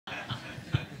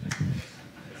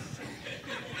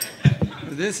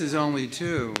This is only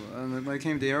 2. When I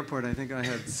came to the airport, I think I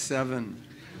had 7.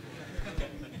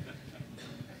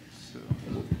 So,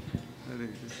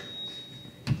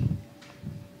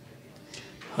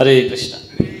 Hare Krishna.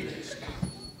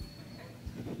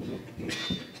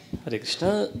 Hare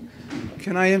Krishna.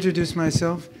 Can I introduce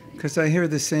myself? Because I hear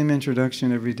the same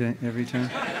introduction every time.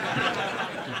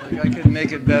 I could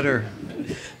make it better.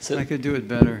 So, I could do it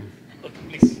better. Okay,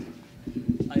 please.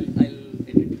 I'll edit.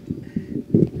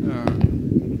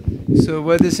 So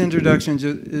what this introduction,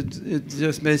 it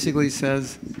just basically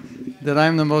says that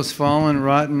I'm the most fallen,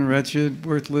 rotten, wretched,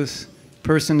 worthless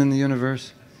person in the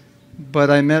universe. But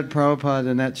I met Prabhupada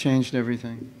and that changed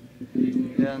everything.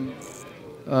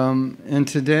 And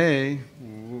today,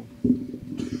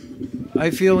 I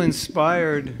feel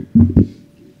inspired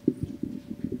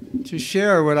to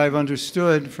share what I've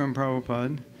understood from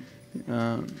Prabhupada.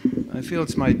 I feel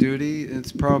it's my duty,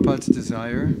 it's Prabhupada's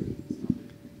desire.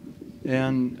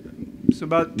 And so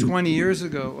about 20 years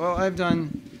ago, well, I've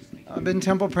been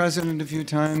temple president a few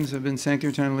times, I've been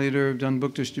Sankirtan leader, I've done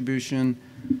book distribution,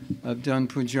 I've done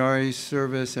pujari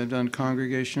service, I've done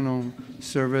congregational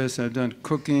service, I've done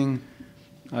cooking,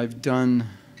 I've done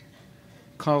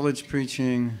college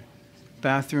preaching,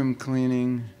 bathroom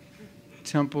cleaning,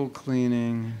 temple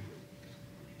cleaning,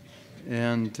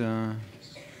 and Japa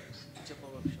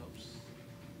workshops.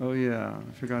 Oh yeah,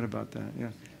 I forgot about that.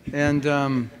 Yeah,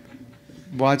 and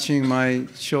watching my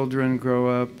children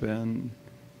grow up and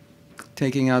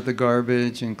taking out the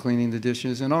garbage and cleaning the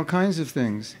dishes and all kinds of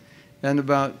things. And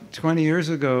about 20 years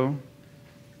ago,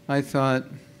 I thought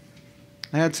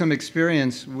I had some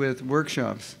experience with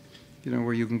workshops, you know,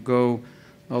 where you can go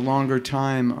a longer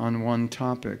time on one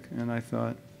topic. And I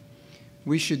thought,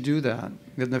 we should do that.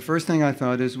 And the first thing I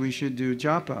thought is we should do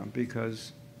Japa,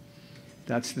 because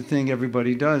that's the thing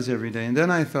everybody does every day. And then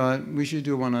I thought we should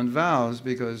do one on vows,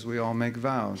 because we all make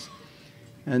vows.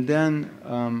 And then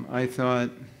I thought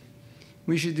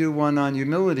we should do one on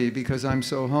humility, because I'm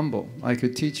so humble. I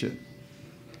could teach it.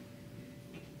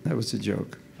 That was a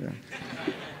joke. Yeah.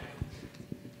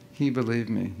 He believed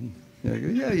me.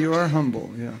 Yeah, you are humble.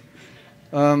 Yeah.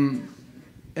 And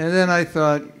then I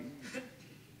thought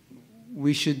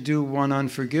we should do one on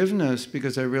forgiveness,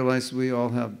 because I realized we all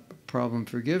have a problem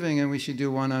forgiving, and we should do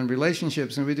one on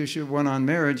relationships, and we should do one on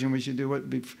marriage, and we should do what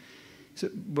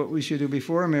we should do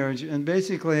before marriage. And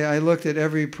basically, I looked at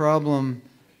every problem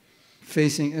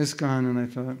facing ISKCON, and I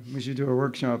thought we should do a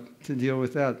workshop to deal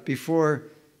with that before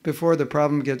the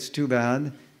problem gets too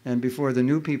bad, and before the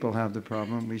new people have the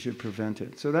problem. We should prevent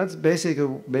it. So that's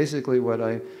basically what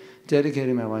I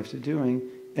dedicated my life to doing.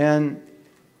 And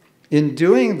in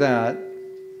doing that,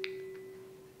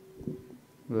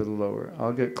 a little lower.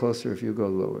 I'll get closer if you go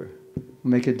lower.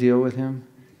 Make a deal with him.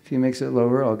 If he makes it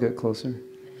lower, I'll get closer.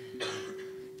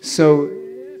 So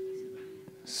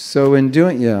in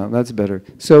doing, yeah, that's better.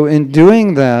 So in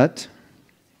doing that,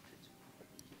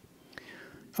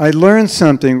 I learned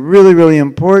something really, really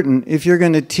important. If you're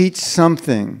going to teach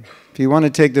something, if you want to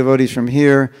take devotees from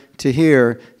here to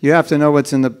here, you have to know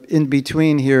what's in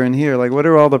between here and here. Like, what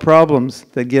are all the problems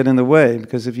that get in the way?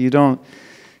 Because if you don't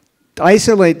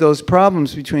isolate those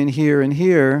problems between here and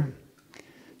here,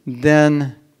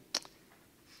 then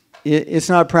it's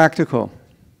not practical.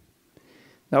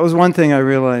 That was one thing I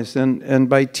realized. And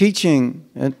by teaching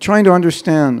and trying to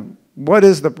understand what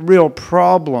is the real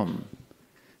problem,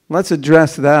 let's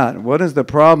address that. What is the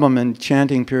problem in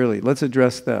chanting purely? Let's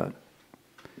address that.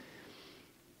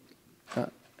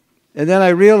 And then I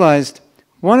realized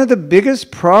one of the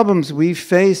biggest problems we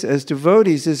face as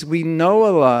devotees is we know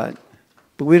a lot,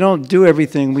 but we don't do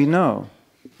everything we know.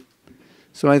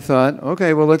 So I thought,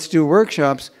 okay, well, let's do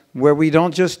workshops where we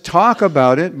don't just talk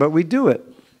about it, but we do it.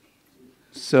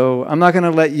 So I'm not going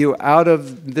to let you out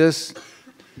of this.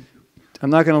 I'm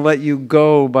not going to let you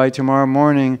go by tomorrow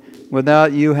morning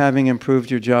without you having improved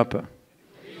your japa.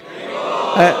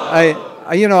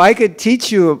 I could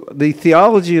teach you the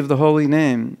theology of the holy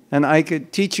name, and I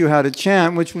could teach you how to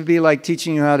chant, which would be like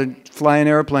teaching you how to fly an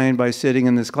airplane by sitting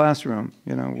in this classroom.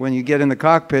 You know, when you get in the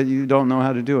cockpit, you don't know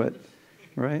how to do it,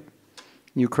 right?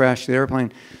 You crash the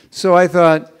airplane. So I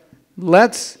thought,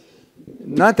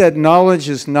 not that knowledge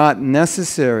is not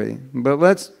necessary, but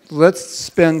let's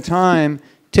spend time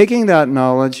taking that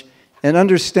knowledge and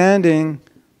understanding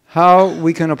how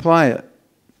we can apply it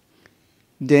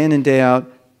day in and day out.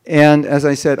 And as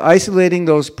I said, isolating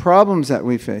those problems that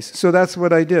we face. So that's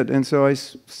what I did. And so I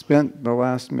spent the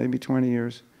last maybe 20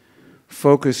 years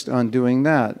focused on doing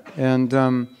that.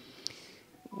 And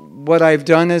what I've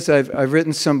done is I've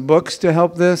written some books to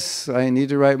help this. I need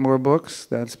to write more books.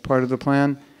 That's part of the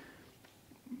plan.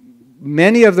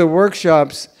 Many of the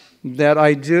workshops that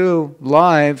I do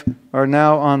live are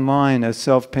now online as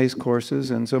self-paced courses.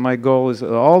 And so my goal is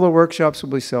that all the workshops will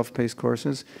be self-paced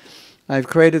courses. I've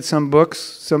created some books.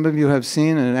 Some of you have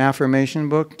seen an affirmation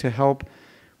book to help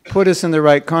put us in the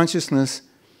right consciousness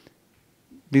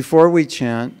before we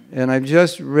chant. And I've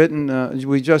just written,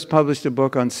 we just published a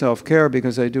book on self-care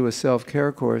because I do a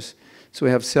self-care course. So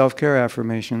we have self-care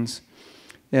affirmations.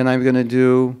 And I'm going to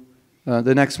do,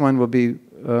 the next one will be,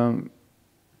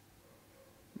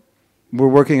 we're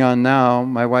working on now,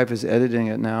 my wife is editing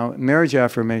it now, marriage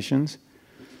affirmations.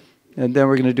 And then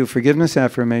we're going to do forgiveness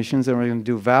affirmations, and we're going to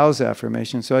do vows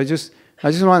affirmations. So I just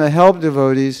want to help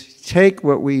devotees take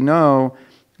what we know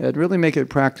and really make it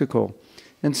practical.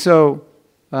 And so,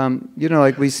 you know,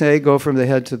 like we say, go from the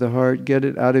head to the heart, get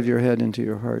it out of your head into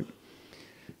your heart.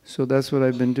 So that's what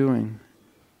I've been doing.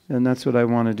 And that's what I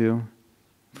want to do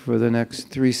for the next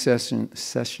 3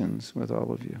 sessions with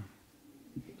all of you.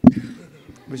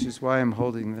 Which is why I'm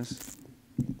holding this.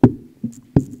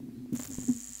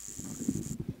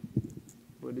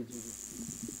 What did you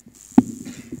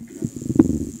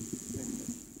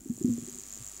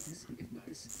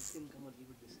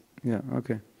do? Yeah,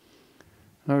 okay.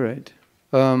 All right.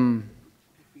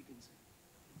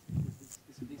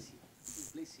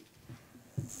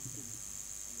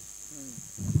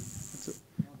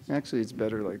 Actually, it's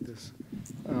better like this.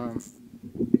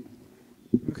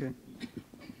 Okay.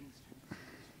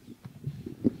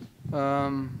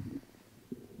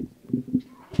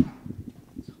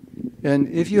 And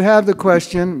if you have the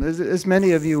question, as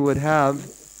many of you would have,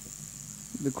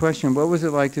 the question, what was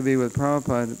it like to be with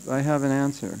Prabhupada? I have an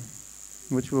answer,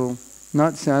 which will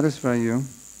not satisfy you,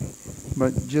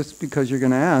 but just because you're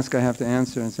going to ask, I have to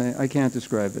answer and say, I can't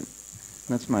describe it.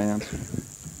 That's my answer.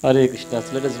 Hare Krishna.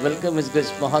 So let us welcome His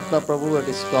Grace Mahatma Prabhu at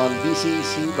ISKCON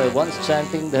BCEC by once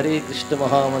chanting the Hare Krishna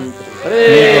Mahamantra.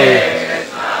 Hare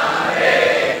Krishna,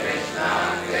 Hare Krishna,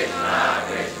 Krishna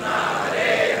Krishna,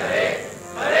 Hare Hare,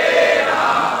 Hare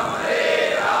Ram,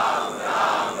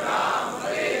 Ram Ram,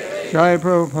 Hare Hare. Jai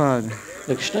Prabhupada.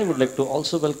 Krishna, I would like to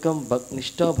also welcome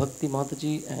Nishta Bhakti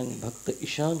Mataji and Bhakta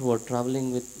Ishan who are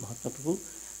traveling with Mahatma Prabhu.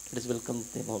 Let us welcome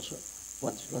them also.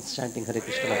 Once chanting Hare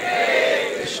Krishna.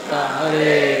 Hare Krishna,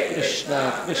 Hare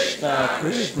Krishna, Krishna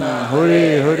Krishna,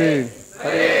 Hare Hare.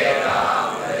 Hare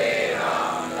Ram,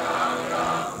 Ram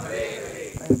Ram, Hare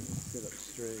Hare. I have to sit up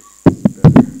straight. It's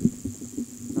better.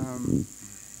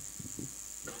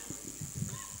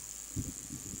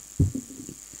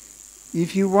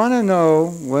 If you want to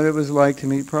know what it was like to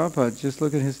meet Prabhupada, just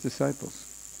look at his disciples.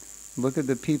 Look at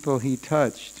the people he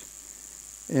touched.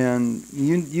 And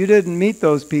you didn't meet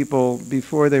those people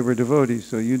before they were devotees,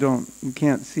 so you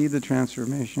can't see the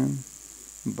transformation,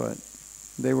 but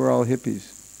they were all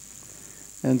hippies.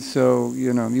 And so,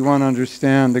 you know, you want to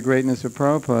understand the greatness of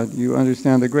Prabhupada, you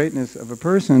understand the greatness of a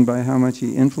person by how much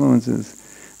he influences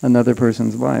another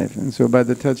person's life. And so by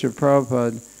the touch of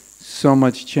Prabhupada, so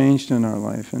much changed in our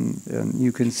life. And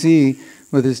you can see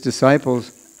with his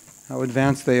disciples how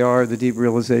advanced they are, the deep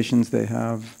realizations they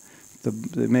have, the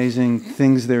amazing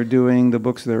things they're doing, the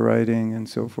books they're writing, and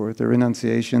so forth, their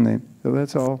renunciation. So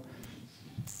that's all.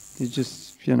 You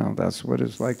just, you know, that's what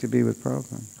it's like to be with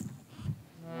Prabhupada.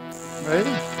 Right?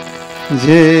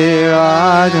 Jai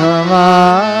Radha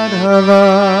Madhava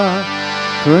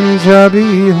Kunja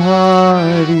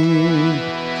Bihari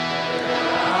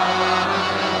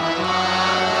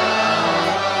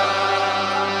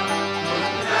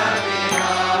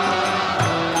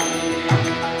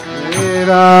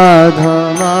Radha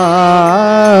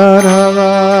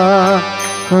Madhava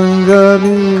Kunja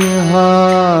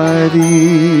Bihari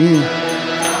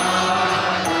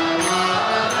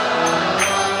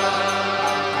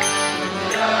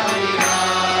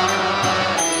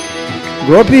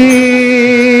Gopi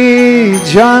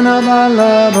Jana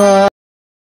Vallabha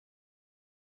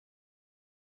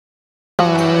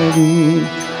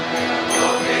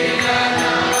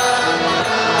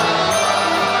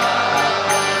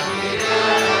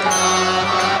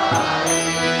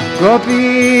Gopi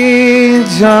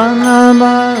Jana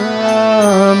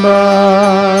Vallabha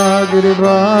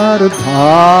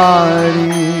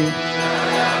Girivardhari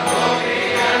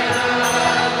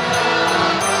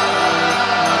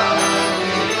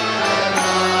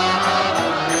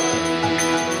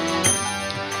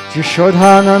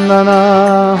Yashodhanandana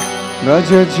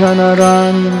Raja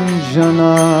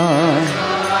Janaranjana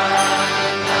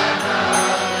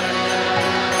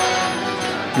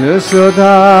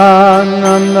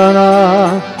Yashodhanandana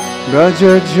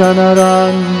Raja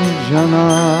Janaranjana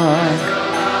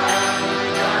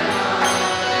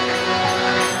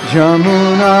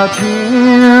Jamuna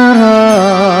Tira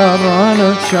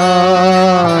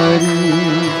Vanachari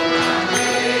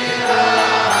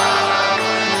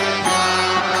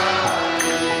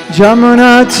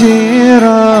Jamuna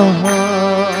Tira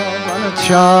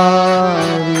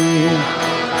Vanachari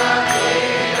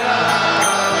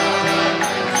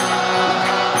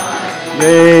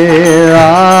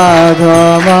Radha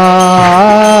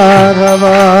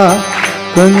Madhava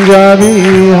Kunja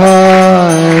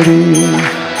Bihari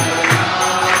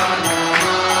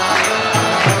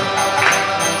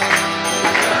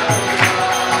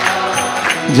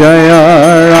Jaya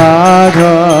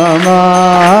Radha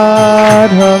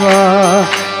Madhava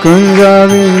Kunja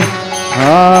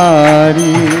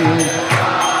Bihari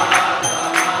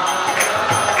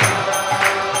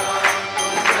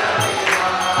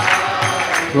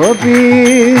Gopi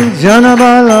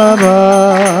Janabalabha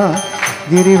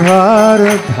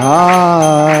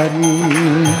Giribharadhari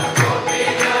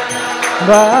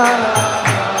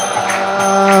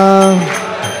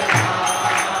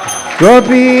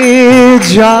Gopi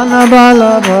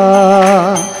Janabalabha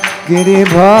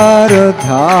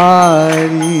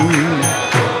Giribharadhari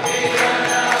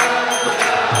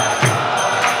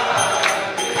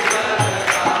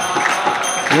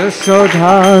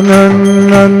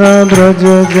Yasodhanandana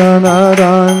Braja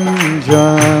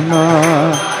Janaranjana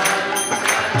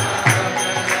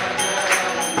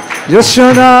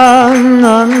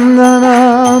Yasodhanandana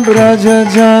Braja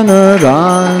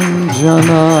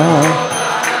Janaranjana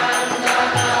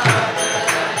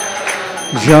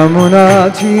Jamuna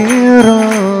Tira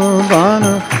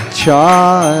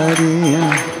Vanachari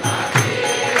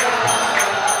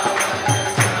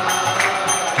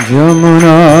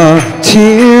Jamuna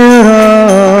Tira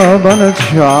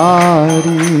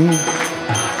Vanachari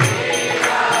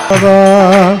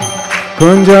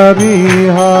Kunja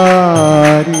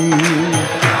Bihari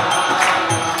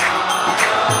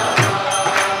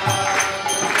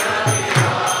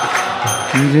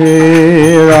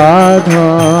Jai Radha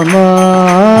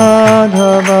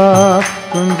Madhava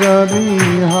Kunja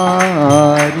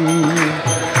Bihari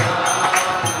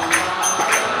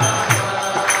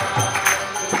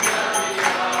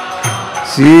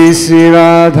Sri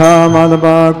Radha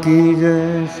Madhava Ki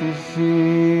Jai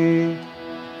Sri.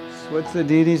 What's the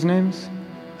deity's names?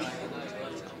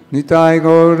 Nitai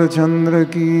Gaura Chandra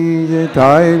Ki Jai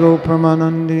Tai Go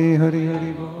Pramanandi Hari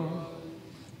Hari Bo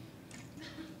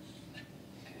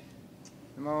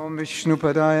Om Vishnu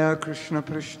Padaya Krishna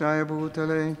Prishtaya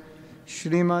Bhutale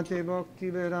Shrimate Bhakti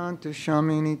Vedanta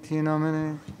Shamini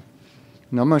Namane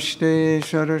Namaste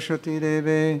Saraswati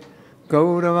Deve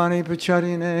Gauravani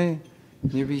Pacharine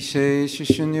Nirvisesha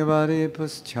Shunyavare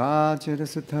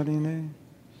Paschacharasatarine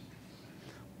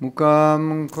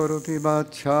Mukam Karoti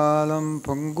Vachalam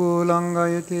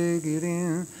Pangulangayate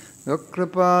Girin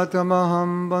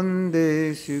Akrapatamaham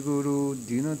Bande Siguru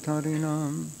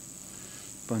Dinatarinam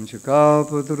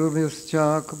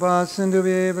Panchakalpatarubhyascha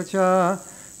Kapasindhuvevacha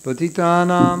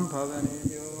Patitanam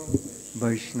Pavanebhyo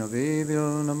Vaishnavebhyo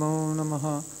Namo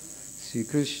Namaha Sri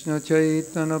Krishna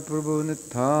Chaitanya Prabhu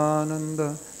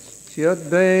Nityananda Sri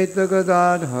Advaita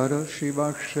Gadadhara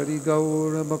Srivakshari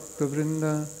Gaura Bhakta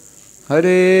Vrinda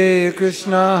Hare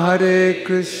Krishna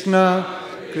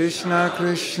Krishna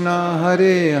Krishna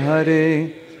Hare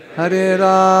Hare Hare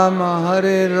Rama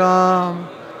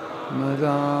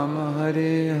Rama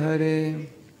Hare Hare.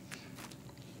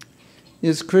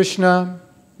 Is Krishna,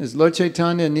 is Lord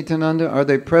Chaitanya and Nityananda, are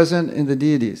they present in the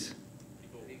deities?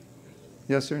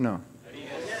 Yes or no?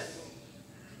 Yes.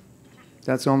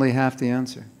 That's only half the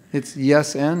answer. It's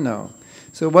yes and no.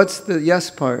 So what's the yes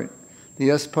part? The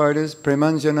yes part is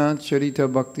Premanjana Charita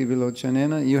Bhakti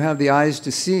Vilochanena. You have the eyes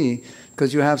to see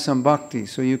because you have some bhakti,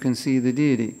 so you can see the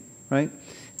deity, right?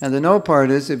 And the no part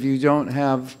is if you don't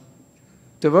have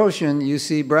devotion, you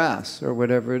see brass or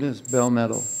whatever it is, bell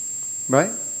metal,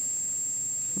 right?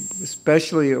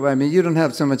 Especially, I mean, you don't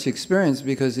have so much experience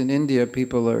because in India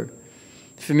people are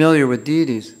familiar with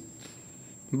deities.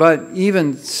 But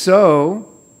even so,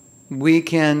 we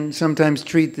can sometimes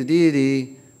treat the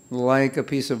deity like a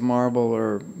piece of marble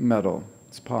or metal.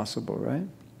 It's possible, right?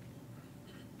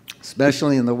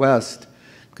 Especially in the West,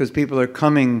 because people are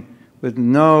coming with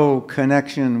no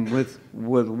connection with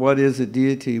what is a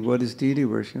deity, what is deity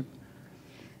worship.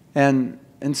 And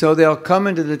so they'll come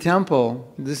into the temple.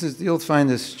 You'll find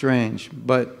this strange,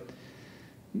 but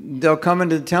they'll come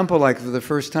into the temple like for the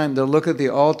first time. They'll look at the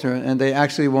altar and they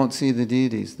actually won't see the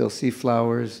deities. They'll see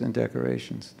flowers and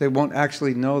decorations. They won't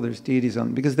actually know there's deities on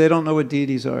them because they don't know what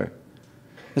deities are.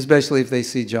 Especially if they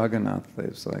see Jagannath.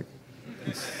 It's like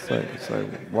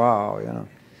wow, you know.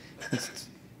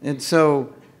 And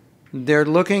so they're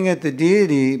looking at the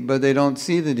deity, but they don't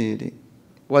see the deity.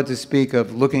 What to speak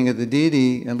of looking at the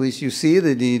deity, at least you see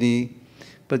the deity,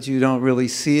 but you don't really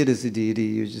see it as a deity,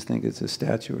 you just think it's a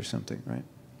statue or something, right?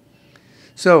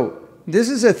 So, this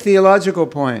is a theological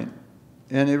point,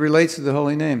 and it relates to the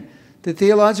holy name. The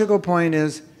theological point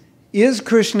is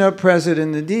Krishna present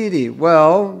in the deity?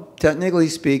 Well, technically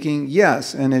speaking,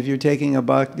 yes. And if you're taking a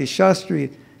Bhakti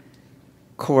Shastri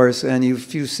course and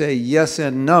if you say yes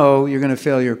and no, you're going to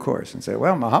fail your course. And say,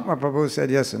 well, Mahatma Prabhu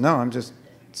said yes and no. I'm just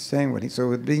saying what he...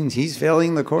 So it means he's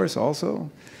failing the course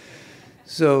also?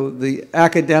 So the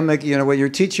academic, what your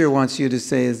teacher wants you to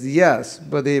say is yes,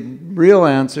 but the real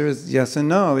answer is yes and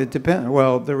no. It depends.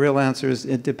 Well, the real answer is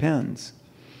it depends.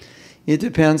 It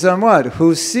depends on what?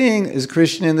 Who's seeing is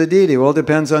Krishna in the deity? Well, it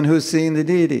depends on who's seeing the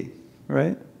deity,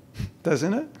 right?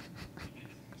 Doesn't it?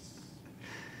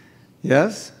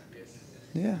 Yes?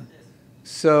 Yeah.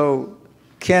 So,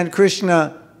 can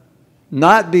Krishna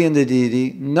not be in the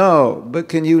deity? No. But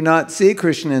can you not see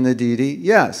Krishna in the deity?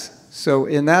 Yes. So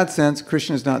in that sense,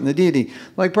 Krishna is not in the deity.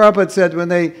 Like Prabhupada said when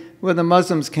the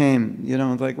Muslims came,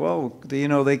 like, well,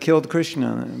 they killed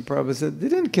Krishna. And Prabhupada said, they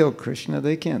didn't kill Krishna.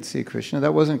 They can't see Krishna.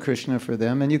 That wasn't Krishna for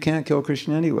them, and you can't kill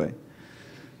Krishna anyway.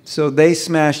 So they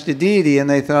smashed the deity, and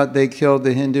they thought they killed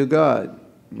the Hindu god.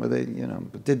 Well,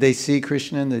 but did they see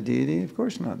Krishna in the deity? Of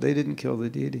course not. They didn't kill the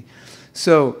deity.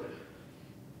 So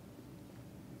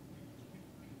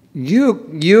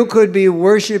you could be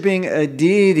worshiping a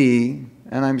deity,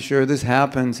 and I'm sure this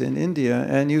happens in India,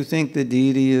 and you think the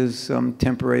deity is some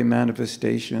temporary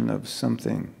manifestation of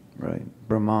something, right?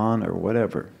 Brahman or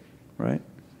whatever, right?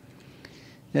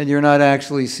 And you're not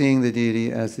actually seeing the deity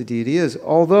as the deity is.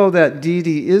 Although that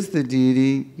deity is the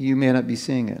deity, you may not be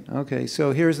seeing it. Okay,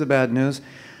 so here's the bad news.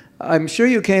 I'm sure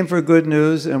you came for good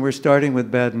news, and we're starting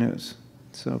with bad news.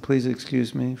 So please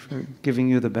excuse me for giving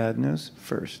you the bad news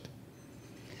first.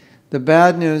 The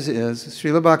bad news is,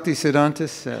 Srila Bhaktisiddhanta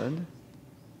said,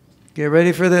 get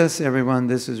ready for this, everyone.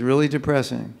 This is really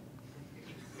depressing.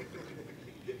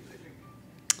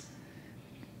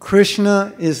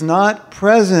 Krishna is not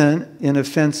present in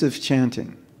offensive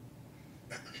chanting.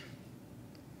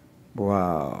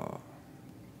 Wow.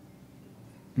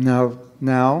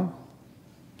 Now,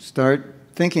 start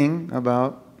thinking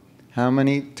about how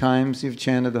many times you've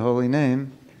chanted the holy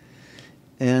name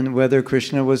and whether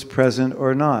Krishna was present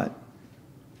or not.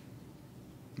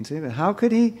 And see, how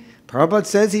could he? Prabhupada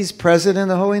says he's present in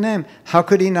the holy name. How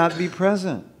could he not be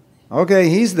present? Okay,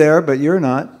 he's there, but you're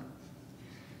not.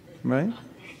 Right?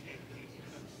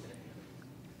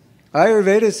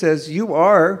 Ayurveda says you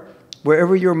are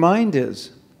wherever your mind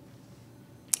is.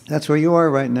 That's where you are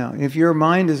right now. If your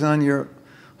mind is on your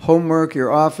homework,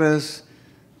 your office,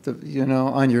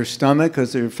 on your stomach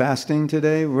because they're fasting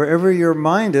today, wherever your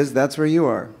mind is, that's where you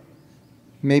are.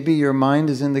 Maybe your mind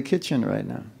is in the kitchen right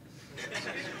now.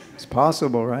 It's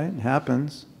possible, right? It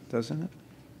happens, doesn't it?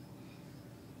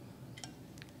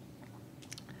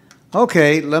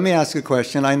 Okay, let me ask a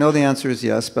question. I know the answer is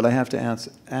yes, but I have to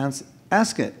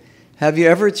ask it. Have you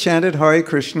ever chanted Hare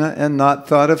Krishna and not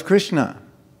thought of Krishna?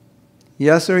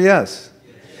 Yes or yes?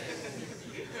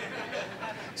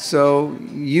 So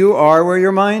you are where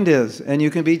your mind is, and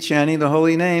you can be chanting the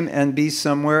holy name and be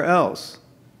somewhere else.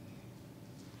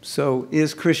 So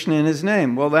is Krishna in his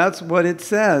name? Well, that's what it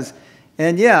says.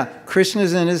 And yeah,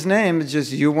 Krishna's in his name, it's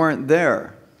just you weren't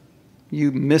there.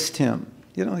 You missed him.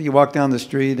 You walk down the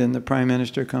street and the Prime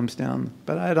Minister comes down.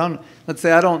 But let's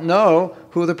say I don't know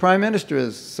who the Prime Minister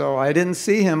is. So I didn't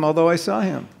see him, although I saw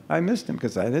him. I missed him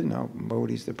because I didn't know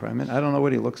Modi's the Prime Minister. I don't know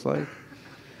what he looks like.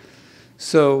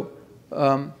 So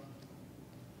we'll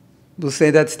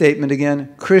say that statement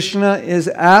again. Krishna is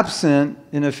absent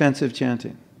in offensive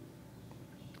chanting.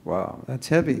 Wow, that's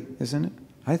heavy, isn't it?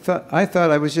 I thought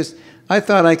I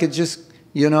could just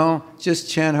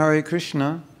chant Hare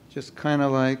Krishna, just kind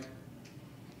of like,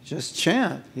 just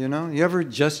chant, You ever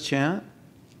just chant?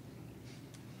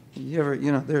 You ever,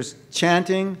 there's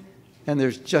chanting and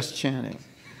there's just chanting.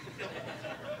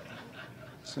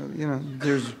 So,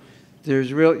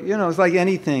 there's real, it's like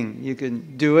anything. You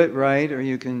can do it right or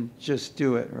you can just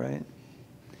do it, right?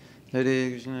 Hare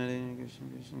Krishna, Hare Krishna,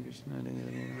 Krishna Krishna, Hare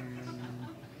Hare.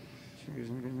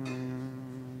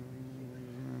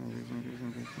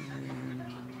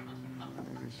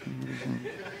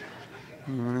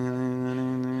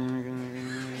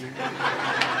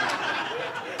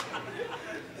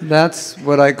 That's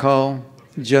what I call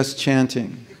just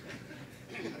chanting.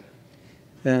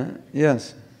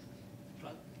 Yes?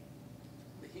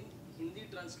 The Hindi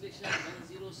translation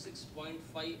 106.5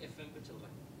 FM पे चल रहा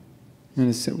है.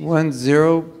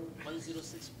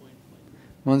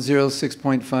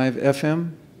 106.5 FM.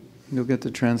 You'll get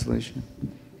the translation.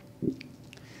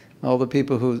 All the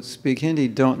people who speak Hindi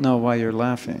don't know why you're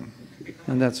laughing.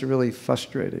 And that's really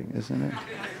frustrating, isn't it?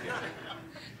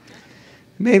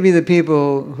 Maybe the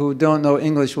people who don't know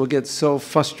English will get so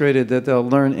frustrated that they'll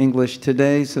learn English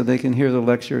today so they can hear the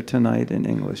lecture tonight in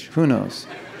English. Who knows?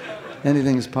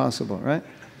 Anything is possible, right?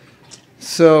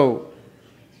 So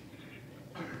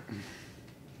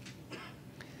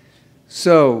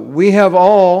we have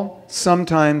all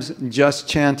sometimes just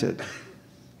chanted.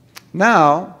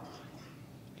 Now,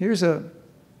 here's a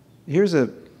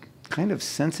kind of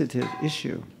sensitive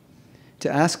issue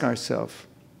to ask ourselves.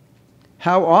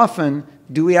 How often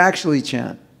do we actually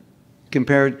chant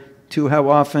compared to how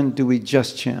often do we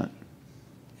just chant?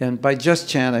 And by just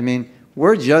chant, I mean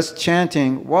we're just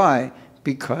chanting. Why?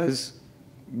 Because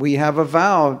we have a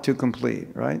vow to complete,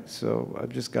 right? So I've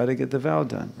just got to get the vow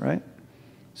done, right?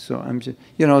 So I'm just,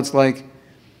 it's like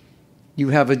you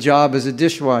have a job as a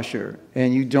dishwasher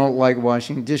and you don't like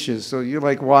washing dishes. So you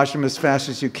like wash them as fast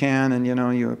as you can and,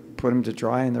 you put them to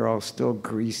dry and they're all still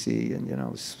greasy and,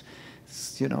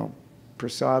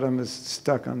 prasadam is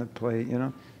stuck on the plate,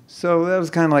 So that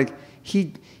was kind of like,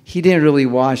 he didn't really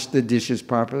wash the dishes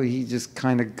properly. He just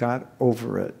kind of got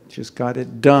over it, just got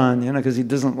it done, because he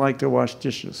doesn't like to wash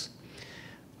dishes.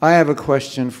 I have a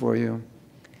question for you.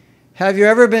 Have you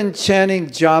ever been chanting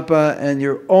japa and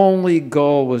your only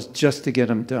goal was just to get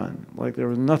them done? Like there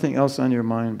was nothing else on your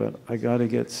mind, but I got to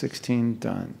get 16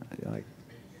 done. Like,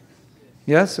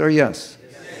 yes or yes?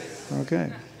 Yes.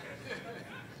 Okay.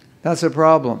 That's a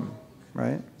problem,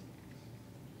 right?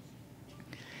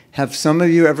 Have some of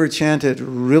you ever chanted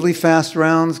really fast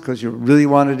rounds because you really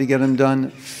wanted to get them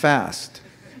done fast?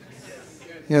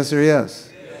 Yes or yes?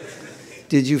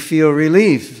 Did you feel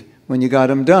relief when you got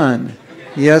them done?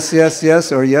 Yes, yes,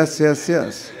 yes, or yes, yes,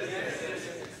 yes.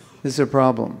 This is a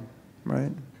problem,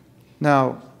 right?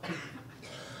 Now,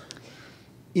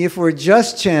 if we're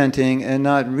just chanting and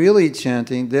not really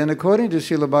chanting, then according to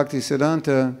Srila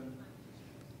Bhaktisiddhanta,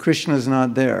 Krishna's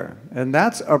not there. And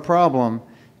that's a problem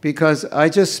because I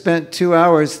just spent 2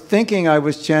 hours thinking I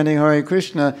was chanting Hare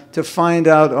Krishna to find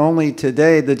out only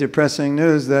today the depressing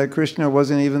news that Krishna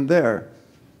wasn't even there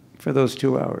for those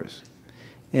 2 hours.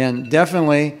 And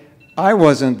definitely, I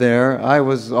wasn't there. I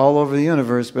was all over the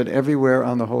universe, but everywhere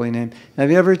on the holy name.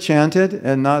 Have you ever chanted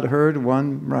and not heard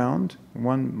one round,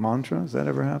 one mantra? Has that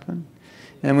ever happened?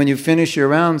 And when you finish your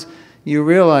rounds, you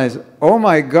realize, oh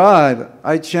my God,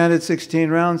 I chanted 16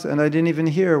 rounds and I didn't even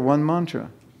hear one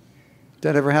mantra.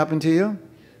 Did that ever happen to you?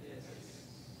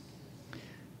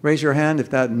 Raise your hand if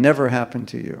that never happened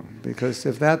to you. Because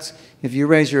if you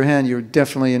raise your hand, you're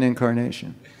definitely an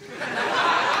incarnation.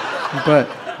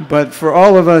 But for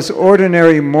all of us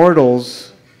ordinary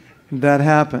mortals, that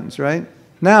happens, right?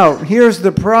 Now, here's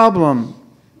the problem.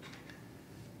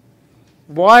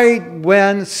 Why,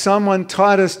 when someone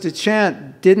taught us to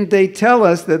chant, didn't they tell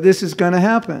us that this is going to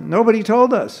happen? Nobody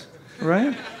told us,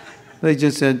 right? They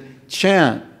just said,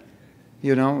 chant.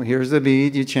 Here's the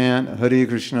bead, you chant, Hare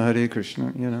Krishna,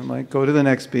 like go to the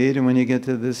next bead, and when you get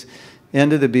to this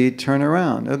end of the beat, turn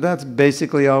around. And that's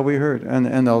basically all we heard.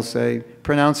 And they'll say,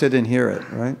 pronounce it and hear it,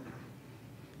 right?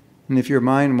 And if your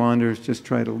mind wanders, just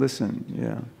try to listen,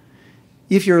 yeah.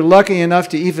 If you're lucky enough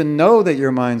to even know that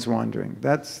your mind's wandering,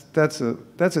 that's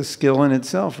a skill in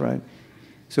itself, right?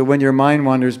 So when your mind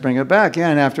wanders, bring it back. Yeah,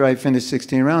 and after I finished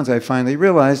 16 rounds, I finally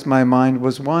realized my mind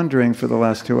was wandering for the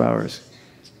last 2 hours.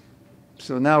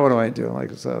 So now what do?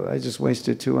 So I just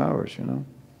wasted 2 hours,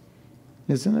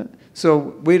 Isn't it? So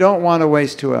we don't want to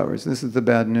waste 2 hours. This is the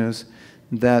bad news,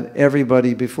 that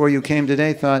everybody before you came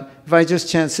today thought, if I just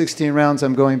chant 16 rounds,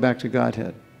 I'm going back to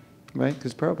Godhead. Right?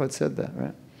 Because Prabhupada said that,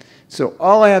 right? So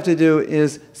all I have to do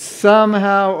is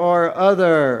somehow or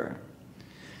other.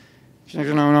 And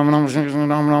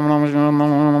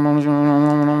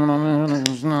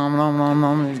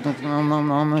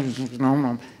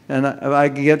I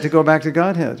get to go back to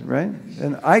Godhead, right?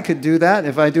 And I could do that.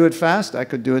 If I do it fast, I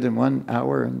could do it in 1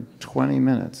 hour and 20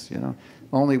 minutes,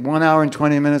 Only 1 hour and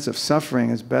 20 minutes of suffering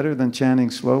is better than chanting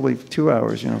slowly 2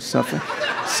 hours,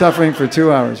 suffering for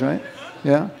 2 hours, right?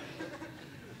 Yeah?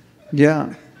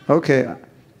 Yeah. Okay.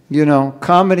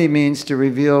 Comedy means to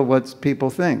reveal what people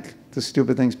think, the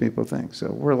stupid things people think.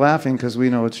 So we're laughing because we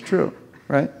know it's true,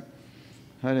 right?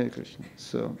 Hare Krishna.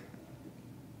 So...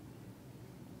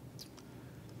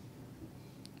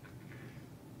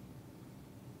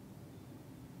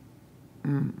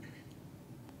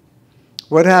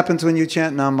 What happens when you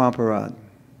chant Namaparad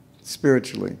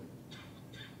spiritually?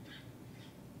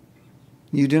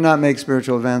 You do not make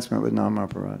spiritual advancement with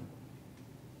Namaparad.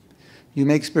 You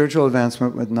make spiritual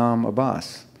advancement with Nam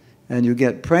Abbas. And you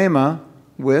get prema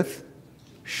with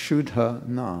Shuddha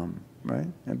Nam, right?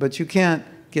 But you can't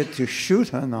get to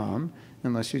Shuddha Nam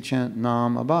unless you chant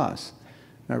Nam Abbas,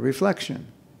 a reflection.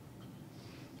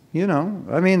 You know,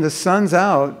 I mean, the sun's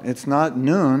out. It's not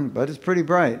noon, but it's pretty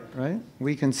bright, right?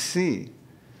 We can see.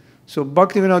 So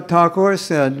Bhaktivinoda Thakur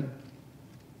said,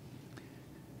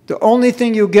 the only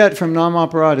thing you get from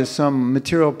Namaparad is some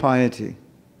material piety.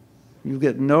 You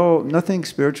get nothing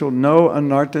spiritual, no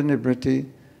anartha nibriti,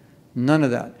 none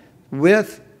of that.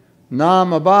 With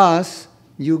Namabhas,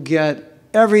 you get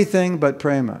everything but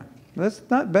prema. That's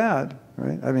not bad,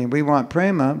 right? I mean, we want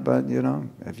prema, but you know,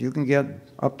 if you can get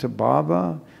up to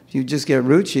Baba, if you just get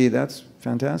ruchi, that's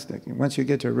fantastic. Once you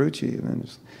get to ruchi, then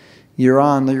you're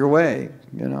on your way,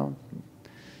 you know.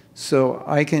 So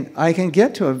I can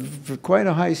get to quite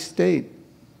a high state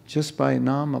just by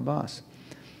Namabhas.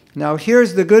 Now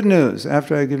here's the good news.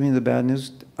 After I give you the bad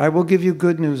news, I will give you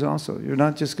good news also. You're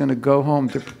not just going to go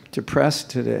home depressed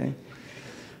today.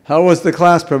 How was the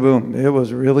class, Prabhu? It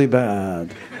was really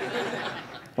bad.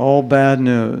 All bad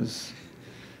news.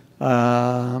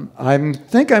 I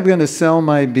think I'm going to sell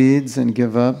my beads and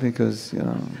give up because, you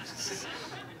know,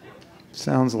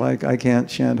 sounds like I can't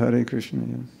chant Hare Krishna. You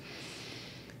know.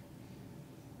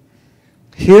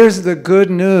 Here's the good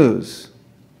news.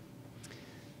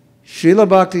 Srila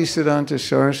Bhaktisiddhanta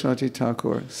Saraswati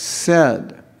Thakur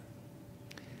said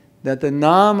that the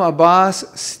Nam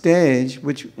Abhas stage,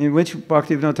 in which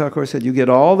Bhaktivinoda Thakur said you get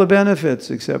all the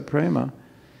benefits except prema,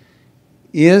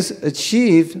 is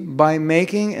achieved by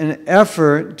making an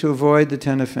effort to avoid the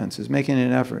 10 offenses, making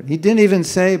an effort. He didn't even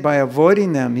say by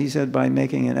avoiding them, he said by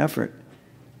making an effort,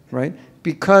 right?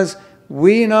 Because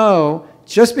we know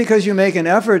just because you make an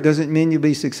effort doesn't mean you'll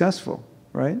be successful,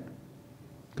 right?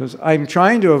 Because I'm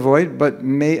trying to avoid,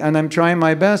 and I'm trying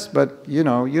my best, but you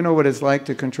know what it's like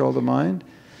to control the mind.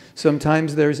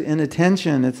 Sometimes there's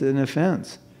inattention, it's an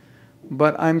offense.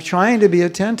 But I'm trying to be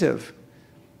attentive.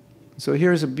 So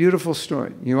here's a beautiful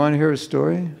story. You want to hear a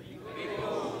story?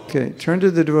 Okay, turn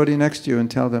to the devotee next to you and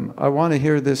tell them, I want to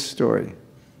hear this story.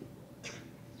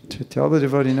 Tell the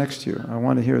devotee next to you, I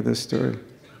want to hear this story.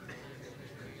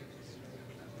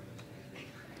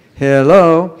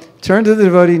 Hello, turn to the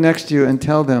devotee next to you and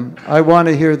tell them, I want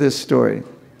to hear this story.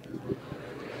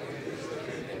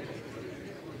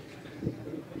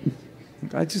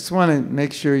 I just want to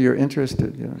make sure you're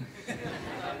interested, you know.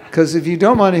 Because if you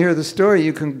don't want to hear the story,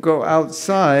 you can go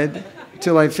outside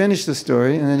till I finish the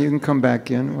story, and then you can come back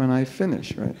in when I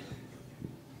finish, right?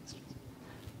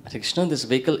 Krishna, this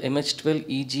vehicle MH12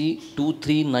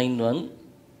 EG2391,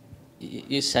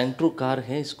 ये Santro car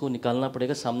है, इसको निकालना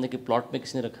पड़ेगा. सामने के plot में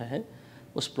किसने रखा है,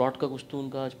 उस प्लॉट का कुछ तो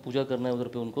उनका आज पूजा करना है उधर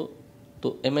पे उनको.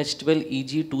 तो MH12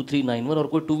 EG2391 और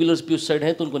कोई टू व्हीलर्स भी उस साइड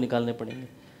है तो उनको निकालने पड़ेंगे.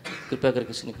 कृपया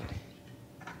करके इसे निकालें.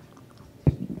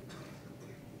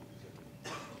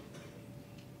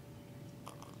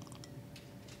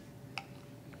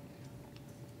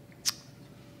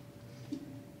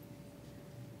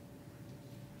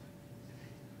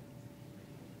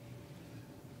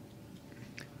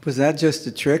 Was that just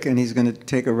a trick and he's going to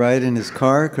take a ride in his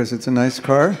car because it's a nice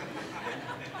car?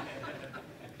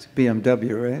 It's a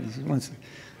BMW, right? He wants,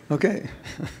 okay.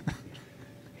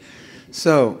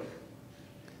 So,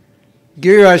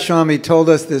 Giriraj Swami told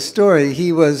us this story.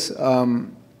 He was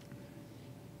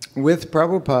with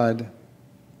Prabhupada.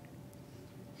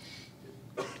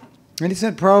 And he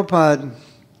said, Prabhupada,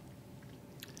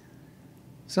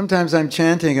 sometimes I'm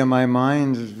chanting and my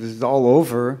mind is all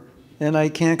over and I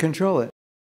can't control it.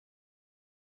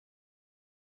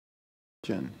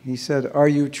 He said, are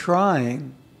you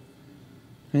trying?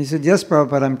 And he said, yes,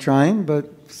 Prabhupada, I'm trying,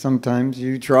 but sometimes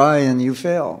you try and you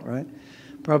fail, right?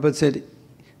 Prabhupada said,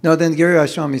 no, then Giriraj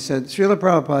Swami said, Srila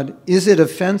Prabhupada, is it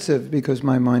offensive because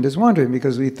my mind is wandering?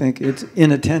 Because we think it's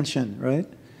inattention, right?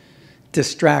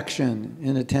 Distraction.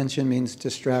 Inattention means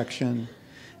distraction.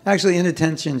 Actually,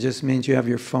 inattention just means you have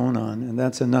your phone on, and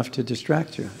that's enough to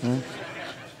distract you, right?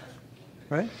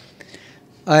 Right?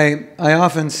 I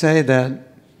often say that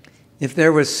if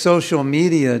there was social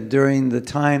media during the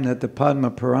time that the Padma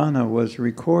Purana was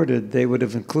recorded, they would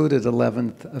have included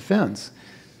 11th offense,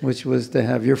 which was to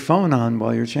have your phone on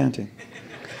while you're chanting.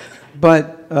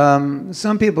 But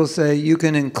some people say you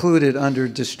can include it under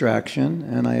distraction,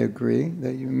 and I agree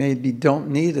that you maybe don't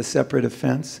need a separate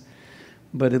offense,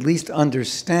 but at least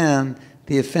understand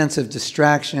the offense of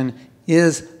distraction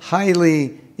is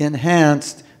highly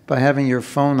enhanced by having your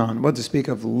phone on, what to speak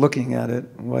of looking at it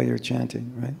while you're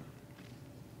chanting, right?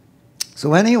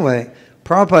 So anyway,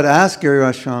 Prabhupada asked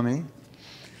Giriraj Swami,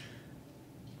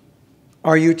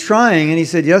 are you trying? And he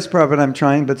said, yes, Prabhupada, I'm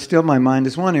trying, but still my mind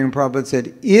is wandering. And Prabhupada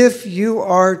said, if you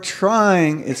are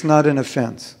trying, it's not an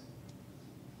offense.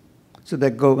 So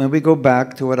and we go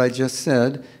back to what I just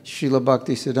said. Srila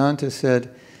Bhaktisiddhanta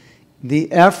said,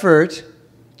 the effort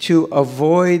to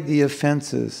avoid the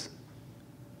offenses.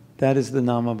 That is the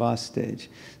Namabhas stage.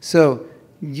 So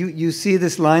you see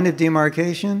this line of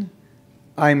demarcation?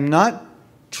 I'm not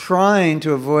trying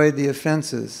to avoid the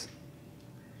offenses.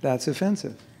 That's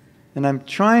offensive. And I'm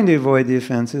trying to avoid the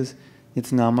offenses.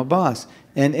 It's Namabhas.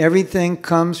 And everything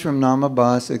comes from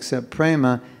Namabhas except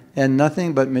prema, and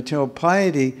nothing but material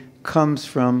piety comes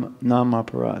from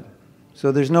Namaparad.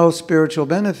 So there's no spiritual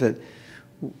benefit.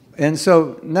 And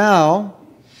so now,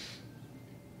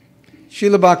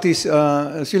 Srila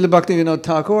Bhaktivinoda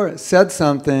Thakur said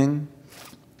something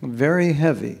very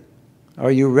heavy.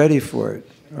 Are you ready for it?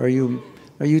 Are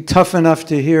you tough enough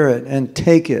to hear it and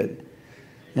take it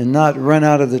and not run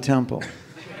out of the temple?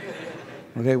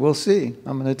 Okay, we'll see.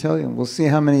 I'm going to tell you. We'll see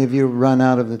how many of you run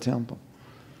out of the temple.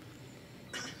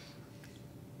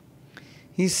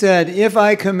 He said, if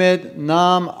I commit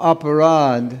nam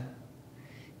aparad,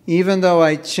 even though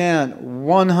I chant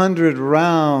 100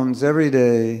 rounds every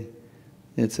day,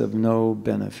 it's of no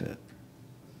benefit.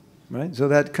 Right? So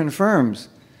that confirms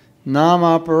nam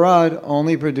aparad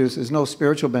only produces no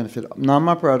spiritual benefit. Nam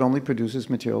aparad only produces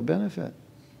material benefit.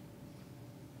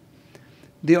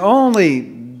 The only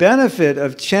benefit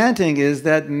of chanting is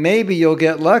that maybe you'll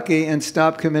get lucky and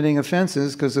stop committing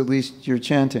offenses because at least you're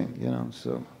chanting,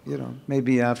 So,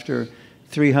 maybe after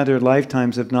 300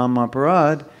 lifetimes of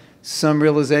Namaparad, some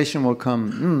realization will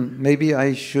come, maybe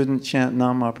I shouldn't chant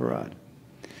Namaparad.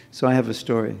 So I have a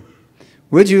story.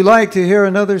 Would you like to hear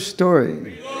another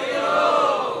story?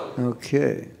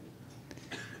 Okay.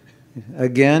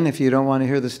 Again, if you don't want to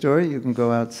hear the story, you can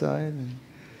go outside.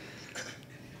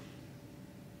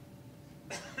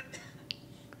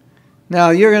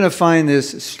 Now, you're going to find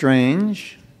this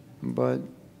strange, but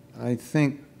I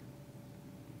think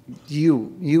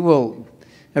you will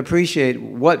appreciate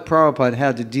what Prabhupada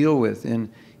had to deal with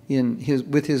trying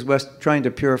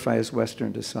to purify his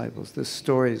Western disciples. This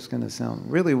story is going to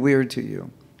sound really weird to you,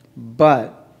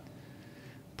 but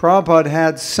Prabhupada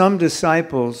had some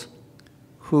disciples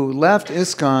who left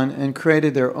ISKCON and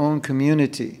created their own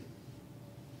community.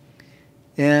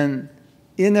 And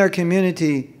in their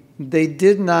community, they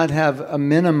did not have a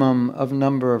minimum of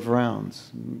number of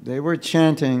rounds. They were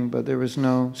chanting, but there was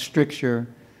no stricture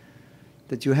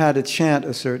that you had to chant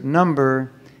a certain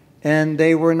number, and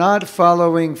they were not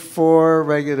following 4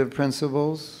 regulative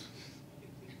principles.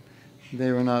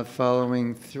 They were not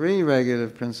following 3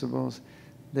 regulative principles.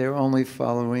 They were only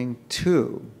following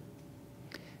 2.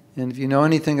 And if you know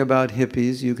anything about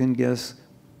hippies, you can guess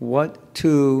what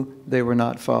 2 they were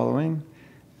not following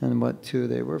and what 2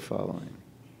 they were following.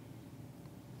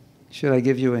 Should I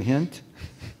give you a hint?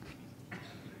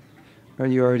 Or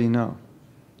you already know?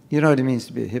 You know what it means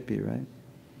to be a hippie, right?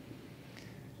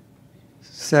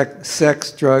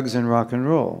 Sex, drugs, and rock and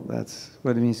roll. That's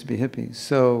what it means to be hippie.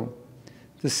 So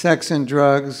the sex and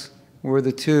drugs were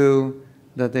the 2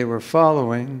 that they were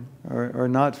following, or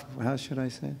not, how should I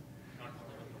say?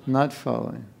 Not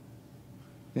following.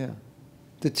 Yeah.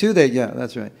 The 2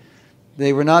 that's right.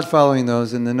 They were not following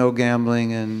those, and the no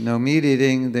gambling and no meat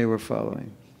eating, they were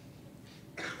following.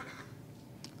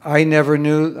 I never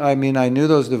knew, I knew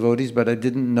those devotees, but I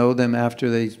didn't know them after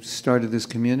they started this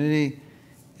community.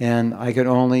 And I could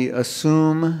only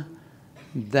assume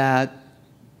that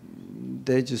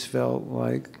they just felt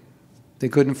like they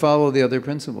couldn't follow the other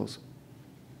principles.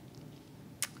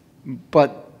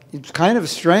 But it's kind of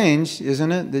strange,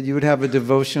 isn't it, that you would have a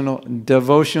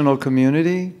devotional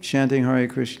community chanting Hare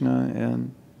Krishna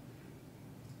and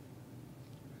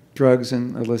drugs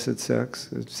and illicit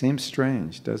sex. It seems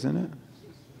strange, doesn't it?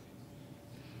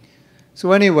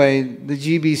 So anyway, the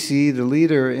GBC, the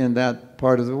leader in that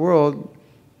part of the world,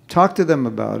 talked to them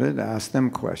about it, asked them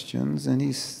questions, and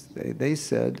they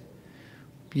said,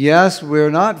 yes, we're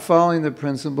not following the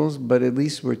principles, but at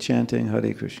least we're chanting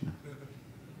Hare Krishna.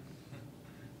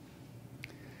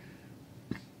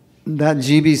 That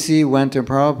GBC went to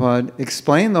Prabhupada,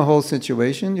 explained the whole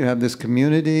situation. You have this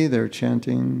community, they're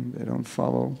chanting, they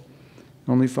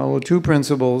only follow 2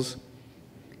 principles.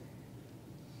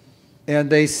 And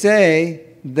they say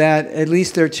that at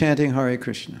least they're chanting Hare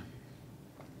Krishna.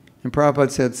 And Prabhupada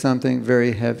said something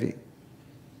very heavy.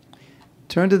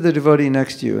 Turn to the devotee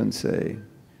next to you and say,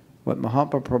 what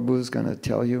Mahatma Prabhu is going to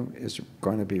tell you is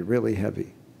going to be really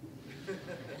heavy.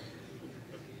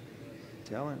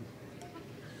 Tell him.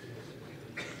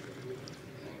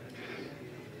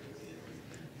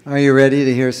 Are you ready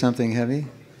to hear something heavy?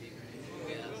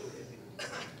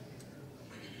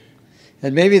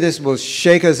 And maybe this will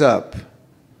shake us up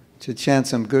to chant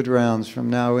some good rounds from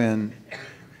now in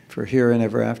for here and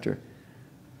ever after.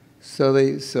 So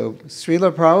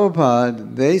Srila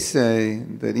Prabhupada, they say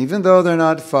that even though they're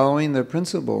not following the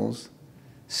principles,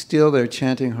 still they're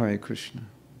chanting Hare Krishna.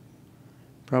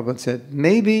 Prabhupada said,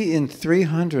 maybe in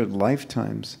 300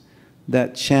 lifetimes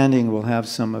that chanting will have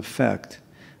some effect.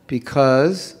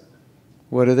 Because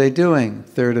what are they doing?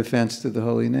 Third offense to the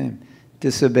holy name.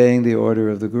 Disobeying the order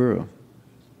of the Guru.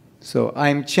 So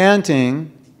I'm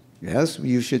chanting, yes,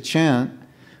 you should chant,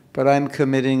 but I'm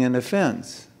committing an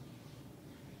offense.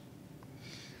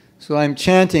 So I'm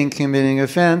chanting, committing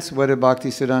offense. What did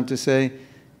Bhaktisiddhanta say?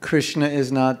 Krishna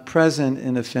is not present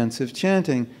in offensive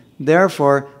chanting.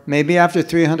 Therefore, maybe after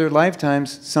 300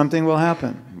 lifetimes, something will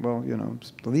happen. Well,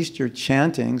 at least you're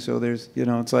chanting, so there's,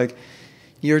 it's like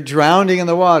you're drowning in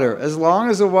the water. As long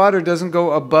as the water doesn't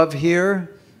go above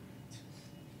here,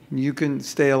 you can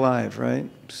stay alive, right?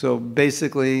 So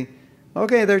basically,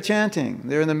 okay, they're chanting.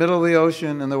 They're in the middle of the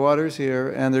ocean and the water's here,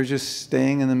 and they're just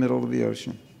staying in the middle of the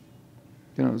ocean.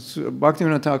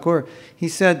 Bhaktivinoda Thakur, he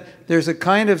said there's a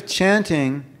kind of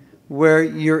chanting where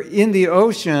you're in the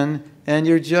ocean and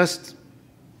you're just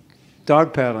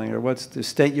dog paddling, or what's the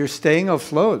state? You're staying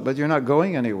afloat, but you're not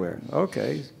going anywhere.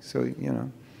 Okay, so,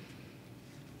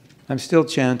 I'm still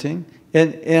chanting.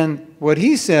 And what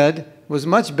he said was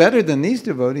much better than these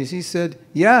devotees. He said,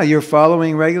 yeah, you're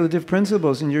following regulative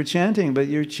principles and you're chanting, but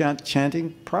you're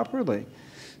chanting properly.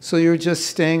 So you're just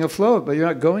staying afloat, but you're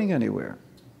not going anywhere.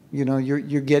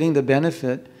 You're getting the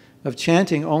benefit of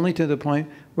chanting only to the point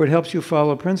where it helps you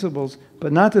follow principles,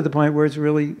 but not to the point where it's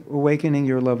really awakening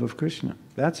your love of Krishna.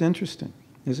 That's interesting,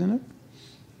 isn't it?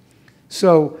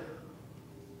 So,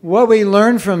 what we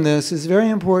learn from this is very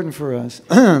important for us.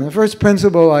 The first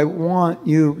principle I want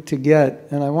you to get,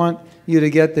 and I want you to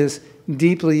get this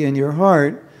deeply in your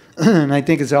heart, and I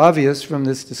think it's obvious from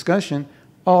this discussion,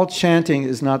 all chanting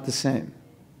is not the same.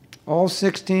 All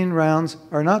 16 rounds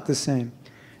are not the same.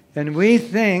 And we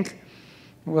think,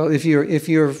 well, if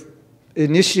you're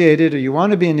initiated, or you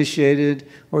want to be initiated,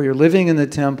 or you're living in the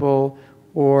temple,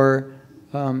 or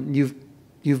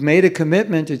you've made a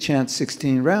commitment to chant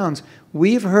 16 rounds,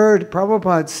 we've heard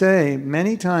Prabhupada say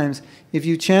many times, if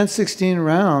you chant 16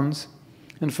 rounds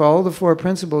and follow the 4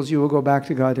 principles, you will go back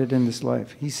to Godhead in this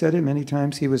life. He said it many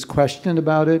times. He was questioned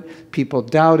about it. People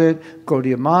doubt it.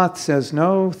 Gaudiya Math says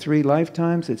no, 3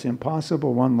 lifetimes. It's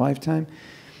impossible, 1 lifetime.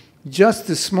 Just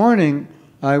this morning,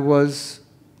 I was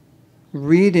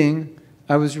reading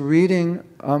a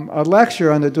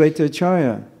lecture on the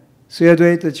Dvaitacharya. Sri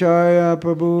Dvaitacharya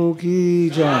Prabhu Ki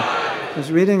Jai. I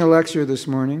was reading a lecture this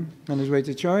morning on the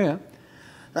Dvaitacharya.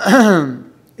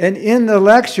 And in the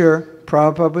lecture,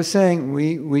 Prabhupada was saying,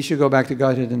 we should go back to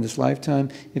Godhead in this lifetime.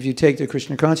 If you take the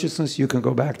Krishna consciousness, you can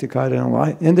go back to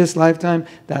Godhead in this lifetime.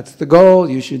 That's the goal.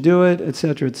 You should do it,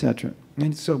 etc., etc.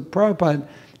 And so Prabhupada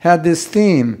had this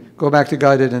theme, go back to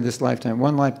Godhead in this lifetime.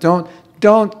 1 life.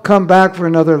 Don't come back for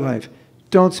another life.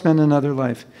 Don't spend another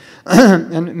life.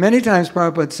 And many times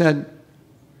Prabhupada said,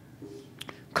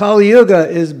 Kali Yuga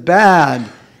is bad.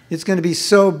 It's going to be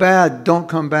so bad, don't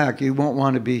come back. You won't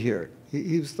want to be here.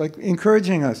 He was like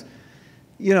encouraging us.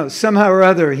 Somehow or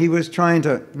other, he was trying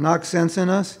to knock sense in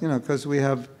us, because we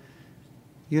have,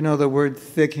 the word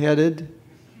thick-headed.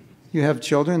 You have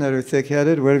children that are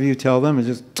thick-headed. Whatever you tell them,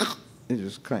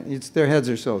 their heads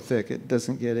are so thick, it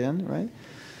doesn't get in, right?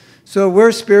 So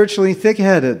we're spiritually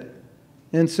thick-headed.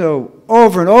 And so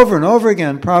over and over and over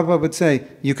again, Prabhupada would say,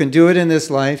 you can do it in this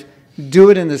life, do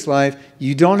it in this life.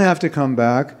 You don't have to come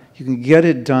back. You can get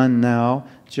it done now.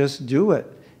 Just do it.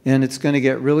 And it's going to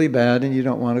get really bad and you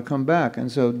don't want to come back.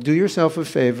 And so do yourself a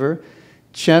favor,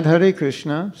 chant Hare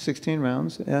Krishna, 16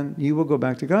 rounds, and you will go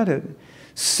back to Godhead.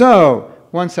 So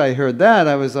once I heard that,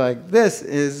 I was like, this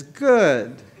is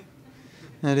good.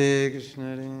 Hare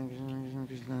Krishna, Hare Krishna,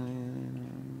 Krishna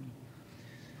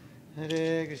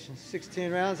Hare Krishna.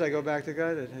 16 rounds, I go back to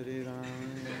Godhead. Hare Ram.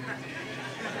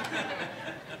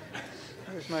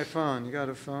 Where's my phone? You got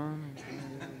a phone?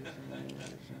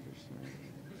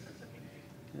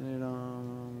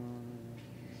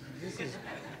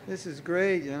 This is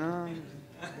great,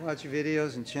 Watch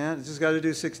videos and chant. Just got to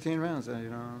do 16 rounds.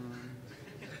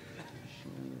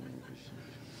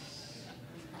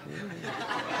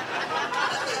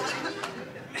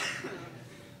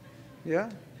 Yeah?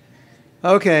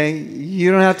 Okay,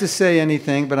 you don't have to say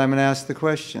anything, but I'm going to ask the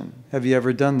question. Have you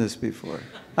ever done this before?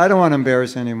 I don't want to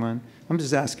embarrass anyone. I'm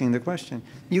just asking the question.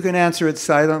 You can answer it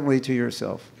silently to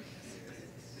yourself.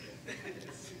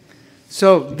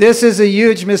 So this is a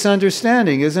huge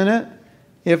misunderstanding, isn't it?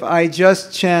 If I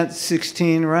just chant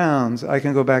 16 rounds, I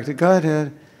can go back to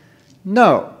Godhead.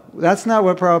 No, that's not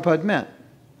what Prabhupada meant.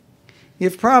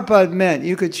 If Prabhupada meant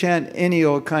you could chant any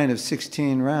old kind of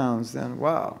 16 rounds, then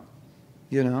wow,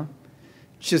 you know.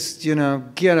 Just, you know,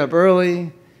 get up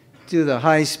early, do the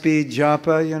high-speed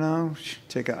japa, you know,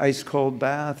 take an ice-cold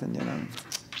bath and, you know,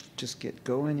 just get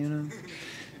going, you know.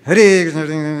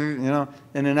 You know,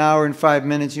 in an hour and 5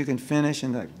 minutes you can finish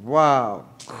and like, wow,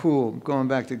 cool, I'm going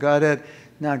back to Godhead.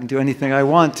 Now I can do anything I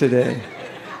want today.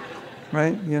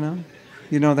 Right, you know?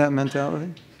 You know that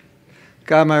mentality?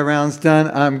 Got my rounds done,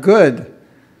 I'm good.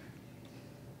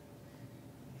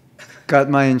 Got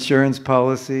my insurance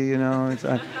policy, you know.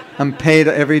 I'm paid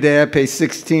every day. I pay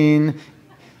 16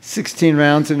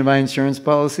 rounds into my insurance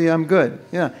policy. I'm good.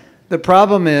 Yeah. The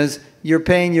problem is you're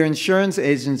paying your insurance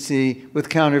agency with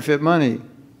counterfeit money.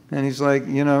 And he's like,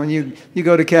 you know, and you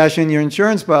go to cash in your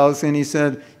insurance policy, and he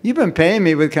said, you've been paying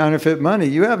me with counterfeit money.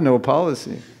 You have no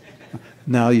policy.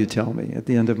 Now you tell me at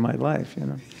the end of my life, you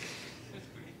know.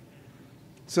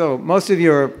 So most of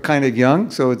you are kind of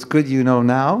young, so it's good you know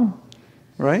now.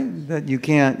 Right? That you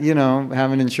can't, you know,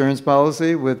 have an insurance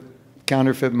policy with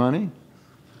counterfeit money.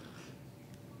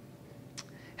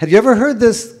 Have you ever heard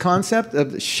this concept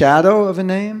of the shadow of a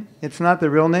name? It's not the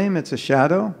real name, it's a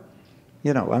shadow.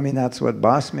 You know, I mean, that's what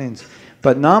boss means.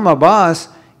 But nama boss,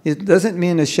 it doesn't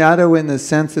mean a shadow in the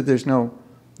sense that there's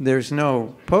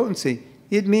no potency.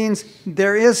 It means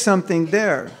there is something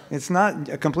there. It's not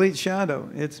a complete shadow.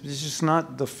 It's just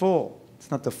not the full. It's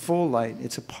not the full light.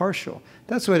 It's a partial.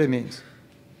 That's what it means.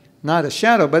 Not a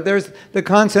shadow, but there's the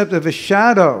concept of a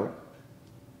shadow,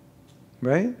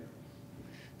 right?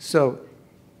 So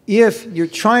if you're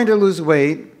trying to lose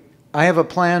weight, I have a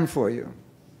plan for you.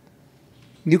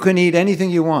 You can eat anything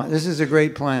you want. This is a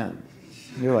great plan.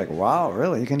 You're like, wow,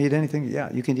 really? You can eat anything?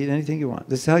 Yeah, you can eat anything you want.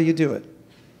 This is how you do it.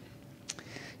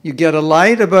 You get a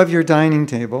light above your dining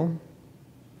table,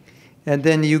 and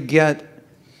then you get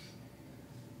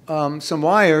some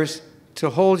wires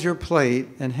to hold your plate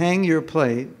and hang your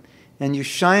plate, and you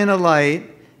shine a light,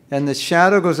 and the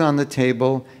shadow goes on the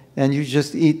table, and you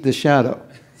just eat the shadow.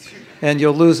 And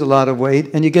you'll lose a lot of weight,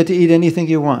 and you get to eat anything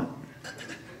you want.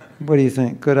 What do you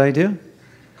think? Good idea?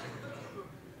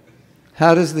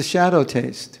 How does the shadow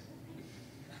taste?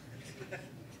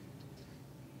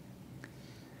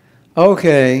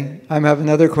 Okay, I have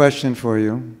another question for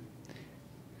you.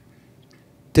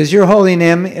 Does your holy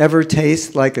name ever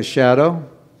taste like a shadow?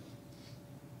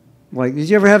 Like, did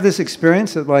you ever have this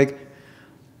experience of like,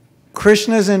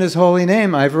 Krishna's in his holy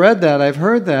name? I've read that, I've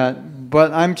heard that,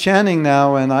 but I'm chanting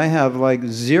now and I have like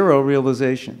zero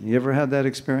realization. You ever had that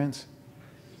experience?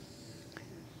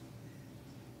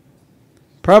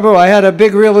 Prabhu, I had a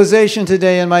big realization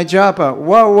today in my japa.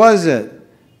 What was it?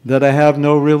 That I have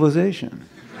no realization.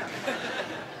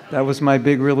 That was my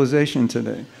big realization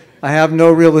today. I have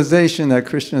no realization that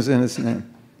Krishna's in his name.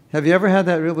 Have you ever had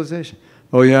that realization?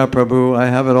 Oh yeah, Prabhu, I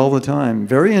have it all the time,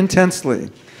 very intensely.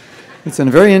 It's a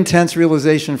very intense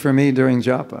realization for me during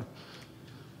japa.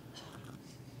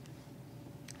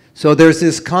 So there's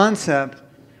this concept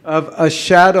of a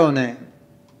shadow name,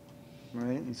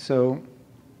 right? So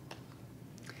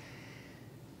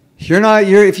if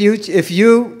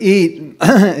you eat,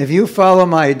 if you follow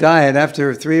my diet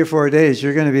after 3 or 4 days,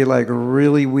 you're going to be like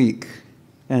really weak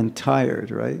and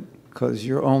tired, right? Because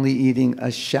you're only eating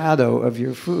a shadow of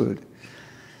your food.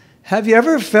 Have you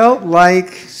ever felt like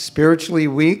spiritually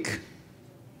weak?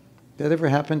 That ever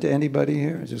happened to anybody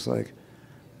here? Just like,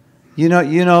 you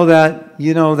know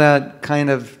that kind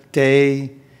of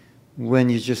day when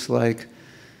you're just like,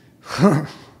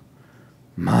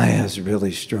 Maya's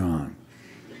really strong.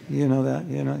 You know that,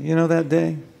 you know that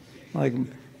day? Like,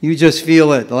 you just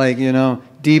feel it, like,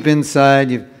 deep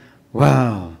inside,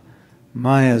 wow,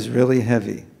 Maya's really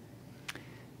heavy.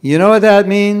 You know what that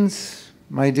means,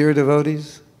 my dear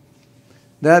devotees?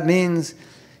 That means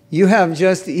you have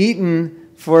just eaten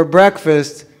for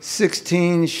breakfast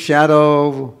 16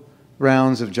 shadow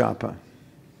rounds of japa.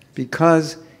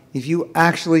 Because if you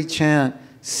actually chant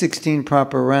 16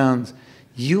 proper rounds,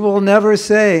 you will never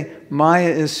say, Maya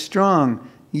is strong.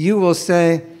 You will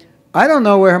say, I don't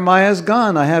know where Maya's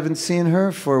gone. I haven't seen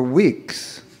her for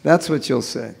weeks. That's what you'll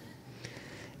say.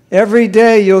 Every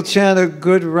day you'll chant a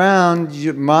good round.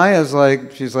 Maya's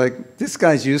like, she's like, this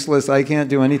guy's useless. I can't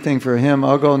do anything for him.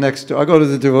 I'll go to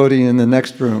the devotee in the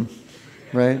next room,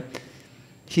 right?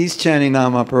 He's chanting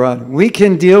Namaparada. We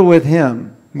can deal with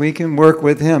him. We can work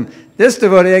with him. This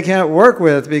devotee I can't work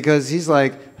with because he's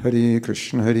like, Hare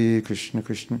Krishna,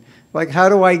 Krishna. Like, how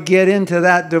do I get into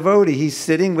that devotee? He's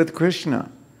sitting with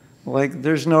Krishna. Like,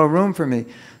 there's no room for me.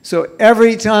 So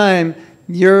every time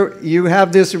you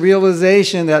have this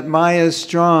realization that Maya is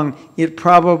strong, it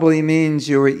probably means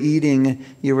you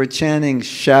were chanting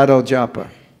shadow japa.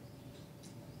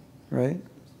 Right?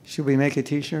 Should we make a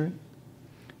t-shirt?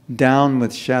 Down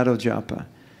with shadow japa.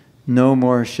 No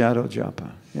more shadow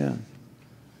japa. Yeah.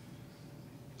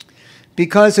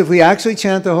 Because if we actually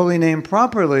chant the holy name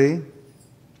properly,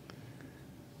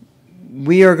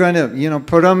 we are going to,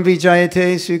 Param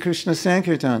Vijayate Sri Krishna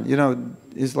Sankirtan.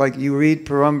 It's like you read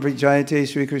Param Vijayate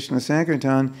Sri Krishna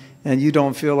Sankirtan and you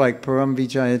don't feel like Param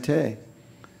Vijayate.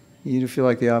 You feel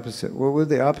like the opposite. What would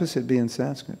the opposite be in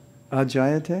Sanskrit?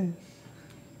 Ajayate?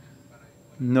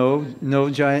 No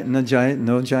jayate.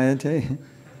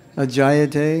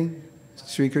 Ajayate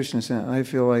Sri Krishna Sankirtan. I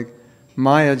feel like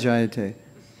Maya Jayate.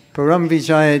 Param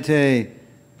Vijayate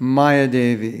Maya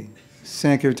Devi.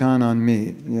 Sankirtan on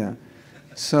me. Yeah.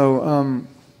 So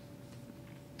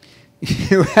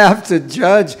you have to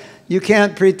judge. You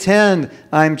can't pretend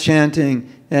I'm chanting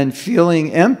and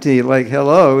feeling empty. Like,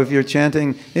 hello, if you're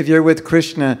chanting, if you're with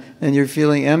Krishna and you're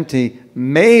feeling empty,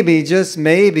 maybe, just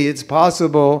maybe, it's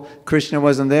possible Krishna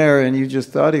wasn't there and you just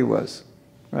thought he was,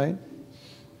 right?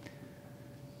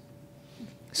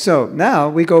 So now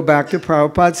we go back to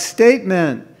Prabhupada's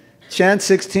statement. Chant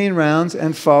 16 rounds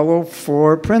and follow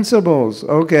 4 principles.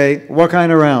 Okay, what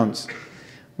kind of rounds?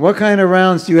 What kind of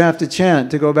rounds do you have to chant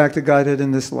to go back to Godhead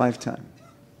in this lifetime?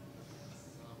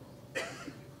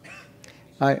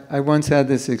 I once had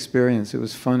this experience. It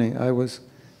was funny. I was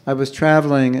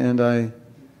traveling and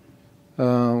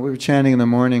we were chanting in the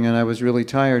morning and I was really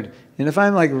tired. And if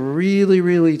I'm like really,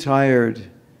 really tired,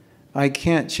 I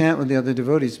can't chant with the other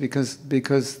devotees because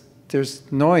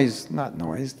there's noise, not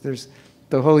noise, there's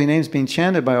the holy name's being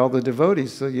chanted by all the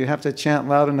devotees, so you have to chant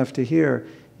loud enough to hear.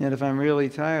 And if I'm really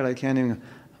tired, I can't even,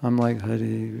 I'm like, Hare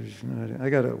Krishna, Hare. I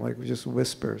gotta like just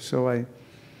whisper. So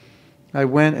I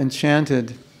went and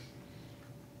chanted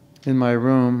in my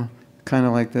room, kind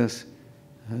of like this,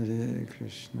 Hare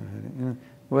Krishna, Hare.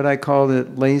 What I called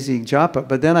it lazy japa.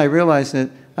 But then I realized that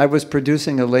I was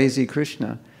producing a lazy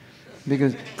Krishna.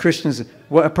 Because Krishna's,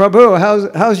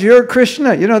 Prabhu, how's your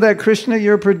Krishna? You know that Krishna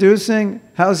you're producing?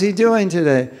 How's he doing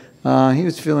today? He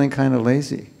was feeling kind of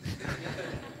lazy.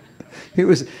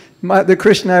 The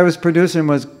Krishna I was producing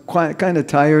was kind of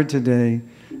tired today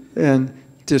and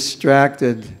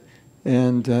distracted,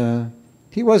 and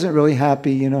he wasn't really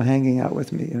happy, hanging out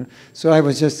with me. So I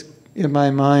was just in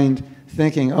my mind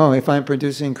thinking, oh, if I'm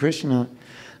producing Krishna,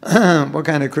 what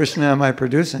kind of Krishna am I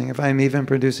producing? If I'm even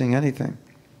producing anything.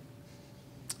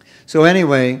 So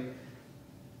anyway,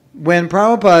 when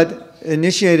Prabhupada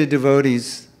initiated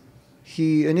devotees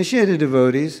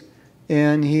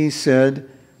and he said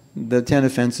the 10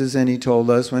 offenses, and he told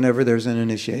us whenever there's an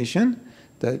initiation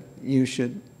that you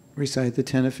should recite the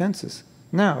 10 offenses.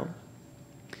 Now,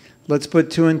 let's put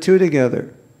 2 and 2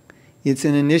 together. It's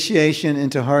an initiation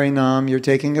into Harinam. You're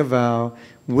taking a vow.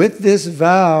 With this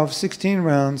vow of 16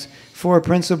 rounds, 4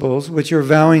 principles, which you're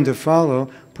vowing to follow,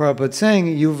 Prabhupada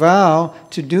saying, you vow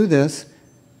to do this,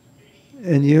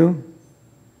 and you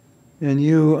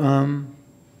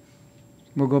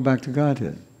will go back to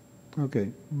Godhead.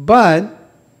 Okay. But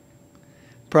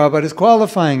Prabhupada is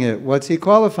qualifying it. What's he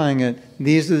qualifying it?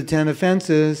 These are the 10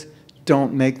 offenses,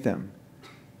 don't make them.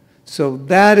 So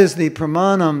that is the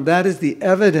pramanam, that is the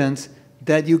evidence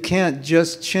that you can't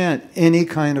just chant any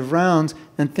kind of rounds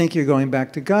and think you're going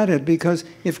back to Godhead, because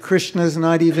if Krishna is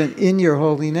not even in your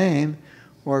holy name,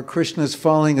 or Krishna is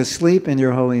falling asleep in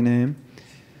your holy name,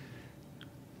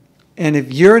 and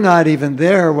if you're not even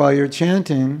there while you're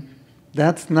chanting,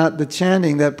 that's not the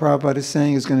chanting that Prabhupada is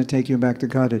saying is going to take you back to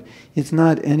Godhead. It's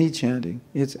not any chanting,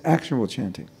 it's actual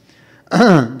chanting.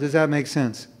 Does that make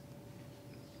sense?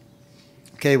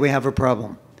 Okay, we have a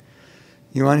problem.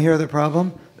 You want to hear the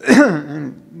problem?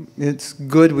 It's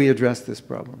good we address this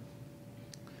problem.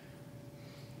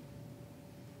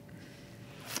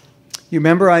 You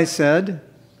remember I said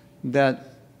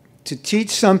that to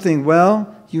teach something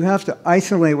well, you have to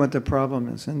isolate what the problem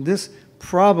is. And this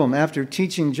problem, after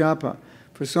teaching japa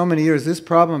for so many years, this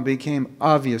problem became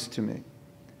obvious to me.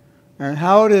 And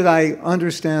how did I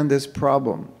understand this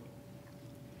problem?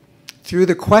 Through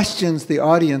the questions the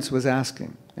audience was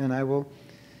asking. And I will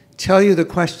tell you the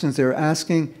questions they were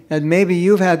asking, and maybe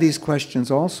you've had these questions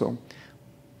also.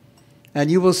 And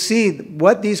you will see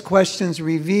what these questions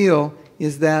reveal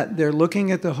is that they're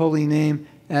looking at the holy name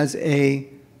as an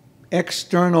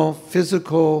external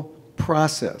physical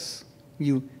process.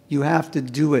 You have to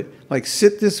do it. Like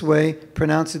sit this way,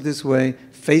 pronounce it this way,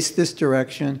 face this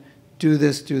direction, do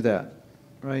this, do that.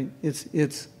 Right?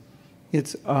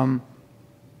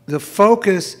 The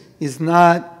focus is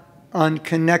not on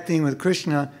connecting with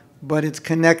Krishna, but it's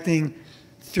connecting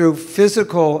through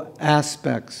physical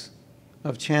aspects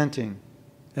of chanting.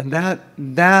 And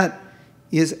that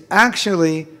is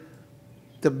actually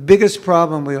the biggest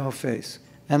problem we all face.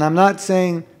 And I'm not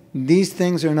saying these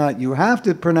things are not, you have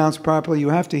to pronounce properly, you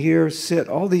have to hear, sit,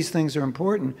 all these things are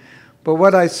important. But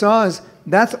what I saw is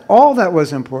that's all that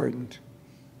was important.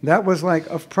 That was like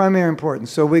of primary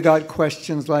importance. So we got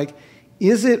questions like,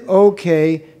 is it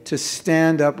okay to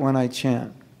stand up when I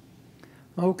chant?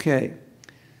 Okay.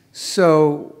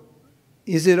 So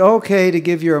is it okay to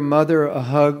give your mother a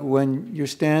hug when you're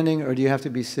standing, or do you have to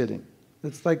be sitting?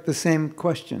 It's like the same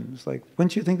question. It's like,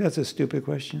 wouldn't you think that's a stupid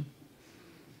question?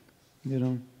 You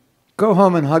know, go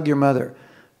home and hug your mother.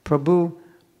 Prabhu,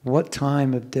 what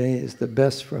time of day is the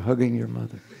best for hugging your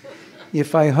mother?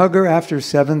 If I hug her after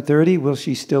 7:30, will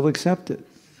she still accept it?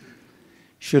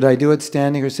 Should I do it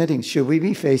standing or sitting? Should we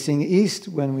be facing east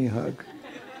when we hug?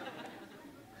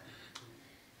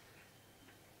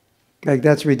 Like,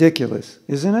 that's ridiculous,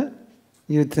 isn't it?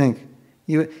 You'd think.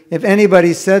 If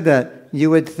anybody said that, you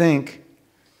would think,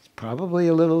 it's probably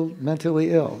a little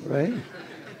mentally ill, right?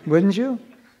 Wouldn't you?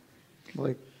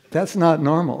 Like, that's not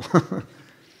normal.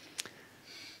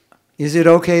 Is it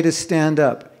okay to stand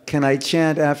up? Can I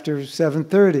chant after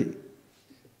 7:30?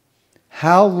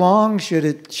 How long should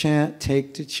it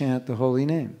take to chant the holy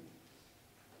name?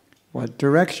 What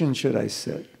direction should I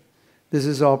sit? This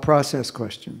is all process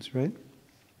questions, right?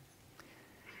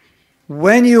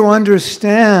 When you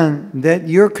understand that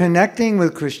you're connecting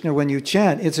with Krishna when you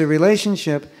chant, it's a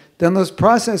relationship, then those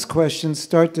process questions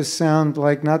start to sound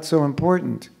like not so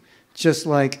important. Just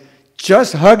like,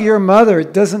 just hug your mother,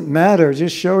 it doesn't matter,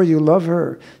 just show her you love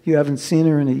her. You haven't seen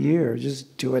her in a year,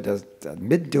 just do it at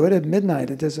midnight,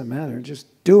 it doesn't matter, just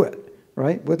do it,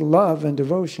 right? With love and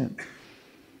devotion,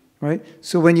 right?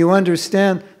 So when you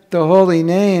understand the holy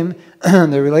name,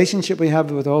 the relationship we have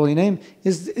with the holy name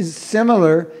is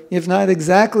similar, if not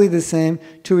exactly the same,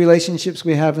 to relationships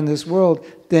we have in this world,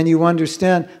 then you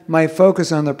understand my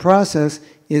focus on the process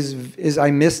is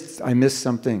I missed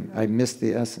something. I missed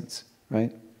the essence,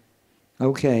 right?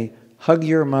 Okay, hug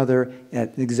your mother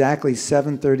at exactly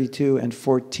 7:32 and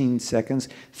 14 seconds,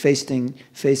 facing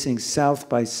south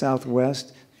by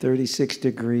southwest, 36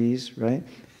 degrees, right?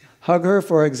 Hug her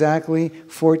for exactly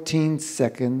 14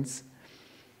 seconds.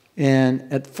 And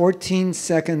at 14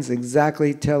 seconds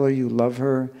exactly tell her you love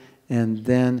her, and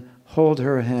then hold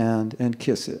her hand and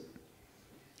kiss it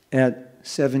at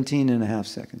 17 and a half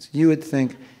seconds. You would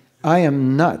think, I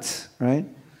am nuts, right?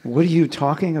 What are you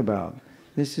talking about?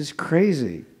 This is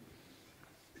crazy,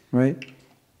 right?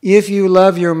 If you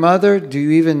love your mother, do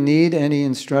you even need any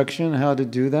instruction how to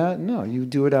do that? No, you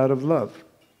do it out of love,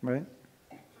 right?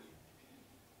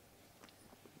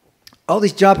 All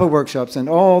these Japa workshops and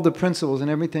all the principles and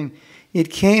everything, it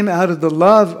came out of the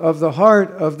love of the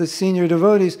heart of the senior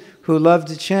devotees who love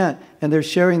to chant, and they're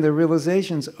sharing their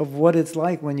realizations of what it's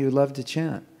like when you love to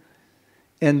chant.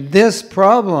 And this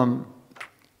problem,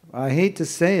 I hate to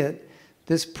say it,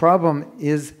 this problem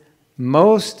is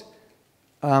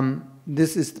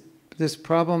this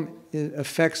problem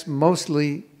affects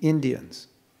mostly Indians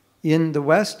in the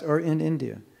West or in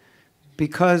India,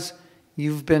 because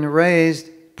you've been raised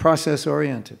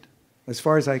process-oriented, as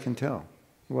far as I can tell.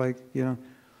 Like, you know,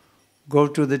 go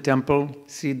to the temple,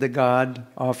 see the god,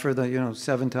 offer the,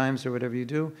 7 times or whatever you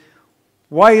do.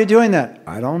 Why are you doing that?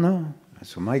 I don't know.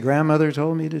 That's what my grandmother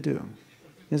told me to do.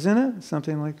 Isn't it?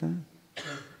 Something like that.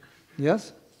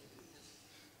 Yes?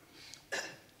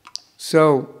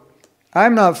 So,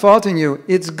 I'm not faulting you.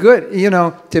 It's good,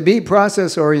 to be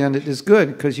process-oriented is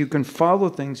good, because you can follow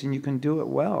things and you can do it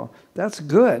well. That's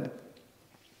good.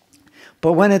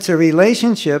 But when it's a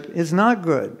relationship, it's not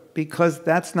good, because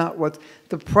that's not what...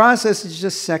 The process is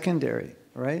just secondary,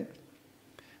 right?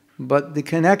 But the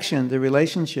connection, the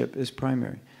relationship is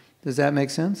primary. Does that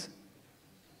make sense?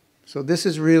 So this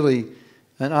is really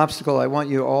an obstacle I want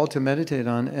you all to meditate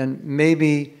on. And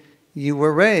maybe you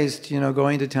were raised,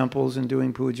 going to temples and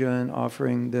doing puja and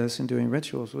offering this and doing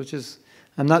rituals, which is...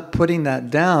 I'm not putting that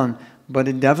down, but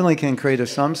it definitely can create a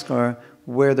samskar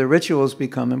where the rituals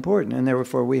become important, and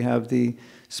therefore we have the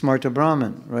Smarta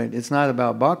Brahman, right? It's not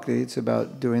about bhakti, it's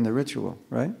about doing the ritual,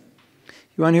 right?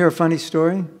 You want to hear a funny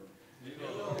story?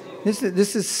 This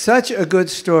is such a good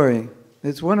story.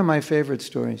 It's one of my favorite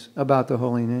stories about the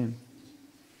holy name.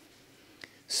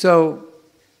 So,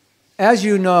 as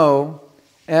you know,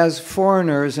 as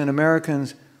foreigners and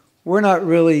Americans, we're not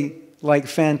really like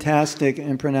fantastic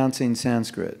in pronouncing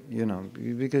Sanskrit,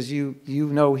 because you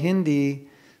know Hindi.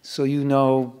 So you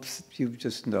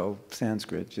just know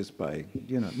Sanskrit just by,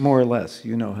 more or less,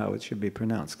 how it should be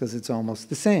pronounced, because it's almost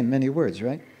the same, many words,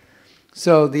 right?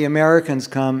 So the Americans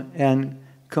come and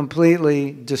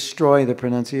completely destroy the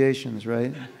pronunciations,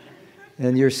 right?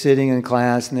 And you're sitting in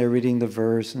class and they're reading the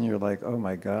verse and you're like, oh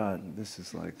my God, this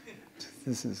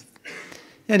is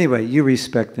Anyway, you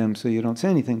respect them, so you don't say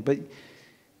anything. But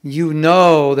you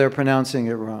know they're pronouncing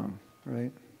it wrong,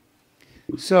 right?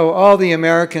 So all the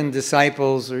American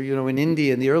disciples, or in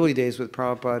India in the early days with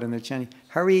Prabhupada, and they're chanting,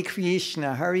 Hare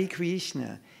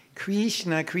Krishna,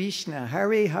 Krishna Krishna,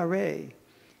 Hare Hare,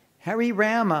 Hare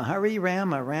Rama,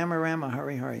 Rama Rama,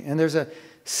 Hare Hare. And there's a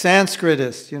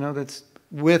Sanskritist, that's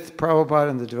with Prabhupada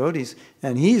and the devotees,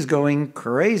 and he's going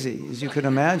crazy, as you could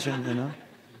imagine,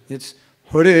 It's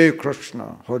Hare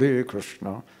Krishna,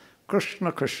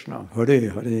 Krishna Krishna, Hare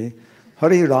Hare,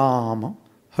 Hare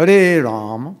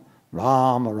Rama,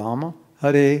 Rama Rama,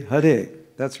 Hare Hare.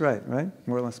 That's right?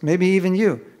 More or less. Maybe even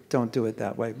you don't do it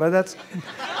that way, but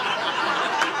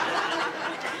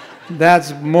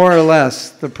that's more or less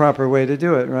the proper way to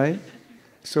do it, right?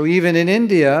 So even in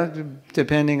India,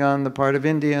 depending on the part of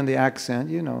India and the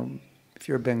accent, if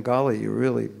you're Bengali, you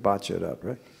really botch it up,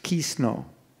 right? Kisno.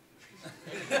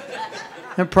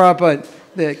 And Prabhupada,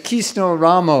 the Kisno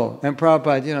Ramo, and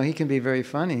Prabhupada, he can be very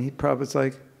funny. Prabhupada's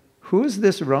like, who is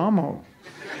this Ramo?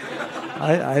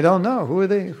 I don't know. Who are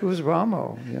they? Who's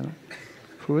Ramo?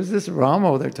 Who is this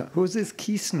Ramo they're talking? Who is this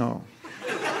Kisno?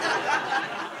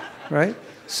 Right?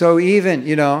 So even,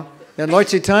 and Lord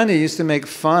Chaitanya used to make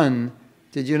fun.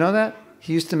 Did you know that?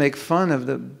 He used to make fun of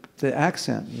the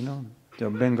accent, the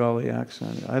Bengali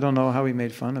accent. I don't know how he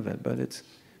made fun of it, but it's,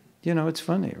 it's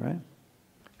funny, right?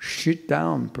 Sit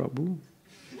down, Prabhu.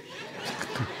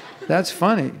 That's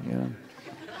funny,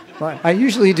 I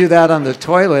usually do that on the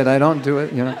toilet. I don't do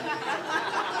it,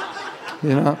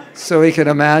 so we can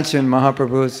imagine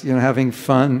Mahaprabhu's, having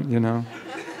fun,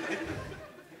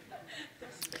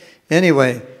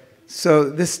 Anyway, so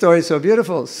this story is so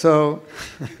beautiful. So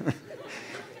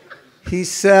he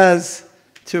says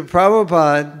to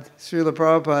Prabhupada, Srila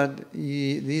Prabhupada,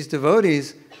 these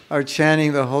devotees are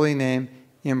chanting the holy name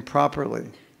improperly.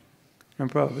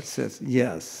 And Prabhupada says,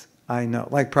 yes, I know.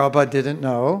 Like Prabhupada didn't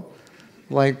know.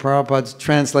 Like Prabhupada's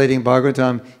translating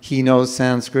Bhagavatam, he knows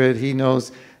Sanskrit, he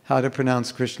knows how to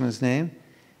pronounce Krishna's name.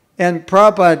 And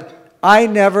Prabhupada, I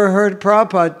never heard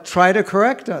Prabhupada try to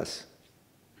correct us.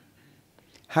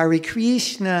 Hare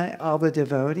Krishna, all the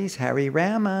devotees, Hare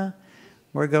Rama.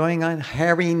 We're going on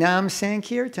Hari Nam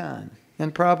Sankirtan.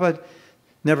 And Prabhupada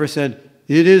never said,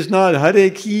 it is not Hare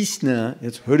Krishna,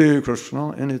 it's Hare Krishna,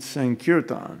 and it's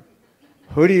Sankirtan.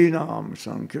 Hare Nam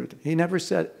Sankirtan. He never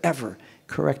said, ever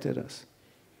corrected us.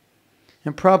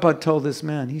 And Prabhupada told this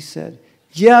man, he said,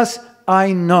 yes,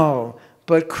 I know,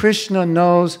 but Krishna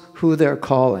knows who they're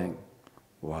calling.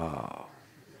 Wow.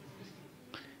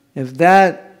 If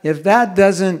that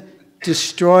doesn't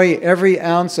destroy every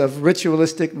ounce of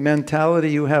ritualistic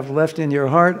mentality you have left in your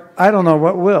heart, I don't know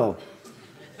what will.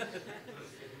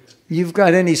 You've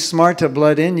got any smarta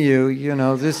blood in you,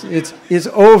 it's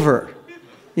over.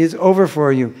 It's over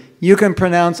for you. You can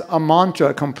pronounce a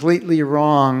mantra completely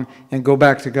wrong and go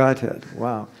back to Godhead.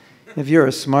 Wow. If you're a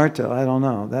smarta, I don't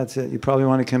know. That's it. You probably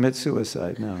want to commit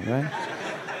suicide now, right?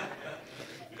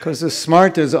 Because the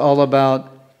smarta is all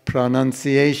about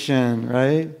pronunciation,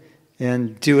 right?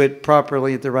 And do it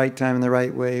properly at the right time in the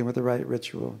right way with the right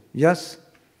ritual. Yes?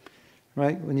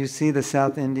 Right? When you see the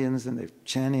South Indians and they're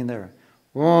chanting their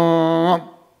Om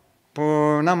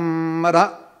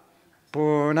Purnamada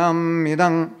Purnam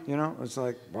Midang, it's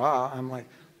like, wow. I'm like,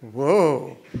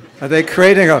 whoa. Are they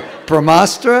creating a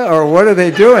Brahmastra or what are they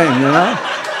doing,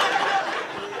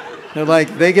 They're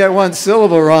like, they get one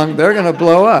syllable wrong, they're going to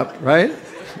blow up, right?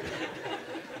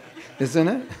 Isn't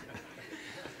it?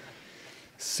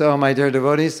 So, my dear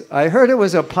devotees, I heard it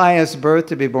was a pious birth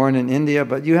to be born in India,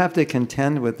 but you have to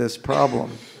contend with this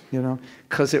problem,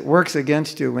 because it works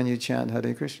against you when you chant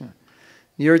Hare Krishna.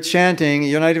 You're chanting,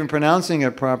 you're not even pronouncing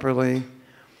it properly,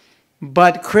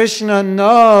 but Krishna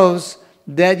knows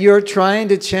that you're trying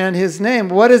to chant his name.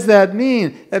 What does that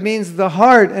mean? That means the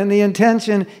heart and the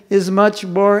intention is much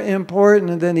more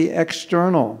important than the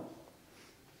external.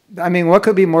 I mean, what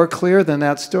could be more clear than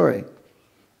that story?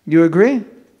 You agree?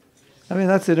 I mean,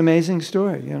 that's an amazing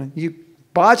story. You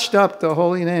botched up the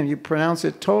holy name. You pronounce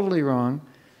it totally wrong.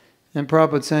 And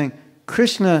Prabhupada's saying,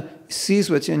 Krishna sees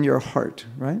what's in your heart,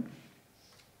 right?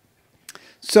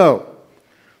 So,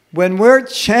 when we're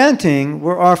chanting,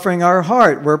 we're offering our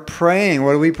heart. We're praying.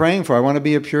 What are we praying for? I want to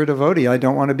be a pure devotee. I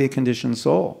don't want to be a conditioned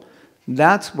soul.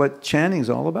 That's what chanting is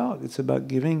all about. It's about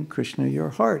giving Krishna your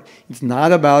heart. It's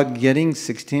not about getting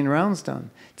 16 rounds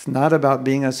done. It's not about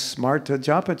being a smart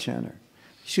japa chanter.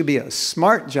 You should be a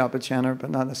smart japa chanter, but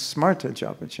not a smart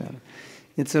japa chanter.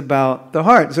 It's about the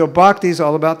heart. So bhakti is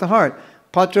all about the heart.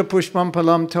 Patra pushpam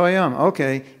palam toyam.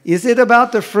 Okay, is it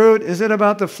about the fruit? Is it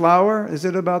about the flower? Is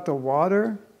it about the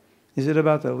water? Is it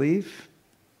about the leaf?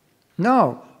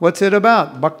 No. What's it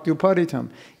about? Bhakti uparitam.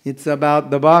 It's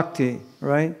about the bhakti,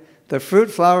 right? The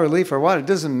fruit, flower, leaf, or water. It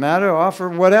doesn't matter. Offer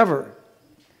whatever.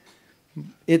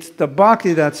 It's the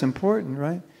bhakti that's important,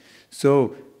 right?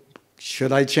 So,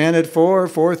 should I chant at 4,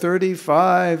 4:30,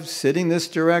 5, sitting this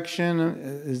direction?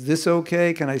 Is this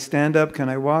okay? Can I stand up? Can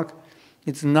I walk?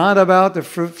 It's not about the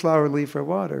fruit, flower, leaf, or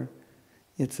water.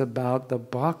 It's about the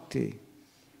bhakti.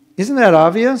 Isn't that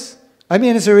obvious? I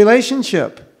mean, it's a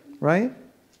relationship, right?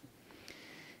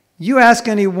 You ask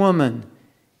any woman,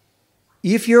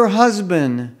 if your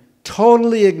husband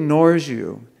totally ignores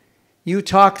you, you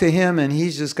talk to him and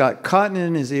he's just got cotton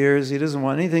in his ears, he doesn't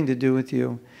want anything to do with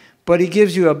you, but he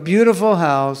gives you a beautiful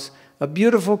house, a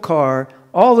beautiful car,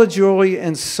 all the jewelry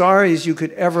and saris you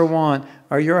could ever want,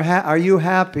 are you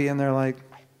happy? And they're like,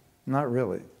 not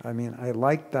really. I mean, I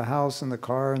like the house and the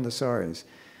car and the saris,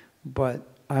 but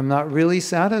I'm not really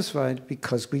satisfied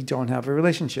because we don't have a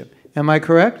relationship. Am I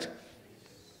correct?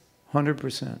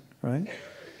 100%, right?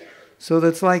 So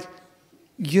that's like,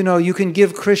 you know, you can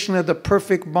give Krishna the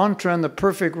perfect mantra and the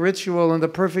perfect ritual and the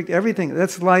perfect everything.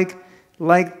 That's like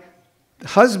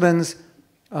husbands,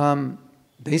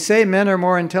 they say men are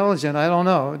more intelligent. I don't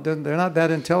know. They're not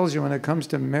that intelligent when it comes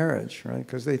to marriage, right?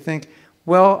 Because they think,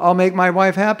 well, I'll make my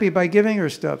wife happy by giving her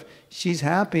stuff. She's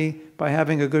happy by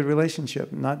having a good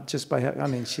relationship, not just by, I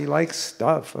mean, she likes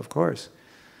stuff, of course.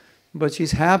 But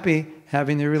she's happy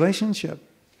having the relationship.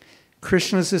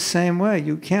 Krishna's the same way.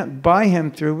 You can't buy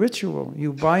him through ritual.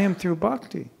 You buy him through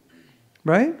bhakti.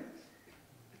 Right?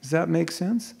 Does that make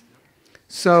sense?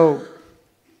 So,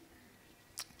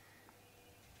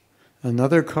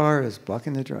 another car is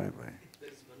blocking the driveway.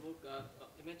 There's one more car,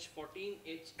 MH14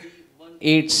 HD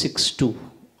 1862.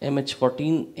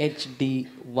 MH14 HD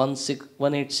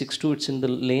 1862. It's in the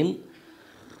lane.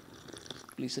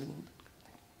 Please remove.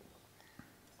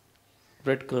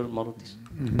 Red color Maruti.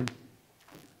 Mm-hmm.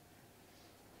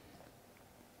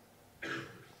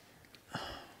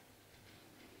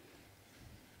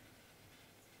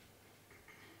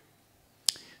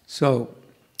 So,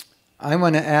 I'm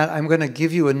going to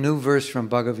give you a new verse from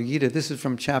Bhagavad Gita. This is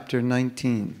from chapter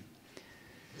 19.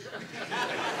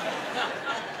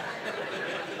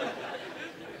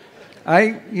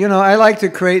 I like to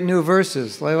create new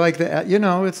verses. I like the,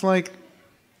 it's like,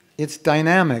 it's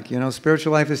dynamic,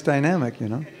 spiritual life is dynamic,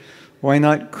 Why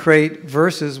not create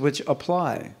verses which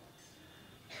apply?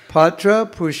 Patra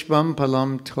pushpam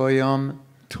palam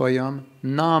toyam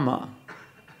nama.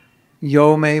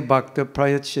 Yome bhakta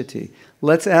prayachiti.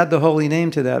 Let's add the holy name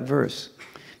to that verse.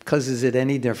 Because is it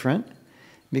any different?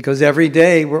 Because every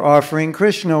day we're offering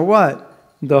Krishna what?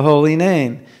 The holy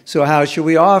name. So how should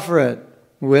we offer it?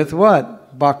 With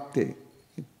what? Bhakti.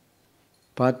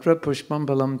 Patra pushpam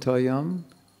balam toyam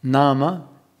nama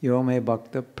yome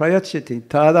bhakta prayachiti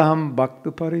tadaham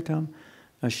bhaktu paritam.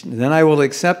 Then I will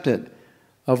accept it.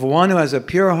 Of one who has a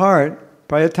pure heart,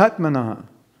 prayatatmanaha.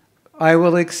 I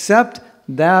will accept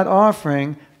that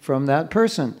offering from that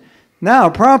person. Now,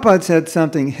 Prabhupada said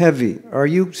something heavy. Are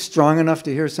you strong enough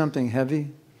to hear something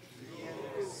heavy?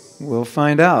 Yes. We'll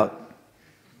find out.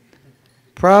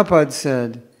 Prabhupada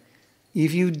said,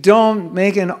 if you don't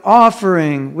make an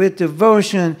offering with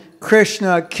devotion,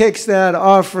 Krishna kicks that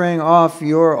offering off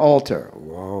your altar.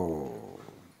 Whoa.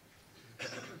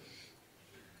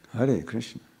 Hare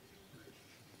Krishna.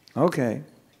 Okay.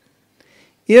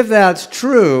 If that's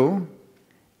true,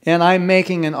 and I'm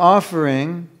making an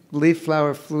offering, leaf,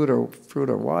 flower, fruit,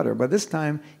 or water. But this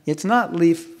time, it's not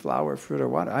leaf, flower, fruit, or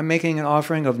water. I'm making an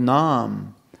offering of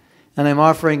nam. And I'm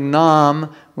offering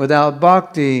nam without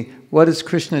bhakti. What does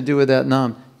Krishna do with that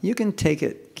nam? You can take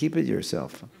it. Keep it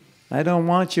yourself. I don't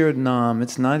want your nam.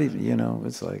 It's not even,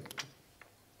 it's like...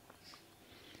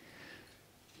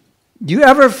 Do you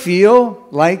ever feel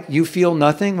like you feel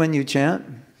nothing when you chant?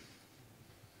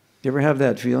 You ever have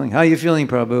that feeling? How are you feeling,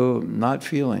 Prabhu? Not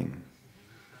feeling.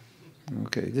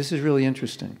 Okay, this is really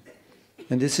interesting.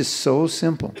 And this is so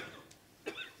simple.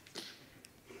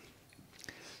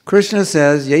 Krishna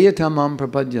says, Yayatamam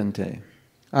prapadyante.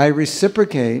 I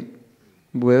reciprocate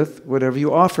with whatever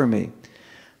you offer me.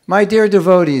 My dear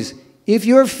devotees, if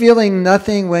you're feeling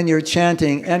nothing when you're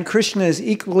chanting and Krishna is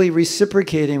equally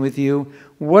reciprocating with you,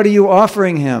 what are you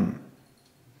offering him?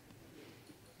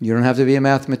 You don't have to be a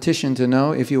mathematician to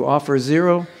know if you offer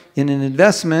 0 in an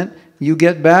investment, you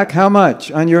get back how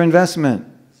much on your investment?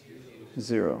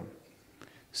 0.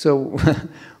 So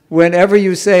whenever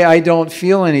you say, I don't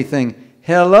feel anything,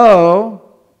 hello,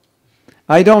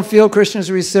 I don't feel Krishna's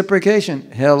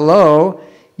reciprocation. Hello,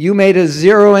 you made a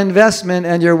 0 investment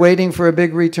and you're waiting for a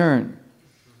big return.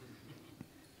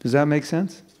 Does that make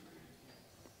sense?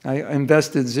 I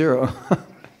invested 0.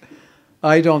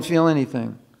 I don't feel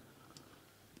anything.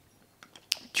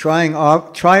 Try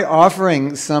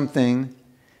offering something.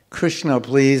 Krishna,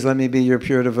 please let me be your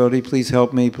pure devotee. Please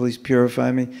help me. Please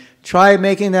purify me. Try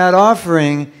making that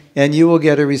offering and you will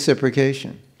get a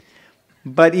reciprocation.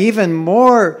 But even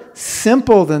more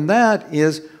simple than that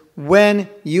is when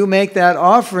you make that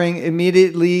offering,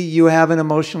 immediately you have an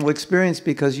emotional experience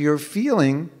because you're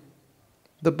feeling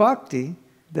the bhakti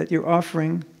that you're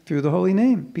offering through the holy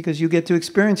name, because you get to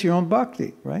experience your own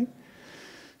bhakti, right?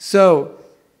 So,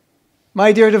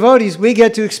 my dear devotees, we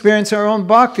get to experience our own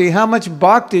bhakti. How much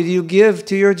bhakti do you give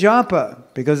to your japa?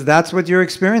 Because that's what you're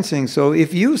experiencing. So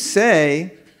if you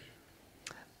say,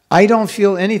 I don't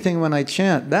feel anything when I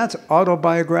chant, that's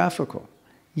autobiographical.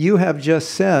 You have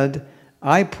just said,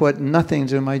 I put nothing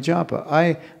to my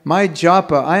japa. My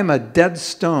japa, I'm a dead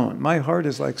stone. My heart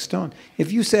is like stone.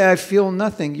 If you say I feel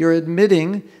nothing, you're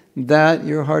admitting that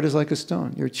your heart is like a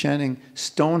stone. You're chanting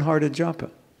stone-hearted japa.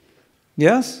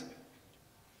 Yes?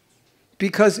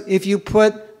 Because if you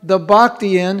put the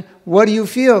bhakti in, what do you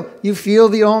feel? You feel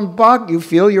the own bhakti. You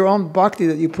feel your own bhakti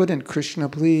that you put in. Krishna,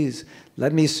 please,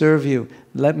 let me serve you.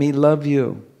 Let me love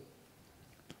you.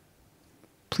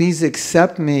 Please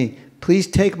accept me. Please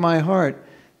take my heart.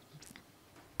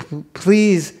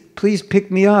 Please pick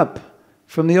me up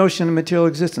from the ocean of material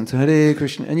existence. Hare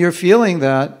Krishna. And you're feeling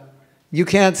that. You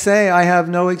can't say, I have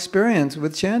no experience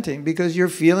with chanting, because you're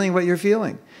feeling what you're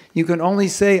feeling. You can only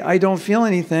say, I don't feel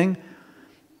anything.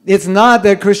 It's not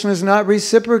that Krishna is not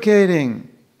reciprocating.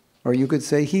 Or you could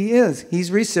say he is. He's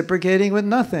reciprocating with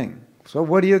nothing. So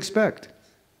what do you expect?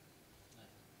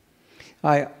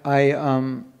 So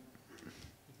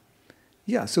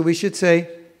we should say,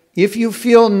 if you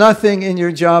feel nothing in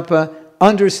your japa,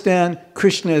 understand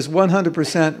Krishna is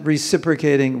 100%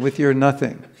 reciprocating with your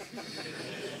nothing.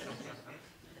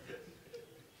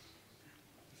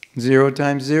 0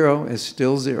 times 0 is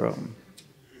still 0.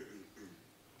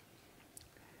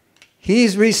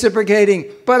 He's reciprocating,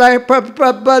 but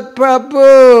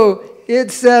Prabhu,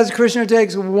 it says Krishna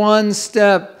takes 1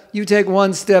 step. You take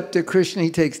 1 step to Krishna, he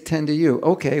takes 10 to you.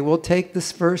 Okay, we'll take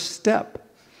this first step.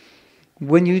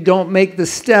 When you don't make the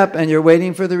step and you're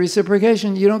waiting for the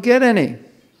reciprocation, you don't get any,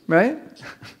 right?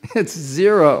 It's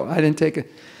 0. I didn't take it.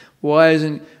 Why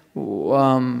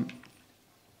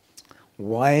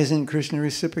isn't Krishna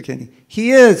reciprocating?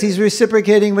 He is. He's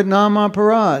reciprocating with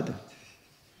Namaparad.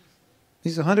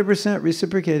 He's 100%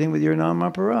 reciprocating with your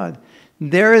Namaparad.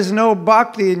 There is no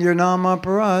bhakti in your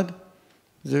Namaparad.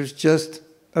 There's just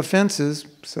offenses.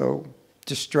 So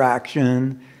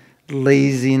distraction,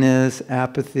 laziness,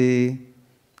 apathy.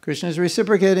 Krishna is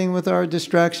reciprocating with our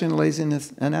distraction,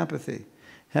 laziness, and apathy.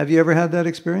 Have you ever had that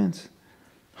experience?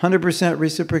 100%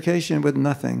 reciprocation with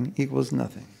nothing equals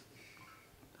nothing.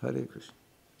 Hare Krishna.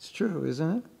 It's true,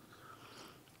 isn't it?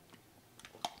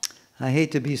 I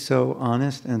hate to be so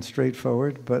honest and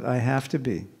straightforward, but I have to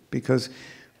be, because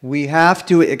we have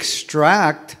to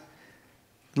extract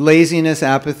laziness,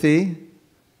 apathy,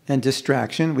 and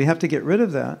distraction. We have to get rid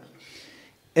of that.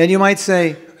 And you might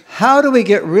say, how do we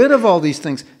get rid of all these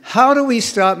things? How do we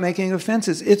stop making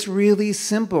offenses? It's really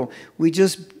simple. We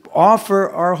just offer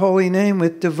our holy name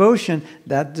with devotion.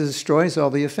 That destroys all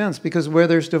the offense, because where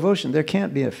there's devotion, there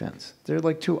can't be offense. They're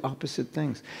like two opposite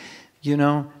things. You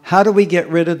know, how do we get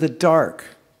rid of the dark?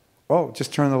 Oh,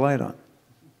 just turn the light on.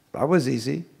 That was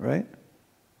easy, right?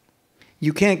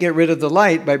 You can't get rid of the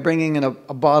light by bringing in a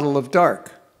bottle of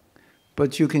dark,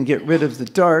 but you can get rid of the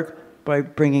dark by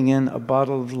bringing in a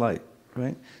bottle of light,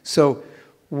 right? So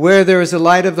where there is a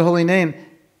light of the holy name,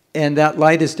 and that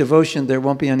light is devotion, there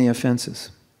won't be any offenses.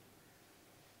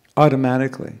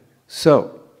 Automatically.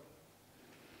 So,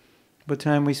 what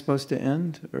time are we supposed to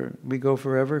end? Or we go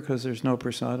forever because there's no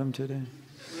prasadam today?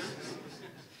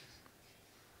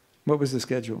 What was the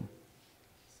schedule?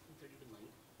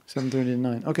 7:30 to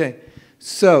 9. Okay.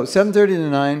 So, 7:30 to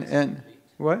 9 and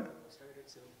what?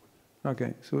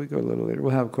 Okay, so we go a little later.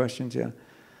 We'll have questions, yeah.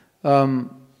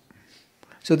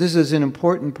 So this is an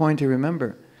important point to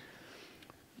remember.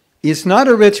 It's not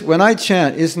a ritual. When I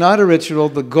chant, it's not a ritual.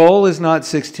 The goal is not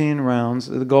 16 rounds.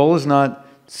 The goal is not,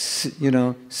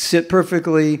 sit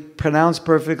perfectly, pronounce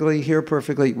perfectly, hear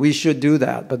perfectly. We should do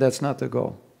that, but that's not the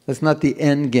goal. That's not the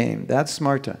end game. That's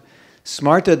smarta.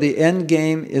 Smarta, the end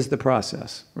game is the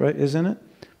process, right? Isn't it?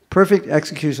 Perfect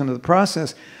execution of the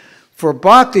process. For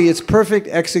bhakti, it's perfect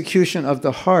execution of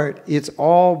the heart. It's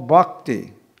all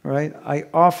bhakti, right? I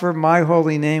offer my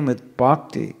holy name with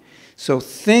bhakti. So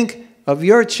think of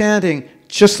your chanting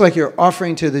just like you're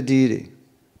offering to the deity.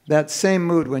 That same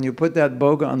mood when you put that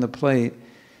bhoga on the plate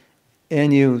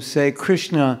and you say,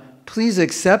 Krishna, please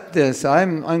accept this.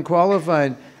 I'm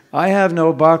unqualified. I have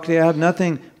no bhakti, I have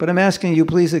nothing, but I'm asking you,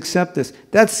 please accept this.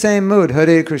 That same mood,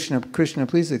 Hare Krishna, Krishna,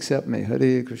 please accept me.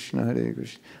 Hare Krishna, Hare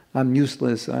Krishna. I'm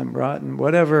useless, I'm rotten,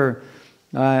 whatever.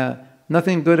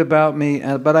 Nothing good about me,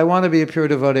 but I want to be a pure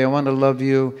devotee. I want to love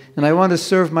you, and I want to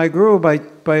serve my guru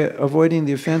by avoiding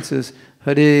the offenses.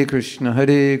 Hare Krishna,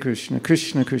 Krishna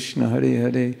Krishna,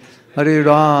 Hare Hare, Hare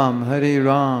Ram,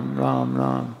 Ram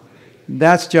Ram.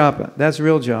 That's japa. That's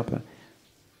real japa.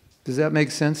 Does that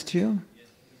make sense to you?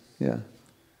 Yeah.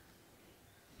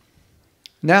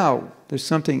 Now, there's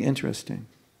something interesting.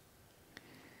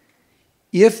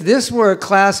 If this were a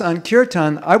class on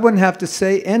kirtan, I wouldn't have to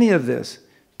say any of this.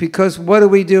 Because what do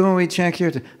we do when we chant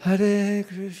kirtan? Hare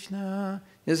Krishna,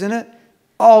 isn't it?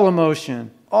 All emotion,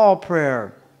 all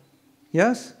prayer.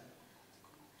 Yes?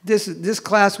 This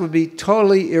class would be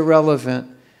totally irrelevant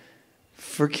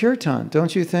for kirtan,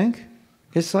 don't you think?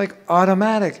 It's like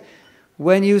automatic.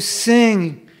 When you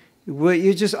sing,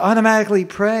 you just automatically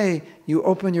pray. You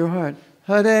open your heart.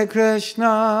 Hare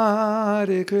Krishna,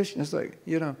 Hare Krishna. It's like,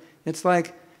 it's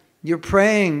like you're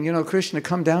praying, Krishna,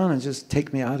 come down and just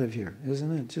take me out of here,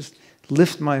 isn't it? Just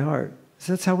lift my heart.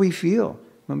 That's how we feel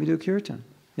when we do kirtan,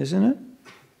 isn't it?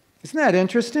 Isn't that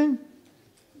interesting?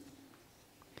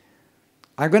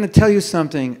 I'm going to tell you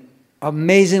something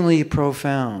amazingly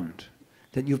profound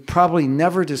that you've probably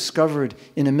never discovered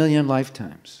in a million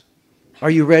lifetimes. Are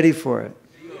you ready for it?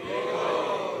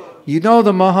 You know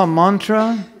the Maha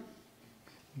Mantra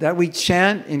that we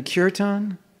chant in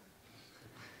kirtan?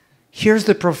 Here's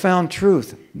the profound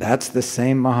truth. That's the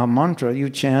same Maha Mantra you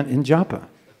chant in Japa.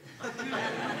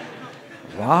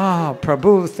 Wow,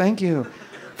 Prabhu, thank you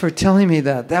for telling me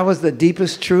that. That was the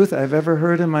deepest truth I've ever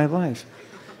heard in my life.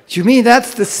 Do you mean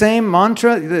that's the same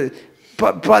mantra?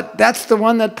 But that's the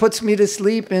one that puts me to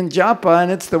sleep in Japa,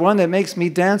 and it's the one that makes me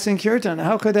dance in kirtan.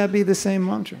 How could that be the same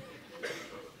mantra?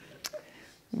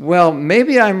 Well,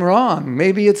 maybe I'm wrong.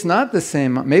 Maybe it's not the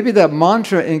same. Maybe that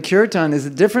mantra in kirtan is a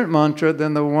different mantra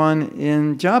than the one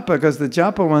in Japa, because the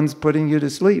Japa one's putting you to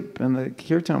sleep, and the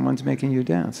kirtan one's making you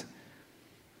dance.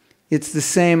 It's the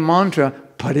same mantra,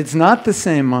 but it's not the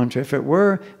same mantra. If it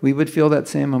were, we would feel that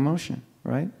same emotion,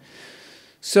 right?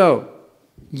 So,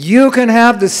 you can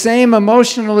have the same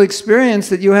emotional experience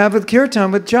that you have with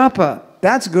kirtan, with japa.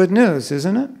 That's good news,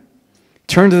 isn't it?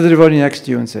 Turn to the devotee next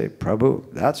to you and say,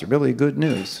 Prabhu, that's really good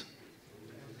news.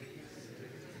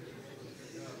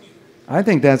 I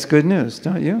think that's good news,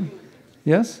 don't you?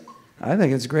 Yes? I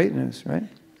think it's great news, right?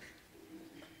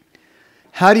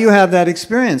 How do you have that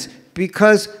experience?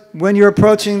 Because when you're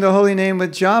approaching the holy name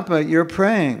with japa, you're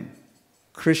praying,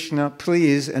 Krishna,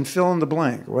 please, and fill in the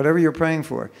blank, whatever you're praying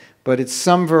for. But it's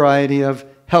some variety of,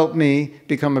 help me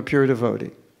become a pure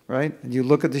devotee, right? And you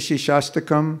look at the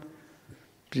Shishastakam,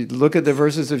 you look at the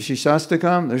verses of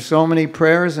Shishastakam, there's so many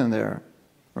prayers in there,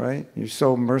 right? You're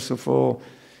so merciful,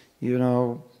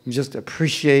 just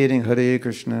appreciating Hare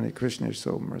Krishna. Hare Krishna, you're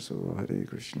so merciful, Hare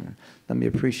Krishna. Let me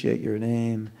appreciate your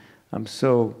name. I'm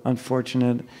so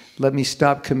unfortunate. Let me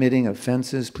stop committing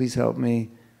offenses. Please help me.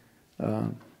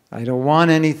 I don't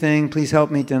want anything. Please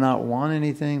help me to not want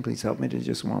anything. Please help me to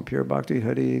just want pure bhakti.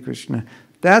 Hare Krishna.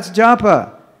 That's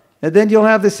japa. And then you'll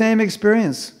have the same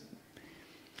experience.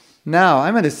 Now,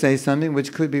 I'm going to say something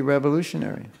which could be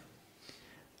revolutionary.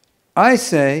 I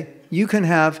say you can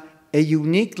have a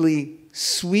uniquely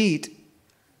sweet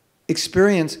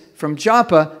experience from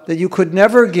japa that you could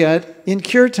never get in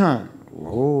kirtan.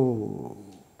 Whoa.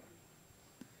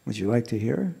 Would you like to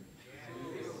hear?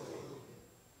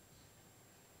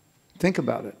 Think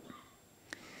about it.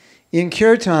 In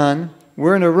kirtan,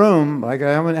 we're in a room, like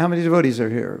how many devotees are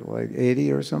here? Like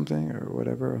 80 or something, or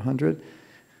whatever, 100?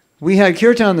 We had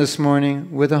kirtan this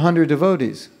morning with 100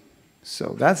 devotees.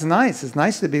 So that's nice. It's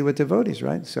nice to be with devotees,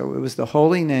 right? So it was the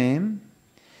holy name.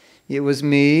 It was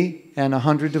me and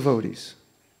 100 devotees,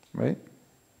 right?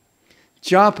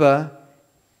 Japa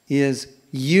is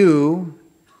you,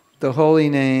 the holy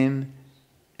name,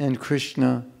 and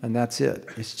Krishna, and that's it.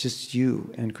 It's just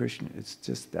you and Krishna. It's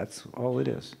just, that's all it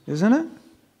is, isn't it?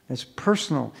 It's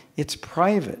personal. It's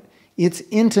private. It's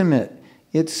intimate.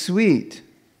 It's sweet.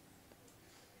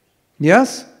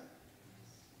 Yes?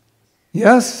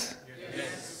 Yes?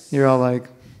 Yes. You're all like,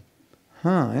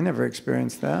 I never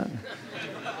experienced that.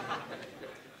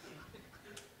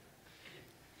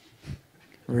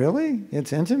 Really?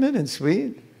 It's intimate and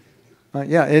sweet?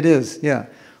 Yeah, it is, yeah.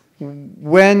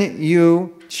 When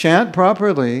you chant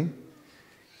properly,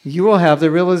 you will have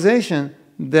the realization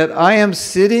that I am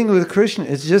sitting with Krishna.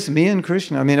 It's just me and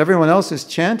Krishna. I mean, everyone else is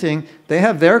chanting. They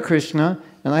have their Krishna,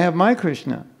 and I have my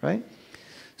Krishna, right?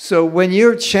 So when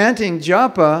you're chanting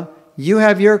japa, You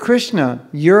have your Krishna,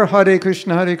 your Hare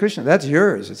Krishna, Hare Krishna. That's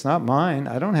yours. It's not mine.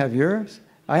 I don't have yours.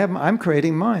 I'm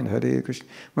creating mine, Hare Krishna.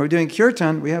 When we're doing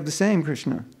kirtan, we have the same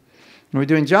Krishna. When we're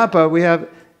doing japa,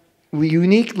 we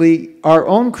uniquely our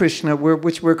own Krishna,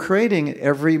 which we're creating at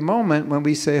every moment when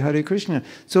we say Hare Krishna.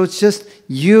 So it's just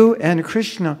you and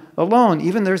Krishna alone.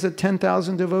 Even there's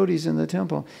 10,000 devotees in the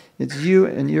temple. It's you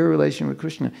and your relation with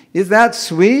Krishna. Is that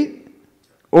sweet?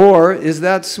 Or is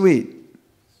that sweet?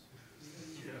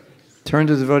 Turn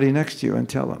to the devotee next to you and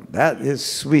tell them, that is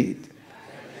sweet.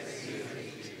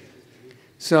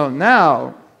 So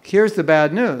now, here's the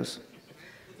bad news.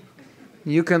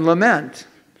 You can lament.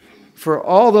 For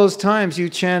all those times you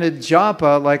chanted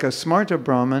japa like a smarta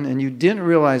Brahman and you didn't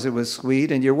realize it was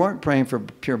sweet and you weren't praying for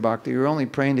pure bhakti, you were only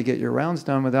praying to get your rounds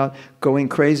done without going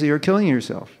crazy or killing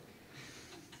yourself.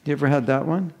 You ever had that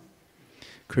one?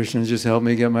 Krishna, just help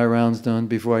me get my rounds done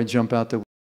before I jump out the...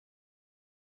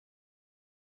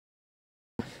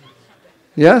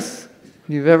 Yes?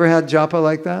 You've ever had japa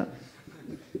like that?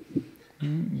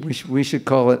 We should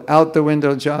call it out the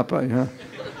window japa. Yeah?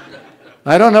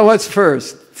 I don't know what's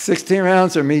first, 16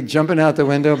 rounds or me jumping out the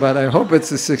window, but I hope it's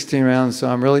the 16 rounds. So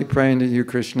I'm really praying to you,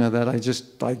 Krishna, that I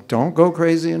just don't go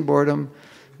crazy in boredom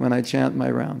when I chant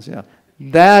my rounds. Yeah,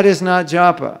 that is not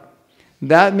japa.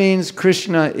 That means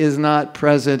Krishna is not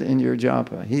present in your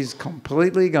japa. He's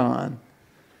completely gone.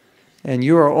 And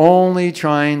you are only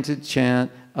trying to chant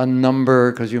a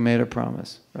number because you made a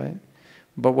promise, right?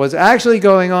 But what's actually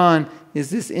going on is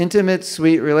this intimate,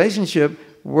 sweet relationship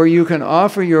where you can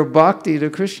offer your bhakti to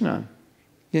Krishna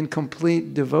in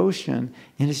complete devotion,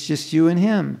 and it's just you and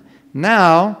him.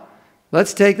 Now,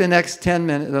 let's take the next 10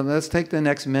 minutes, let's take the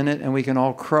next minute, and we can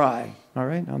all cry, all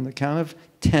right? On the count of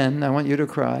 10, I want you to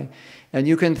cry. And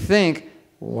you can think,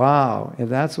 wow, if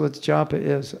that's what japa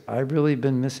is, I've really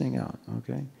been missing out,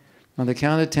 okay? On the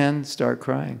count of 10, start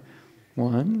crying.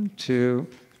 1, 2,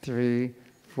 3,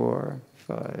 4,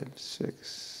 5, 6,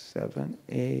 7,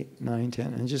 8, 9,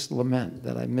 10, and just lament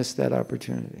that I missed that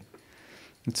opportunity.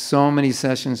 In so many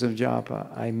sessions of japa,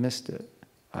 I missed it.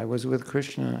 I was with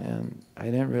Krishna and I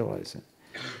didn't realize it.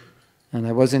 And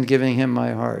I wasn't giving him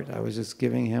my heart. I was just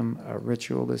giving him a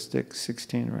ritualistic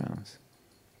 16 rounds.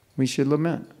 We should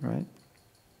lament, right?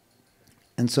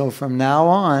 And so from now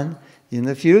on, in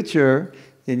the future,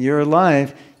 in your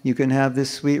life, you can have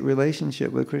this sweet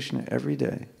relationship with Krishna every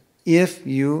day, if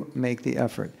you make the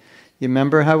effort. You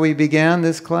remember how we began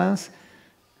this class?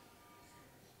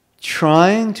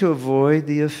 Trying to avoid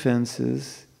the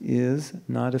offenses is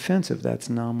not offensive. That's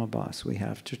namabhas. We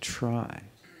have to try.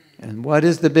 And what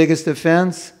is the biggest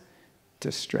offense?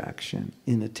 Distraction,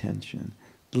 inattention,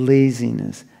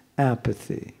 laziness,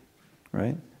 apathy.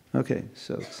 Right? Okay,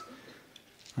 so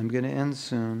I'm going to end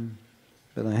soon,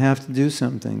 but I have to do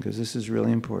something because this is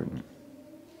really important.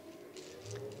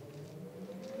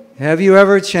 Have you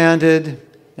ever chanted,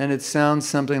 and it sounds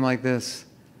something like this?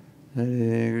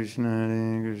 Hare Krishna,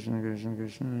 Hare Krishna, Krishna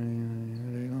Krishna,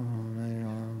 Hare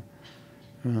Ram,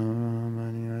 Hare Ram,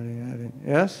 Hare Hare.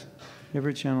 Yes? You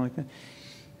ever chant like that?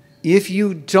 If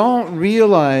you don't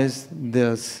realize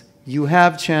this, you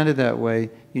have chanted that way,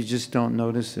 you just don't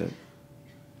notice it.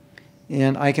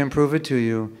 And I can prove it to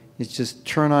you. It's just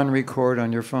turn on record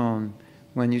on your phone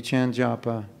when you chant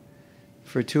japa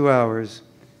for 2 hours.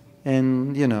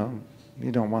 And, you know,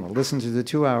 you don't want to listen to the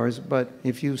 2 hours, but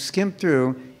if you skim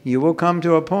through, you will come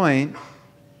to a point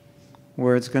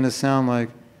where it's going to sound like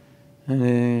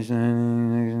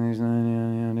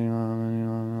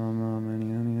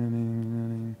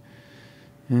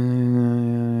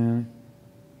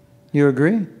you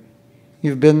agree?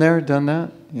 You've been there, done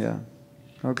that? Yeah.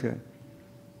 Okay.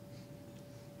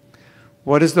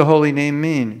 What does the holy name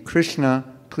mean? Krishna,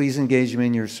 please engage me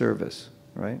in your service,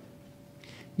 right?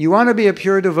 You want to be a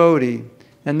pure devotee,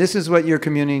 and this is what you're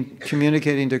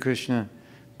communicating to Krishna.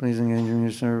 Please engage me in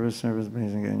your service, please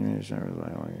engage me in your service.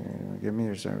 Give me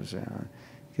your service.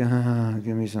 Give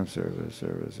me some service. I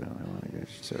want to get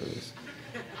your service.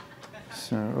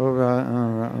 So, oh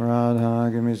Radha,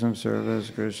 give me some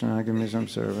service. Krishna, give me some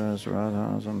service.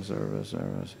 Radha, some service.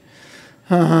 Service.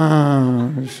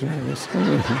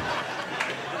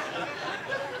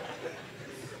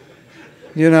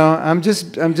 You know, I'm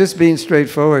just being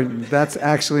straightforward. That's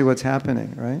actually what's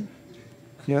happening, right?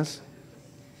 Yes?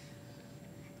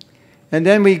 And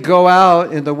then we go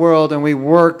out in the world and we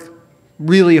work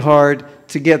really hard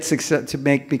to get success, to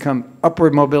become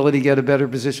upward mobility, get a better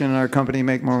position in our company,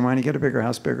 make more money, get a bigger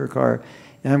house, bigger car.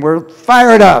 And we're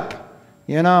fired up.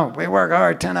 You know, we work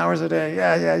hard 10 hours a day.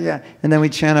 Yeah. And then we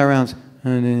chant our rounds.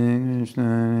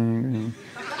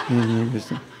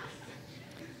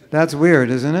 That's weird,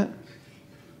 isn't it?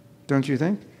 Don't you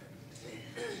think?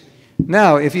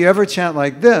 Now, if you ever chant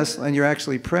like this and you're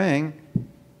actually praying,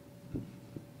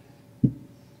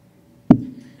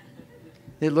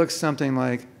 it looks something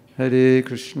like Hare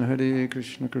Krishna,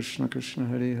 Krishna Krishna,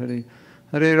 Hare Hare.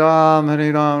 Hare Ram,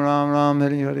 Ram Ram, Hare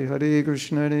Hare. Hare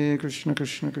Krishna, Krishna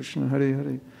Krishna, Hare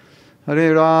Hare.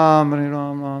 Hare Ram,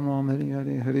 Ram Ram, Hare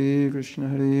Hare. Hare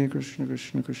Krishna, Krishna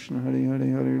Krishna, Hare Hare.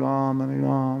 Hare Ram,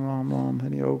 Ram Ram,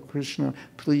 Hare. Oh Krishna,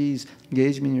 please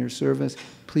engage me in your service.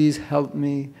 Please help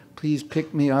me. Please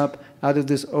pick me up out of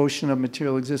this ocean of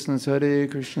material existence. Hare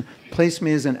Krishna. Place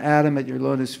me as an atom at your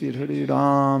lotus feet. Hare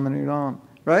Ram, Hare Ram.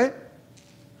 Right?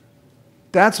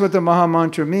 That's what the Maha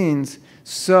Mantra means.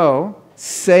 So,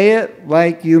 say it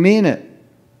like you mean it.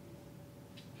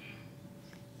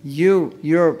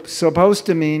 You're supposed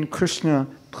to mean, Krishna,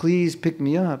 please pick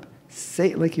me up.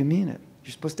 Say it like you mean it.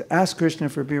 You're supposed to ask Krishna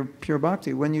for pure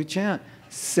bhakti. When you chant,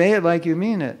 say it like you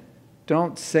mean it.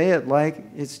 Don't say it like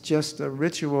it's just a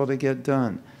ritual to get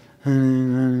done.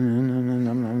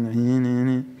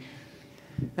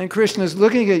 And Krishna's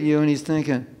looking at you and he's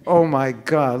thinking, oh my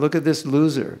God, look at this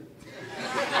loser.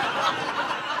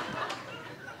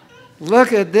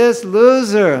 Look at this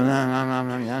loser.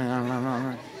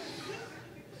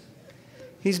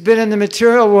 He's been in the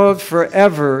material world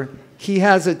forever. He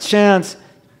has a chance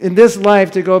in this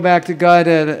life to go back to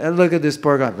Godhead. And look at this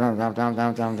poor guy.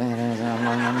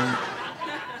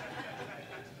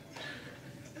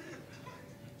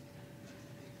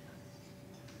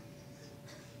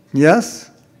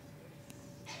 Yes?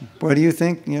 What do you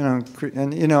think? And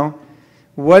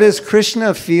what does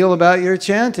Krishna feel about your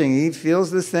chanting? He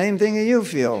feels the same thing that you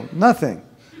feel. Nothing.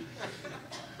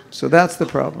 So that's the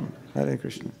problem. Hare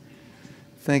Krishna.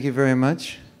 Thank you very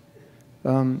much.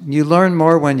 You learn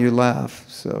more when you laugh.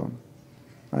 So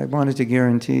I wanted to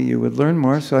guarantee you would learn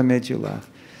more, so I made you laugh.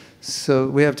 So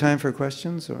we have time for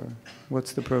questions, or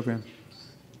what's the program?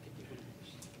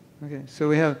 Okay, so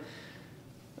we have...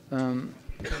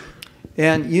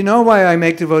 and you know why I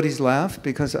make devotees laugh?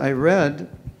 Because I read...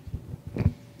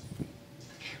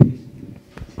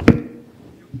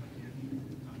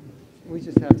 We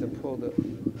just have to pull the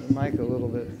mic a little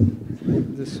bit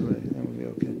this way. That will be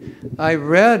okay. I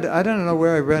read, I don't know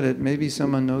where I read it. Maybe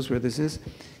someone knows where this is.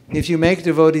 If you make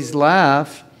devotees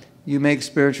laugh, you make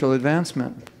spiritual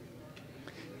advancement.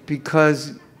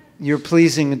 Because you're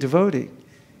pleasing a devotee.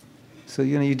 So,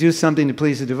 you do something to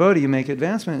please a devotee, you make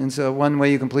advancement. And so one way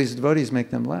you can please a devotee is make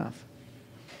them laugh.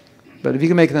 But if you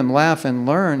can make them laugh and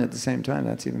learn at the same time,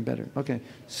 that's even better. Okay.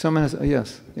 Someone has,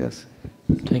 yes.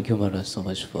 Thank you, Maharaj, so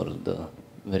much for the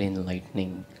very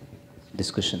enlightening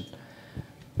discussion.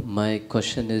 My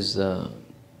question is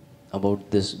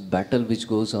about this battle which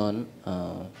goes on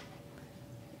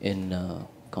in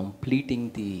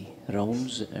completing the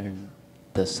rounds and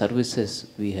the services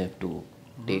we have to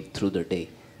take through the day.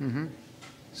 Mm-hmm.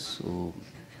 So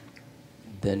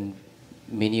then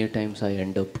many a times I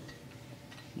end up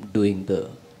doing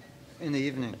in the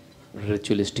evening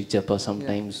ritualistic japa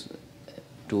sometimes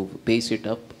to pace it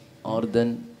up, or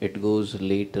then it goes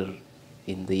later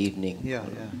in the evening. Yeah.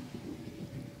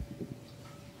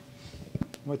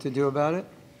 What to do about it?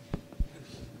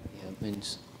 Yeah,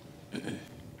 means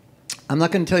I'm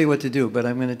not going to tell you what to do, but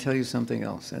I'm going to tell you something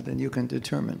else, and then you can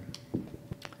determine.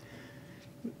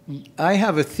 I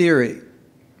have a theory.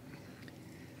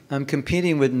 I'm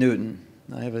competing with Newton.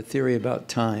 I have a theory about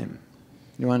time.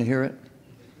 You want to hear it?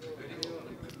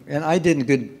 And I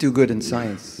didn't do good in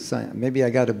science. Maybe I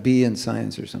got a B in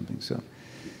science or something.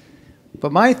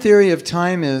 But my theory of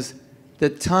time is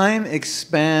that time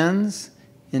expands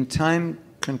and time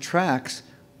contracts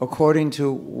according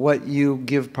to what you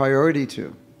give priority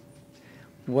to,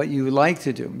 what you like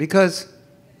to do. Because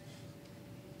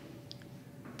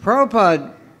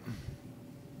Prabhupada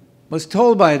was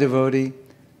told by a devotee,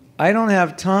 I don't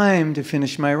have time to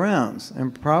finish my rounds.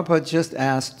 And Prabhupada just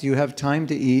asked, do you have time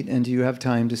to eat and do you have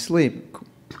time to sleep?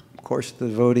 Of course, the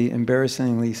devotee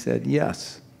embarrassingly said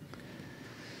yes.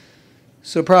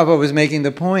 So Prabhupada was making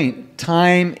the point,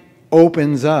 time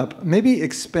opens up. Maybe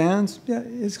expands,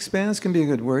 expands can be a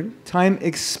good word. Time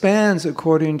expands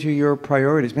according to your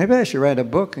priorities. Maybe I should write a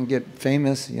book and get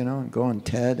famous, and go on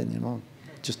TED and,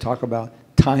 just talk about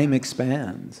time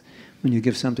expands when you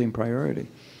give something priority.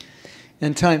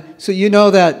 And time, so you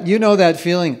know that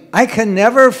feeling, I can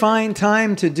never find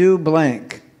time to do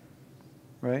blank,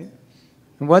 right?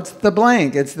 And what's the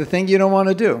blank? It's the thing you don't want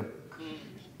to do,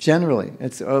 generally.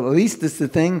 At least it's the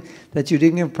thing that you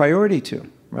didn't give priority to,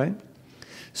 right?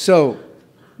 So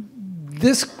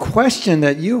this question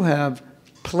that you have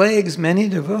plagues many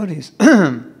devotees.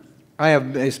 I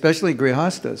have, especially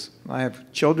grihastas. I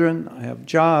have children, I have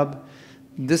job,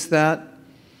 this, that.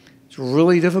 It's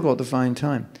really difficult to find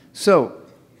time. So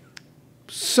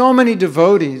many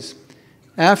devotees,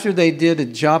 after they did a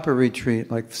Japa retreat,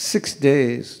 like 6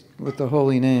 days with the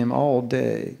holy name all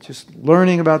day, just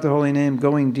learning about the holy name,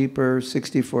 going deeper,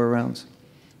 64 rounds.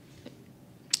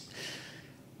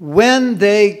 When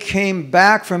they came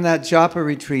back from that Japa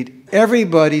retreat,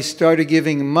 everybody started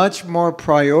giving much more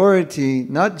priority,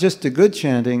 not just to good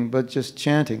chanting, but just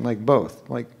chanting, like both,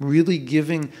 like really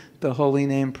giving the holy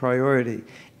name priority.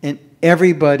 And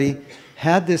everybody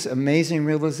had this amazing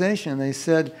realization. They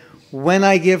said, when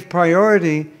I give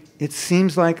priority, it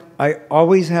seems like I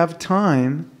always have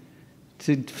time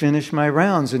to finish my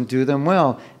rounds and do them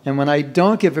well. And when I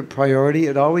don't give it priority,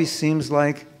 it always seems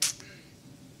like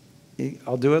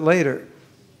I'll do it later.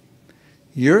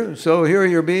 So here are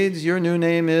your beads. Your new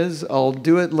name is, I'll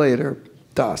do it later,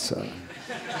 Dasa.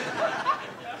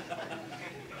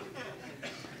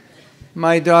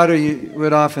 My daughter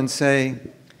would often say,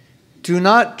 do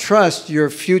not trust your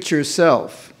future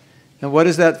self. And what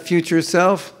is that future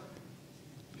self?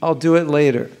 I'll do it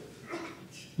later.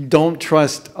 Don't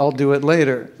trust, I'll do it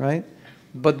later, right?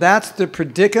 But that's the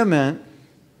predicament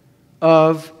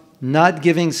of not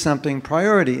giving something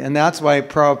priority. And that's why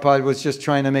Prabhupada was just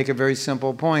trying to make a very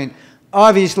simple point.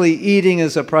 Obviously, eating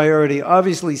is a priority.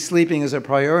 Obviously, sleeping is a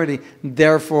priority.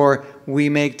 Therefore, we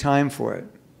make time for it.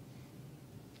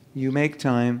 You make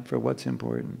time for what's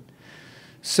important.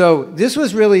 So this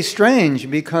was really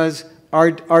strange because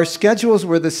our schedules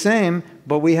were the same,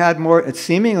 but we had more,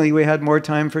 seemingly we had more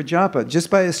time for japa,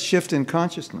 just by a shift in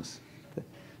consciousness.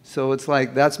 So it's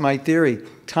like, that's my theory.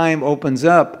 Time opens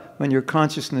up when your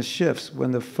consciousness shifts. When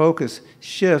the focus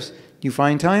shifts, you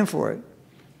find time for it.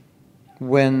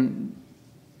 When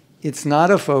it's not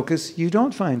a focus, you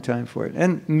don't find time for it.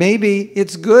 And maybe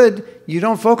it's good you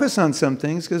don't focus on some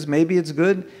things, because maybe it's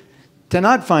good to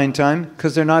not find time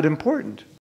because they're not important.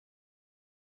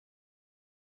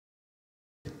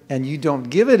 And you don't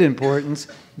give it importance,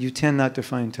 you tend not to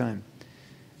find time.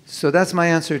 So that's my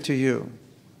answer to you.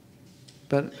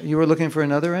 But you were looking for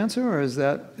another answer, or is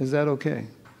that okay?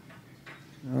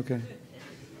 Okay.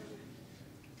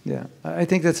 Yeah, I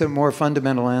think that's a more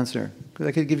fundamental answer. Because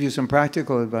I could give you some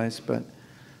practical advice, but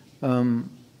well,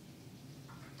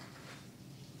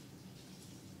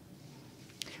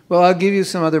 I'll give you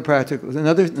some other practical.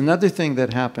 Another thing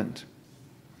that happened,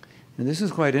 and this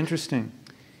is quite interesting.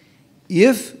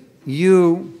 If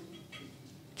you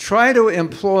try to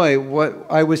employ what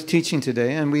I was teaching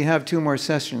today, and we have 2 more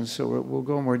sessions, so we'll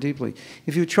go more deeply.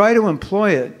 If you try to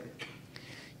employ it,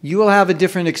 you will have a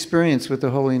different experience with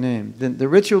the holy name. The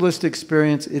ritualist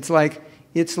experience, it's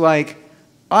like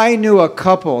I knew a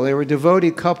couple, they were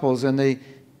devotee couples, and they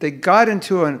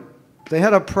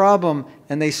had a problem,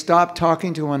 and they stopped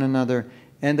talking to one another,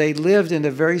 and they lived in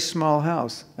a very small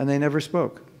house, and they never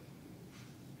spoke.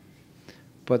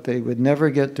 But they would never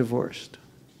get divorced.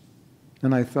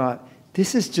 And I thought,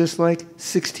 this is just like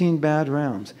 16 bad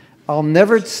rounds. I'll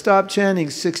never stop chanting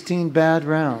 16 bad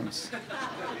rounds.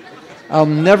 I'll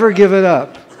never give it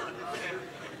up.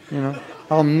 You know,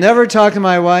 I'll never talk to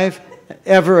my wife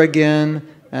ever again,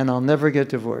 and I'll never get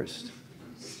divorced.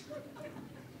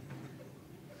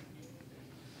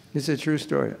 It's a true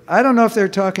story. I don't know if they're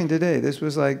talking today. This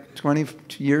was like 20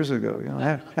 years ago. You know,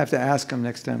 I have to ask them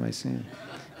next time I see them.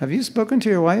 Have you spoken to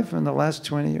your wife in the last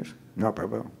 20 years? No,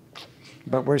 Prabhu.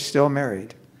 But we're still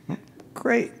married.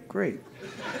 Great, great.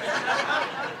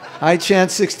 I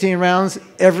chant 16 rounds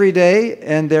every day,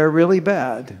 and they're really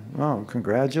bad. Oh,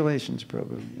 congratulations,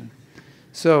 Prabhu.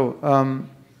 So,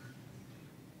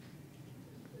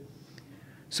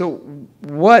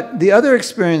 what the other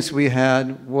experience we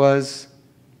had was,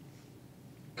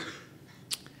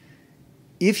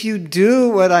 if you do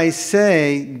what I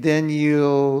say, then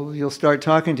you'll start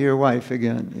talking to your wife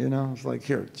again. You know, it's like,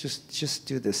 here, just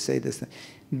do this, say this thing.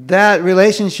 That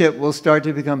relationship will start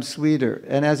to become sweeter,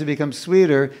 and as it becomes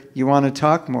sweeter, you want to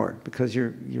talk more because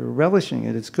you're relishing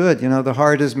it. It's good. You know, the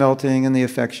heart is melting and the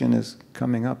affection is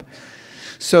coming up.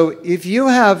 So if you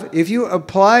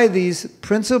apply these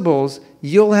principles,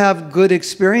 you'll have good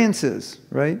experiences,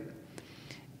 right?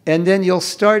 And then you'll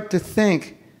start to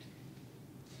think,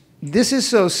 this is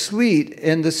so sweet,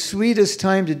 and the sweetest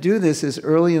time to do this is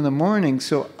early in the morning,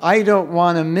 so I don't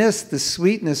want to miss the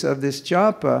sweetness of this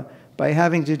japa by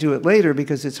having to do it later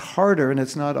because it's harder and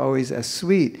it's not always as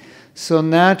sweet. So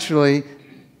naturally,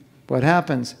 what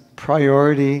happens?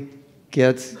 Priority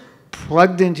gets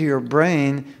plugged into your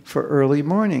brain for early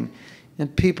morning.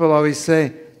 And people always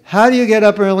say, how do you get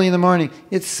up early in the morning?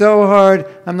 It's so hard.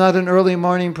 I'm not an early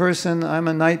morning person. I'm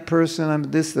a night person. I'm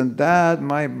this and that.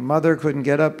 My mother couldn't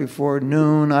get up before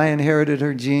noon. I inherited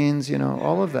her genes, you know,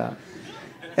 all of that.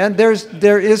 And there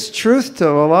is truth to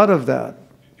a lot of that.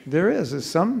 There is.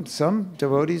 Some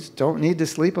devotees don't need to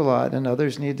sleep a lot, and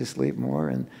others need to sleep more.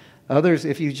 And others,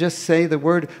 if you just say the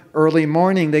word early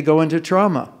morning, they go into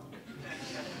trauma.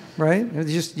 Right?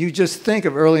 You just think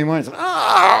of early morning.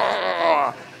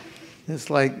 It's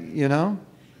like,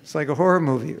 it's like a horror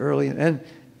movie early.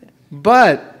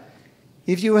 But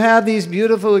if you have these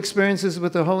beautiful experiences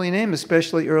with the holy name,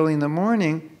 especially early in the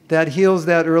morning, that heals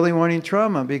that early morning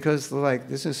trauma, because like,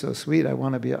 this is so sweet. I don't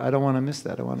want to miss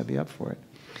that. I want to be up for it.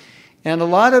 And a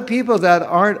lot of people that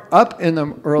aren't up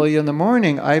early in the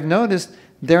morning, I've noticed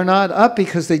they're not up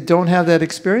because they don't have that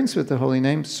experience with the holy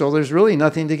name. So there's really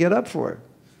nothing to get up for,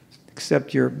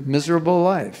 except your miserable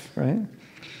life, right?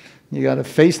 You got to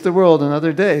face the world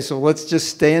another day. So let's just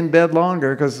stay in bed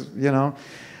longer because,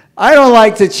 I don't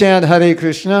like to chant Hare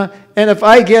Krishna. And if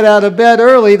I get out of bed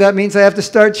early, that means I have to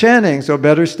start chanting. So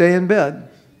better stay in bed.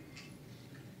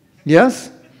 Yes?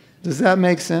 Does that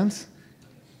make sense?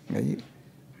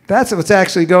 That's what's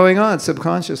actually going on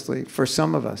subconsciously for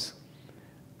some of us.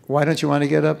 Why don't you want to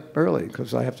get up early?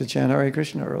 Because I have to chant Hare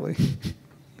Krishna early.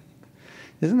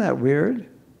 Isn't that weird?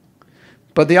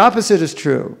 But the opposite is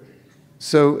true.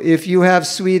 So if you have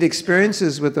sweet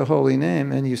experiences with the holy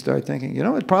name and you start thinking,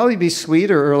 it'd probably be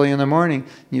sweeter early in the morning,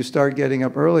 and you start getting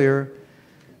up earlier,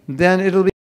 then it'll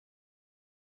be,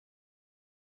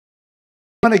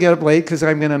 I want to get up late because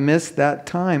I'm going to miss that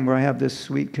time where I have this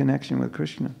sweet connection with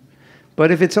Krishna.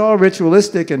 But if it's all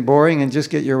ritualistic and boring and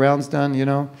just get your rounds done,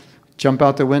 jump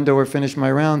out the window or finish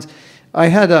my rounds. I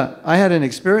had an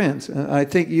experience, and I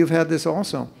think you've had this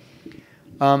also.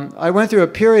 I went through a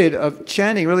period of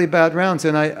chanting really bad rounds,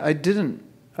 and I didn't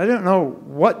know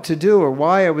what to do or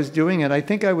why I was doing it. I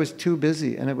think I was too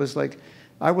busy, and it was like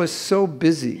I was so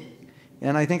busy,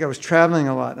 and I think I was traveling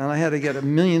a lot, and I had to get a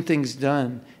million things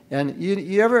done. And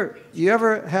you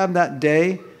ever have that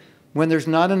day when there's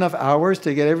not enough hours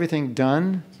to get everything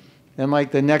done, and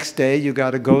like the next day you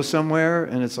got to go somewhere,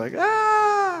 and it's like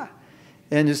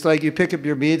and it's like you pick up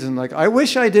your beads and like, I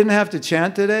wish I didn't have to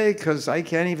chant today because I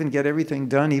can't even get everything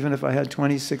done even if I had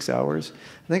 26 hours.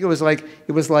 I think it was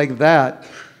like that.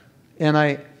 And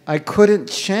I couldn't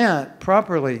chant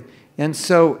properly. And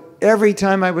so every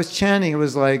time I was chanting, it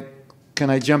was like, can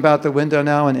I jump out the window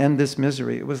now and end this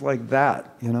misery? It was like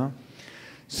that,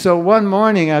 So one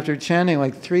morning after chanting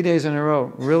like 3 days in a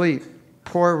row, really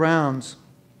poor rounds,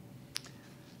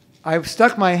 I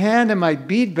stuck my hand in my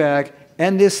bead bag.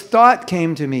 And this thought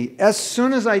came to me. As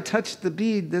soon as I touched the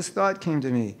bead, this thought came to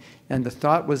me. And the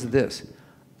thought was this: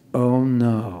 oh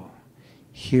no,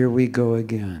 here we go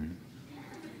again.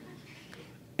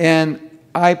 And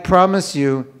I promise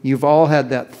you, you've all had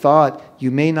that thought.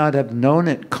 You may not have known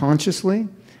it consciously,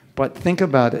 but think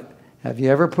about it. Have you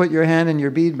ever put your hand in your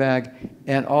bead bag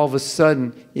and all of a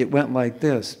sudden it went like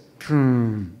this?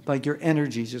 Like your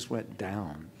energy just went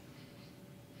down.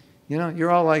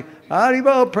 You're all like,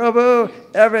 Haribol, Prabhu,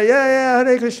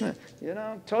 Hare Krishna,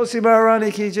 Tulsi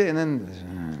Maharani ki jai, and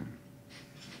then,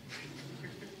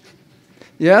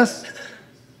 yes?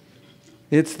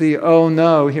 It's the, oh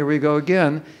no, here we go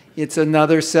again. It's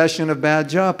another session of bad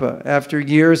japa. After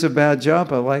years of bad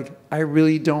japa, like, I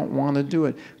really don't want to do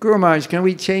it. Guru Maharaj, can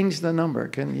we change the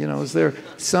number? Is there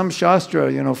some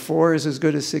shastra, 4 is as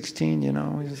good as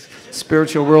 16,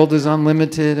 spiritual world is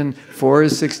unlimited and 4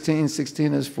 is 16,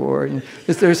 16 is 4.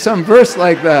 Is there some verse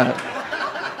like that?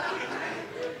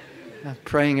 I'm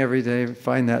praying every day,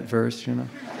 find that verse,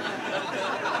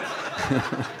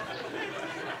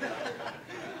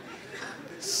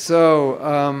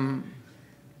 So,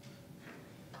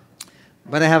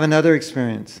 but I have another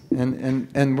experience,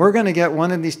 and we're going to get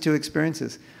one of these two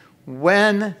experiences.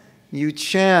 When you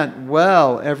chant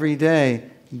well every day,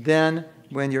 then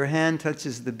when your hand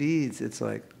touches the beads, it's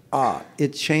like, it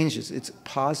changes. It's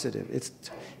positive.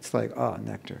 It's like,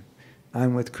 nectar.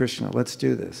 I'm with Krishna. Let's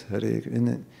do this.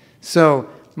 So,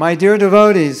 my dear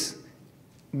devotees,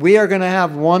 we are going to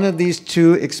have one of these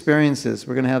two experiences.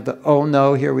 We're going to have the, oh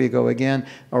no, here we go again,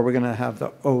 or we're going to have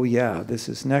the, oh yeah, this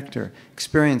is nectar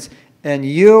experience. And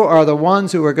you are the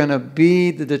ones who are going to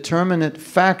be the determinant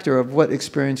factor of what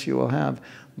experience you will have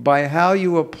by how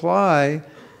you apply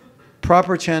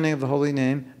proper chanting of the holy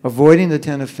name, avoiding the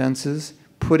 10 offenses,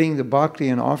 putting the bhakti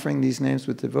and offering these names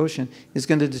with devotion is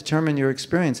going to determine your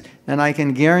experience. And I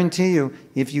can guarantee you,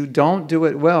 if you don't do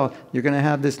it well, you're going to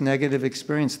have this negative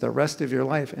experience the rest of your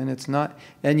life. And it's not,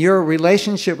 and your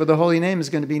relationship with the holy name is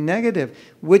going to be negative,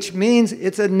 which means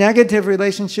it's a negative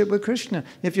relationship with Krishna.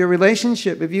 If your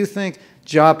relationship, if you think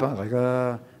Japa, like,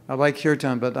 I like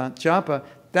kirtan, but not Japa,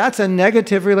 that's a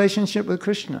negative relationship with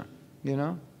Krishna,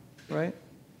 right?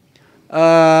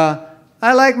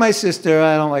 I like my sister,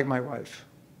 I don't like my wife.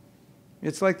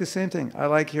 It's like the same thing. I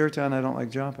like kirtan, I don't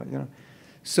like japa. You know.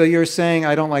 So you're saying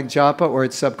I don't like japa, or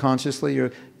it's subconsciously,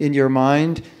 you're in your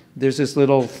mind, there's this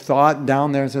little thought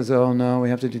down there that says, oh no, we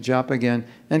have to do japa again.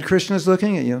 And Krishna's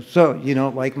looking at you. So you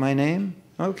don't like my name?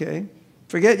 Okay.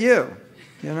 Forget you.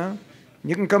 You know?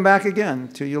 You can come back again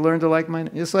till you learn to like my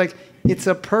name. It's like, it's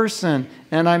a person,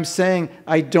 and I'm saying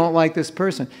I don't like this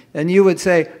person. And you would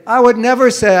say, I would never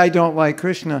say I don't like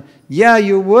Krishna. Yeah,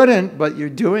 you wouldn't, but you're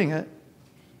doing it.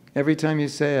 Every time you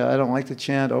say, I don't like to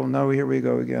chant, oh no, here we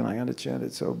go again, I got to chant,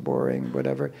 it's so boring,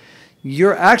 whatever.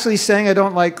 You're actually saying I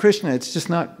don't like Krishna. It's just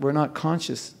not, we're not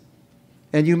conscious.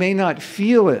 And you may not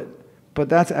feel it, but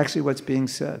that's actually what's being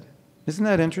said. Isn't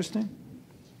that interesting?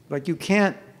 Like you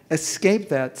can't escape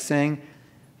that saying,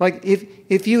 like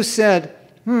if you said,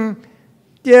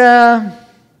 yeah,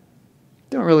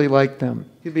 don't really like them.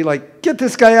 You'd be like, get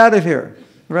this guy out of here,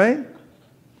 right?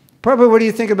 Prabhu, what do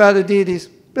you think about the deities?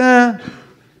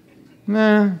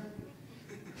 Nah.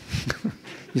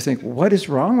 You think, what is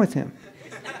wrong with him?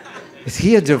 Is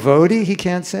he a devotee? He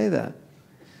can't say that.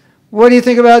 What do you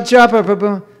think about japa,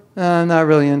 Prabhu? I'm not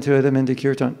really into it. I'm into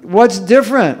kirtan. What's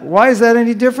different? Why is that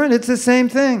any different? It's the same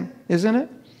thing, isn't it?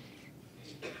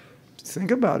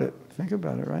 Think about it. Think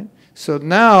about it, right? So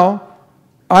now,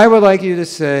 I would like you to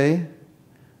say,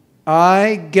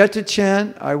 I get to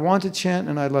chant, I want to chant,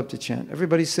 and I love to chant.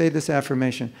 Everybody say this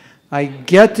affirmation. I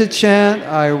get to chant,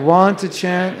 I want to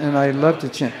chant, and I love to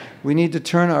chant. We need to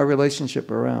turn our relationship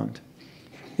around.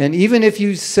 And even if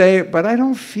you say, but I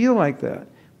don't feel like that.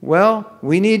 Well,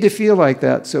 we need to feel like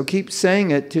that, so keep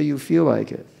saying it till you feel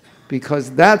like it.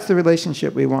 Because that's the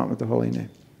relationship we want with the holy name.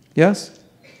 Yes?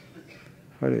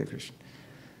 Hare Krishna.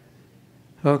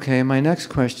 Okay, my next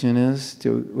question is,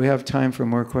 do we have time for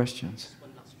more questions?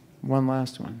 One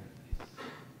last one.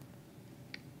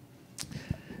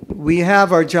 We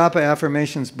have our Japa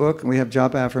Affirmations book, and we have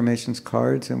Japa Affirmations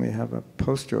cards, and we have a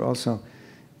poster also.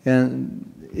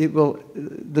 And it will,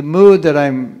 the mood that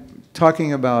I'm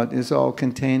talking about is all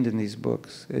contained in these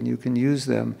books, and you can use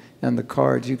them, and the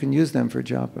cards, you can use them for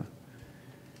Japa.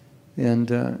 And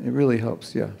it really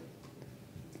helps, yeah.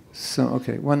 So,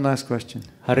 okay, one last question.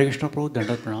 Hare Krishna Prabhu,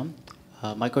 Dandat Pranam.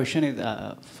 My question is,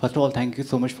 first of all, thank you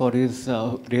so much for this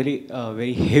really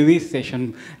very heavy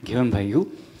session given by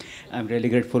you. I'm really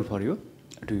grateful for you,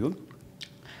 to you.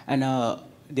 And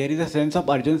there is a sense of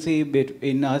urgency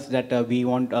in us that we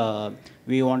want our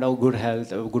good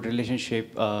health, a good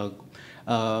relationship,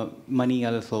 money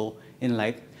also in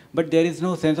life. But there is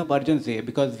no sense of urgency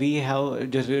because we have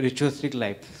just a ritualistic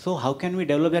life. So how can we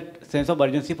develop that sense of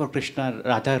urgency for Krishna,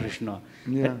 Radha Krishna?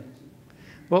 Yeah.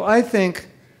 Well, I think,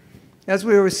 as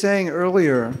we were saying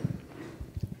earlier,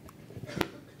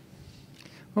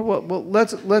 well,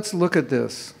 let's look at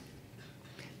this.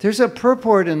 There's a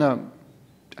purport in I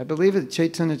believe it's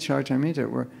Chaitanya Charitamrita,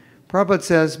 where Prabhupada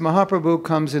says, Mahaprabhu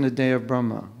comes in a day of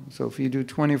Brahma. So if you do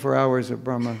 24 hours of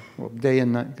Brahma, well, day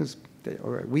and night, because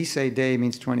we say day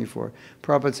means 24.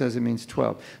 Prabhupada says it means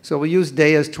 12. So we'll use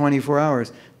day as 24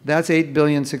 hours. That's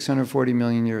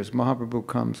 8,640,000,000 years. Mahaprabhu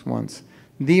comes once.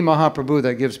 The Mahaprabhu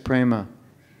that gives prema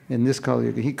in this Kali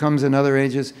Yuga. He comes in other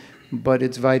ages, but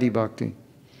it's Vaidhi Bhakti.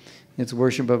 It's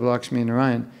worship of Lakshmi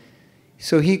Narayan.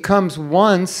 So he comes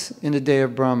once in the day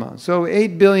of Brahma. So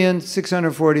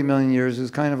 8,640,000,000 years is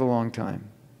kind of a long time,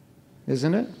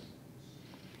 isn't it?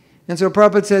 And so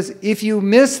Prabhupada says, if you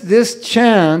miss this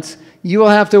chance, you will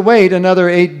have to wait another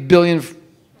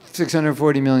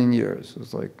 8,640,000,000 years.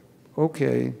 It's like,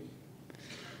 okay,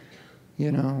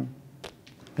 you know,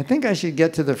 I think I should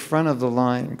get to the front of the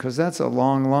line because that's a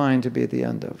long line to be at the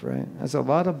end of, right? That's a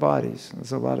lot of bodies.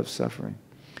 That's a lot of suffering.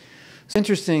 It's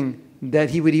interesting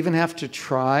that he would even have to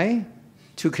try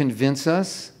to convince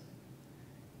us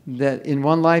that in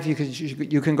one life you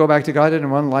can go back to God in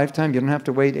one lifetime. You don't have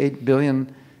to wait 8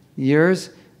 billion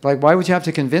years. Like, why would you have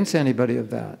to convince anybody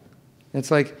of that? It's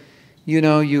like, you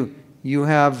know, you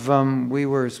have, we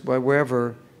were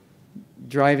wherever,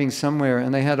 driving somewhere,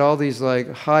 and they had all these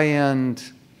like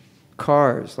high-end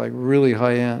cars, like really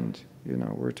high-end. You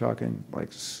know, we're talking like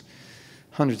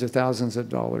hundreds of thousands of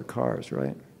dollar cars,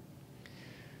 right?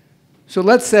 So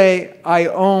let's say I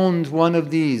owned one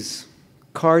of these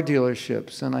car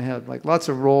dealerships, and I had like lots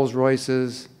of Rolls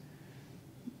Royces,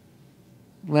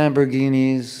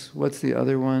 Lamborghinis, what's the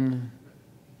other one?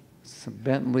 Some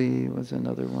Bentley, what's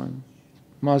another one?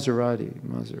 Maserati,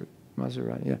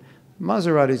 yeah.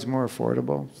 Maserati's more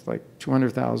affordable. It's like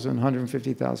 $200,000,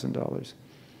 $150,000.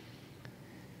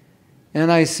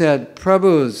 And I said,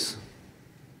 Prabhus,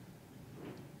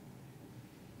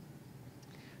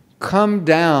 come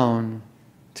down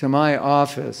to my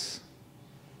office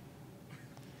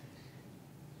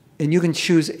And you can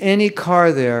choose any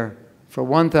car there for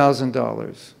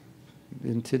 $1,000.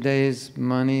 In today's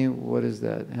money, what is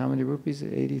that? How many rupees?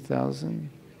 80,000?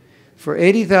 For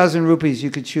 80,000 rupees, you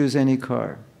could choose any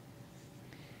car.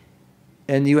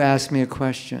 And you ask me a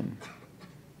question.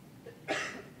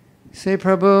 Say,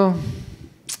 Prabhu,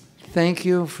 thank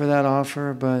you for that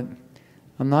offer, but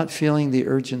I'm not feeling the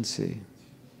urgency.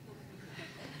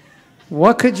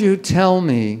 What could you tell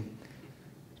me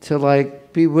to like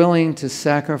be willing to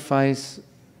sacrifice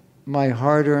my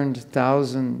hard-earned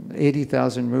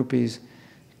 80,000 rupees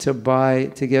to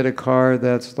get a car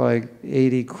that's like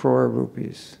 80 crore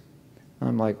rupees?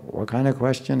 I'm like, what kind of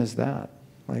question is that?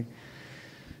 Like,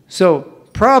 so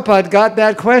Prabhupada got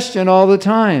that question all the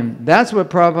time. That's what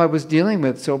Prabhupada was dealing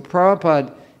with. So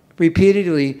Prabhupada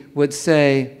repeatedly would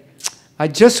say, I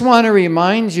just want to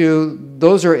remind you,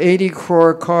 those are 80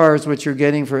 crore cars, which you're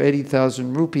getting for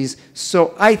 80,000 rupees.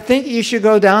 So I think you should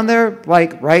go down there,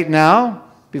 like right now,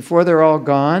 before they're all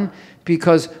gone,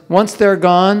 because once they're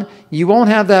gone, you won't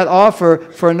have that offer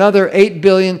for another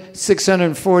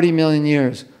 8,640,000,000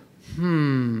 years.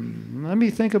 Let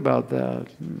me think about that.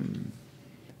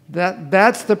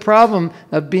 That's the problem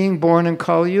of being born in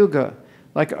Kali Yuga.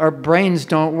 Like, our brains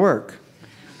don't work.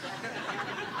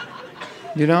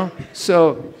 You know?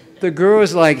 So the guru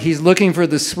is like, he's looking for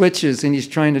the switches and he's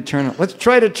trying to turn on. Let's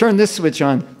try to turn this switch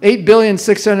on.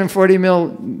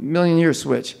 8,640,000,000 year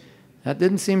switch. That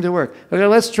didn't seem to work. Okay,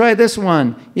 let's try this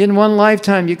one. In one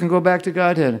lifetime, you can go back to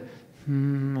Godhead. I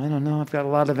don't know. I've got a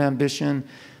lot of ambition.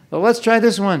 Well, let's try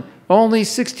this one. Only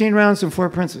 16 rounds and 4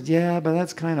 principles. Yeah, but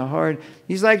that's kind of hard.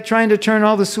 He's like trying to turn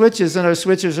all the switches, and our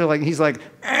switches are like, he's like,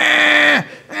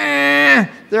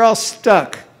 they're all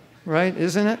stuck, right?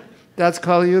 Isn't it? That's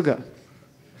Kali Yuga.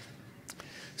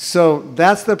 So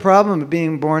that's the problem of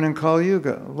being born in Kali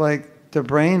Yuga. Like, the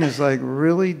brain is like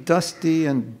really dusty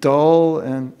and dull,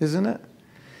 and isn't it?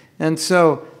 And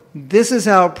so this is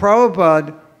how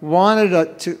Prabhupada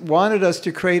wanted us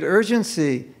to create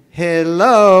urgency.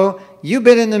 Hello, you've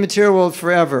been in the material world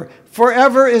forever.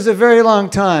 Forever is a very long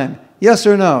time. Yes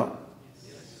or no?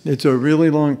 It's a really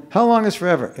long. How long is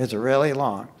forever? It's really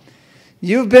long.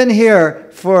 You've been here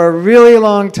for a really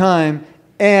long time,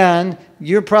 and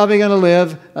you're probably going to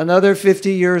live another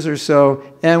 50 years or so.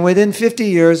 And within 50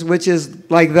 years, which is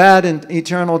like that in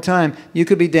eternal time, you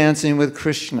could be dancing with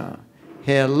Krishna.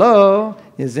 Hello?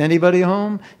 Is anybody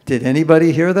home? Did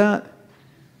anybody hear that?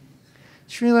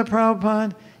 Srila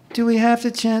Prabhupada, do we have to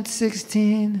chant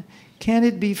 16? Can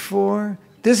it be 4?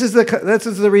 This is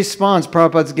the response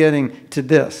Prabhupada's getting to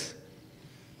this.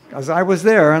 Because I was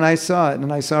there and I saw it,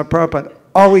 and I saw Prabhupada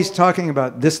always talking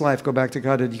about this life, go back to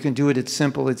Godhead. You can do it, it's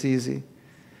simple, it's easy.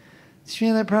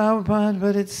 Srila Prabhupada,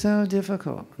 but it's so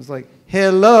difficult. It's like,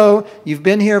 hello, you've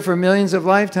been here for millions of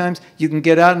lifetimes. You can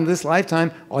get out in this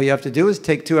lifetime. All you have to do is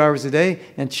take 2 hours a day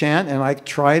and chant, and like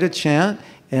try to chant.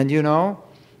 And you know,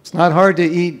 it's not hard to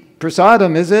eat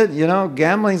prasadam, is it? You know,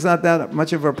 gambling's not that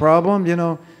much of a problem. You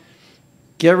know,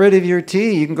 get rid of your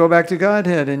tea. You can go back to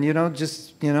Godhead, and you know,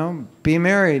 just be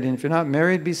married. And if you're not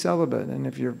married, be celibate. And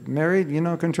if you're married,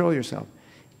 control yourself.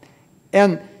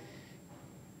 And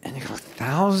you go,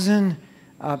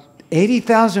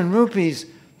 80,000 rupees.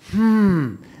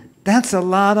 That's a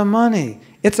lot of money.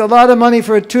 It's a lot of money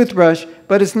for a toothbrush,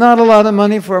 but it's not a lot of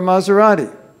money for a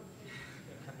Maserati.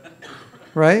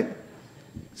 Right?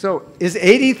 So is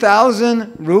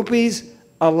 80,000 rupees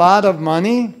a lot of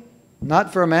money?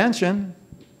 Not for a mansion.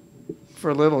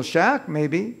 For a little shack,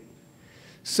 maybe.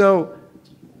 So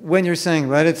when you're saying,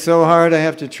 but it's so hard, I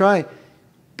have to try.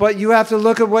 But you have to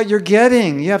look at what you're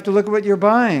getting. You have to look at what you're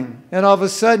buying. And all of a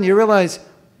sudden you realize,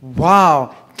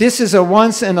 wow, this is not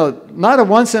a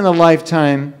once in a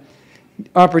lifetime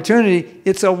opportunity.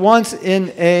 It's a once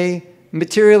in a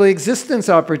material existence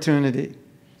opportunity.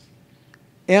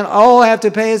 And all I have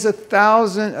to pay is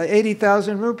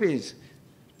 80,000 rupees.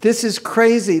 This is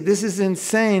crazy. This is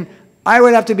insane. I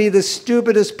would have to be the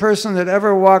stupidest person that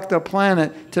ever walked the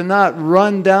planet to not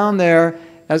run down there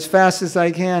as fast as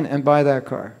I can and buy that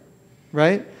car.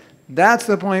 Right? That's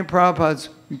the point Prabhupada's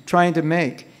trying to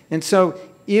make. And so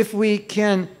if we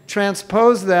can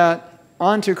transpose that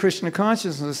onto Krishna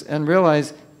consciousness and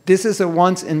realize this is a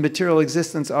once in material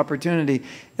existence opportunity.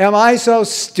 Am I so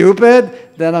stupid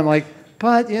that I'm like,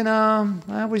 but I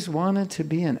always wanted to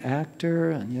be an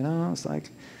actor, and it's like,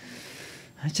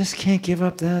 I just can't give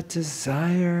up that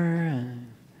desire. And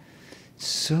it's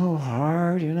so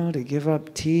hard, to give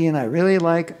up tea, and I really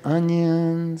like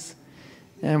onions.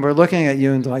 And we're looking at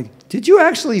you and like, did you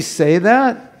actually say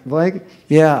that? Like,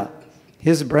 yeah,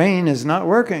 his brain is not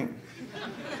working.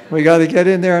 We got to get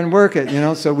in there and work it,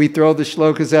 So we throw the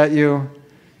shlokas at you,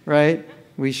 right?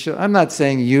 We should. I'm not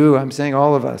saying you, I'm saying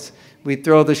all of us. We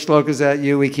throw the shlokas at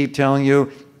you, we keep telling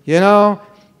you,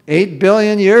 8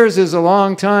 billion years is a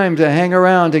long time to hang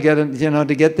around to get,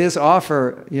 to get this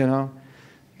offer,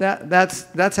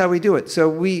 That's how we do it. So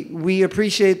we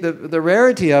appreciate the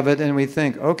rarity of it, and we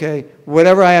think, okay,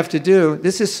 whatever I have to do,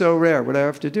 this is so rare, what I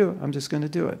have to do, I'm just going to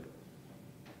do it.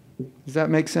 Does that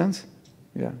make sense?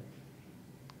 Yeah.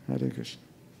 Hare Krishna.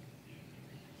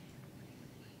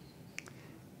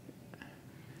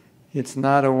 It's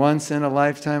not a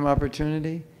once-in-a-lifetime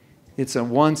opportunity. It's a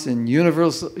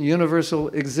universal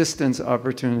existence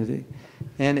opportunity.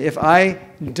 And if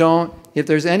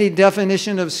there's any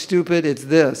definition of stupid, it's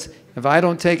this. If I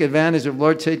don't take advantage of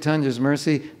Lord Chaitanya's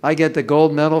mercy, I get the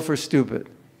gold medal for stupid.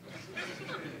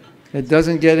 It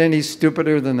doesn't get any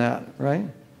stupider than that, right?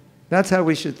 That's how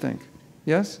we should think.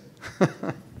 Yes?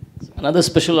 Another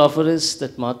special offer is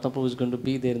that Mahatma Prabhu is going to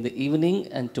be there in the evening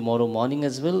and tomorrow morning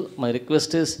as well. My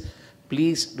request is,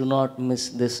 please do not miss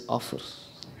this offer.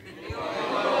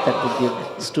 That would be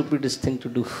the stupidest thing to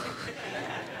do.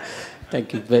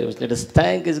 Thank you very much. Let us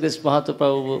thank His Grace Mahatma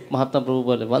Prabhu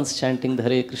by once chanting the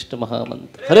Hare Krishna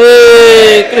Mahamantra.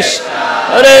 Hare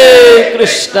Krishna,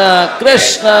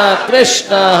 Krishna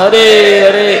Krishna,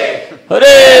 Hare Hare,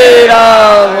 Hare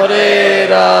Ram,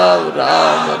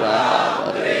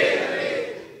 Ram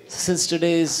Hare. Since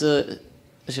today is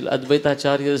Advaita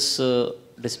Acharya's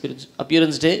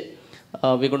appearance day,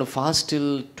 we're going to fast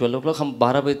till 12 o'clock. हम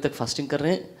 12 बजे तक fasting कर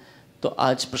रहे हैं. तो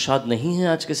आज प्रसाद नहीं है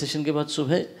आज के सेशन के बाद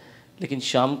सुबह, लेकिन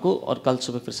शाम को और कल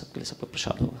सुबह फिर सबके लिए सबका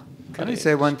प्रसाद होगा. Can I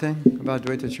say one thing about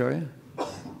Advaita Acharya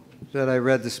that I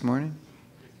read this morning?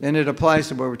 And it applies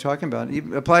to what we're talking about.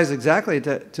 It applies exactly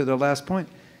to the last point.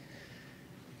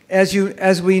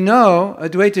 As we know,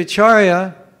 Advaita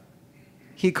Acharya,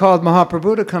 he called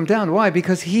Mahaprabhu to come down. Why?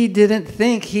 Because he didn't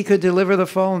think he could deliver the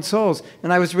fallen souls.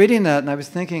 And I was reading that and I was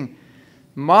thinking,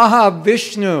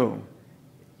 Mahavishnu,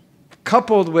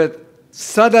 coupled with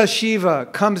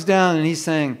Sadashiva, comes down and he's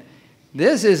saying,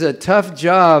 this is a tough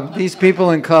job. These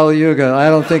people in Kali Yuga, I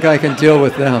don't think I can deal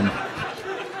with them.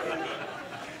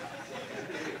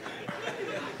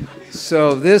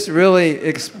 So this really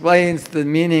explains the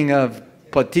meaning of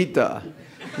patita,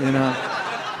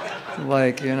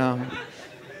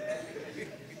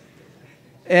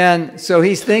 And so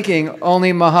he's thinking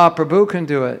only Mahaprabhu can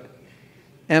do it.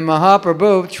 And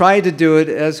Mahaprabhu tried to do it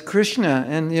as Krishna.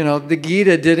 And, the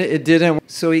Gita did it, it didn't.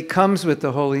 So he comes with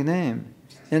the holy name.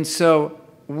 And so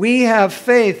we have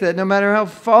faith that no matter how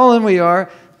fallen we are,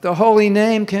 the holy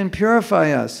name can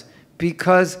purify us.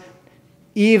 Because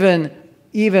even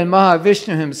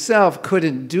Mahavishnu himself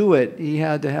couldn't do it. He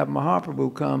had to have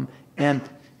Mahaprabhu come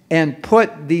and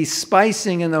put the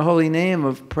spicing in the holy name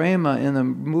of prema in the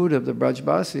mood of the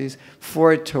Brajbasis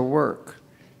for it to work.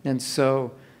 And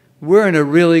so we're in a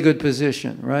really good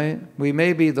position, right? We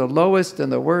may be the lowest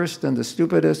and the worst and the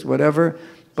stupidest, whatever,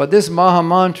 but this Maha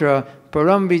Mantra,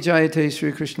 Param Vijayate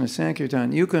Sri Krishna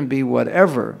Sankirtan, you can be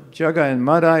whatever, Jagai and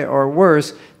Madai or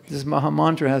worse. This Maha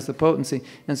Mantra has the potency.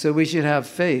 And so we should have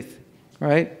faith,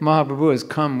 right? Mahaprabhu has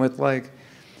come with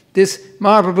this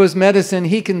Mahaprabhu's medicine,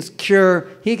 he can cure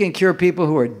people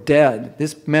who are dead.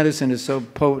 This medicine is so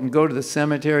potent. Go to the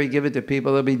cemetery, give it to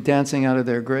people, they'll be dancing out of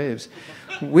their graves.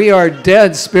 We are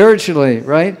dead spiritually,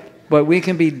 right? But we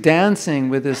can be dancing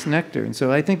with this nectar. And so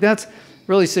I think that's a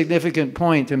really significant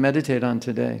point to meditate on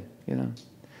today.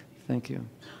 Thank you.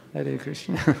 Hare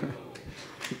Krishna. Jai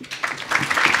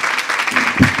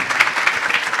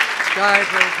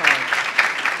Prabhupada.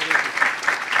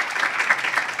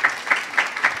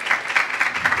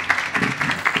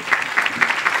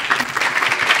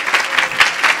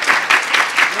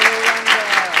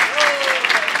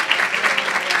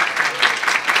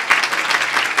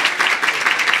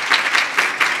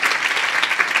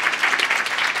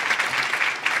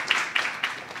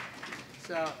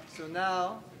 So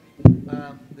now,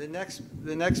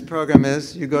 the next program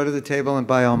is you go to the table and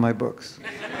buy all my books.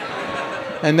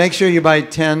 And make sure you buy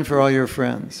 10 for all your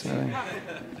friends. All right?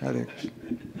 Hare Krishna.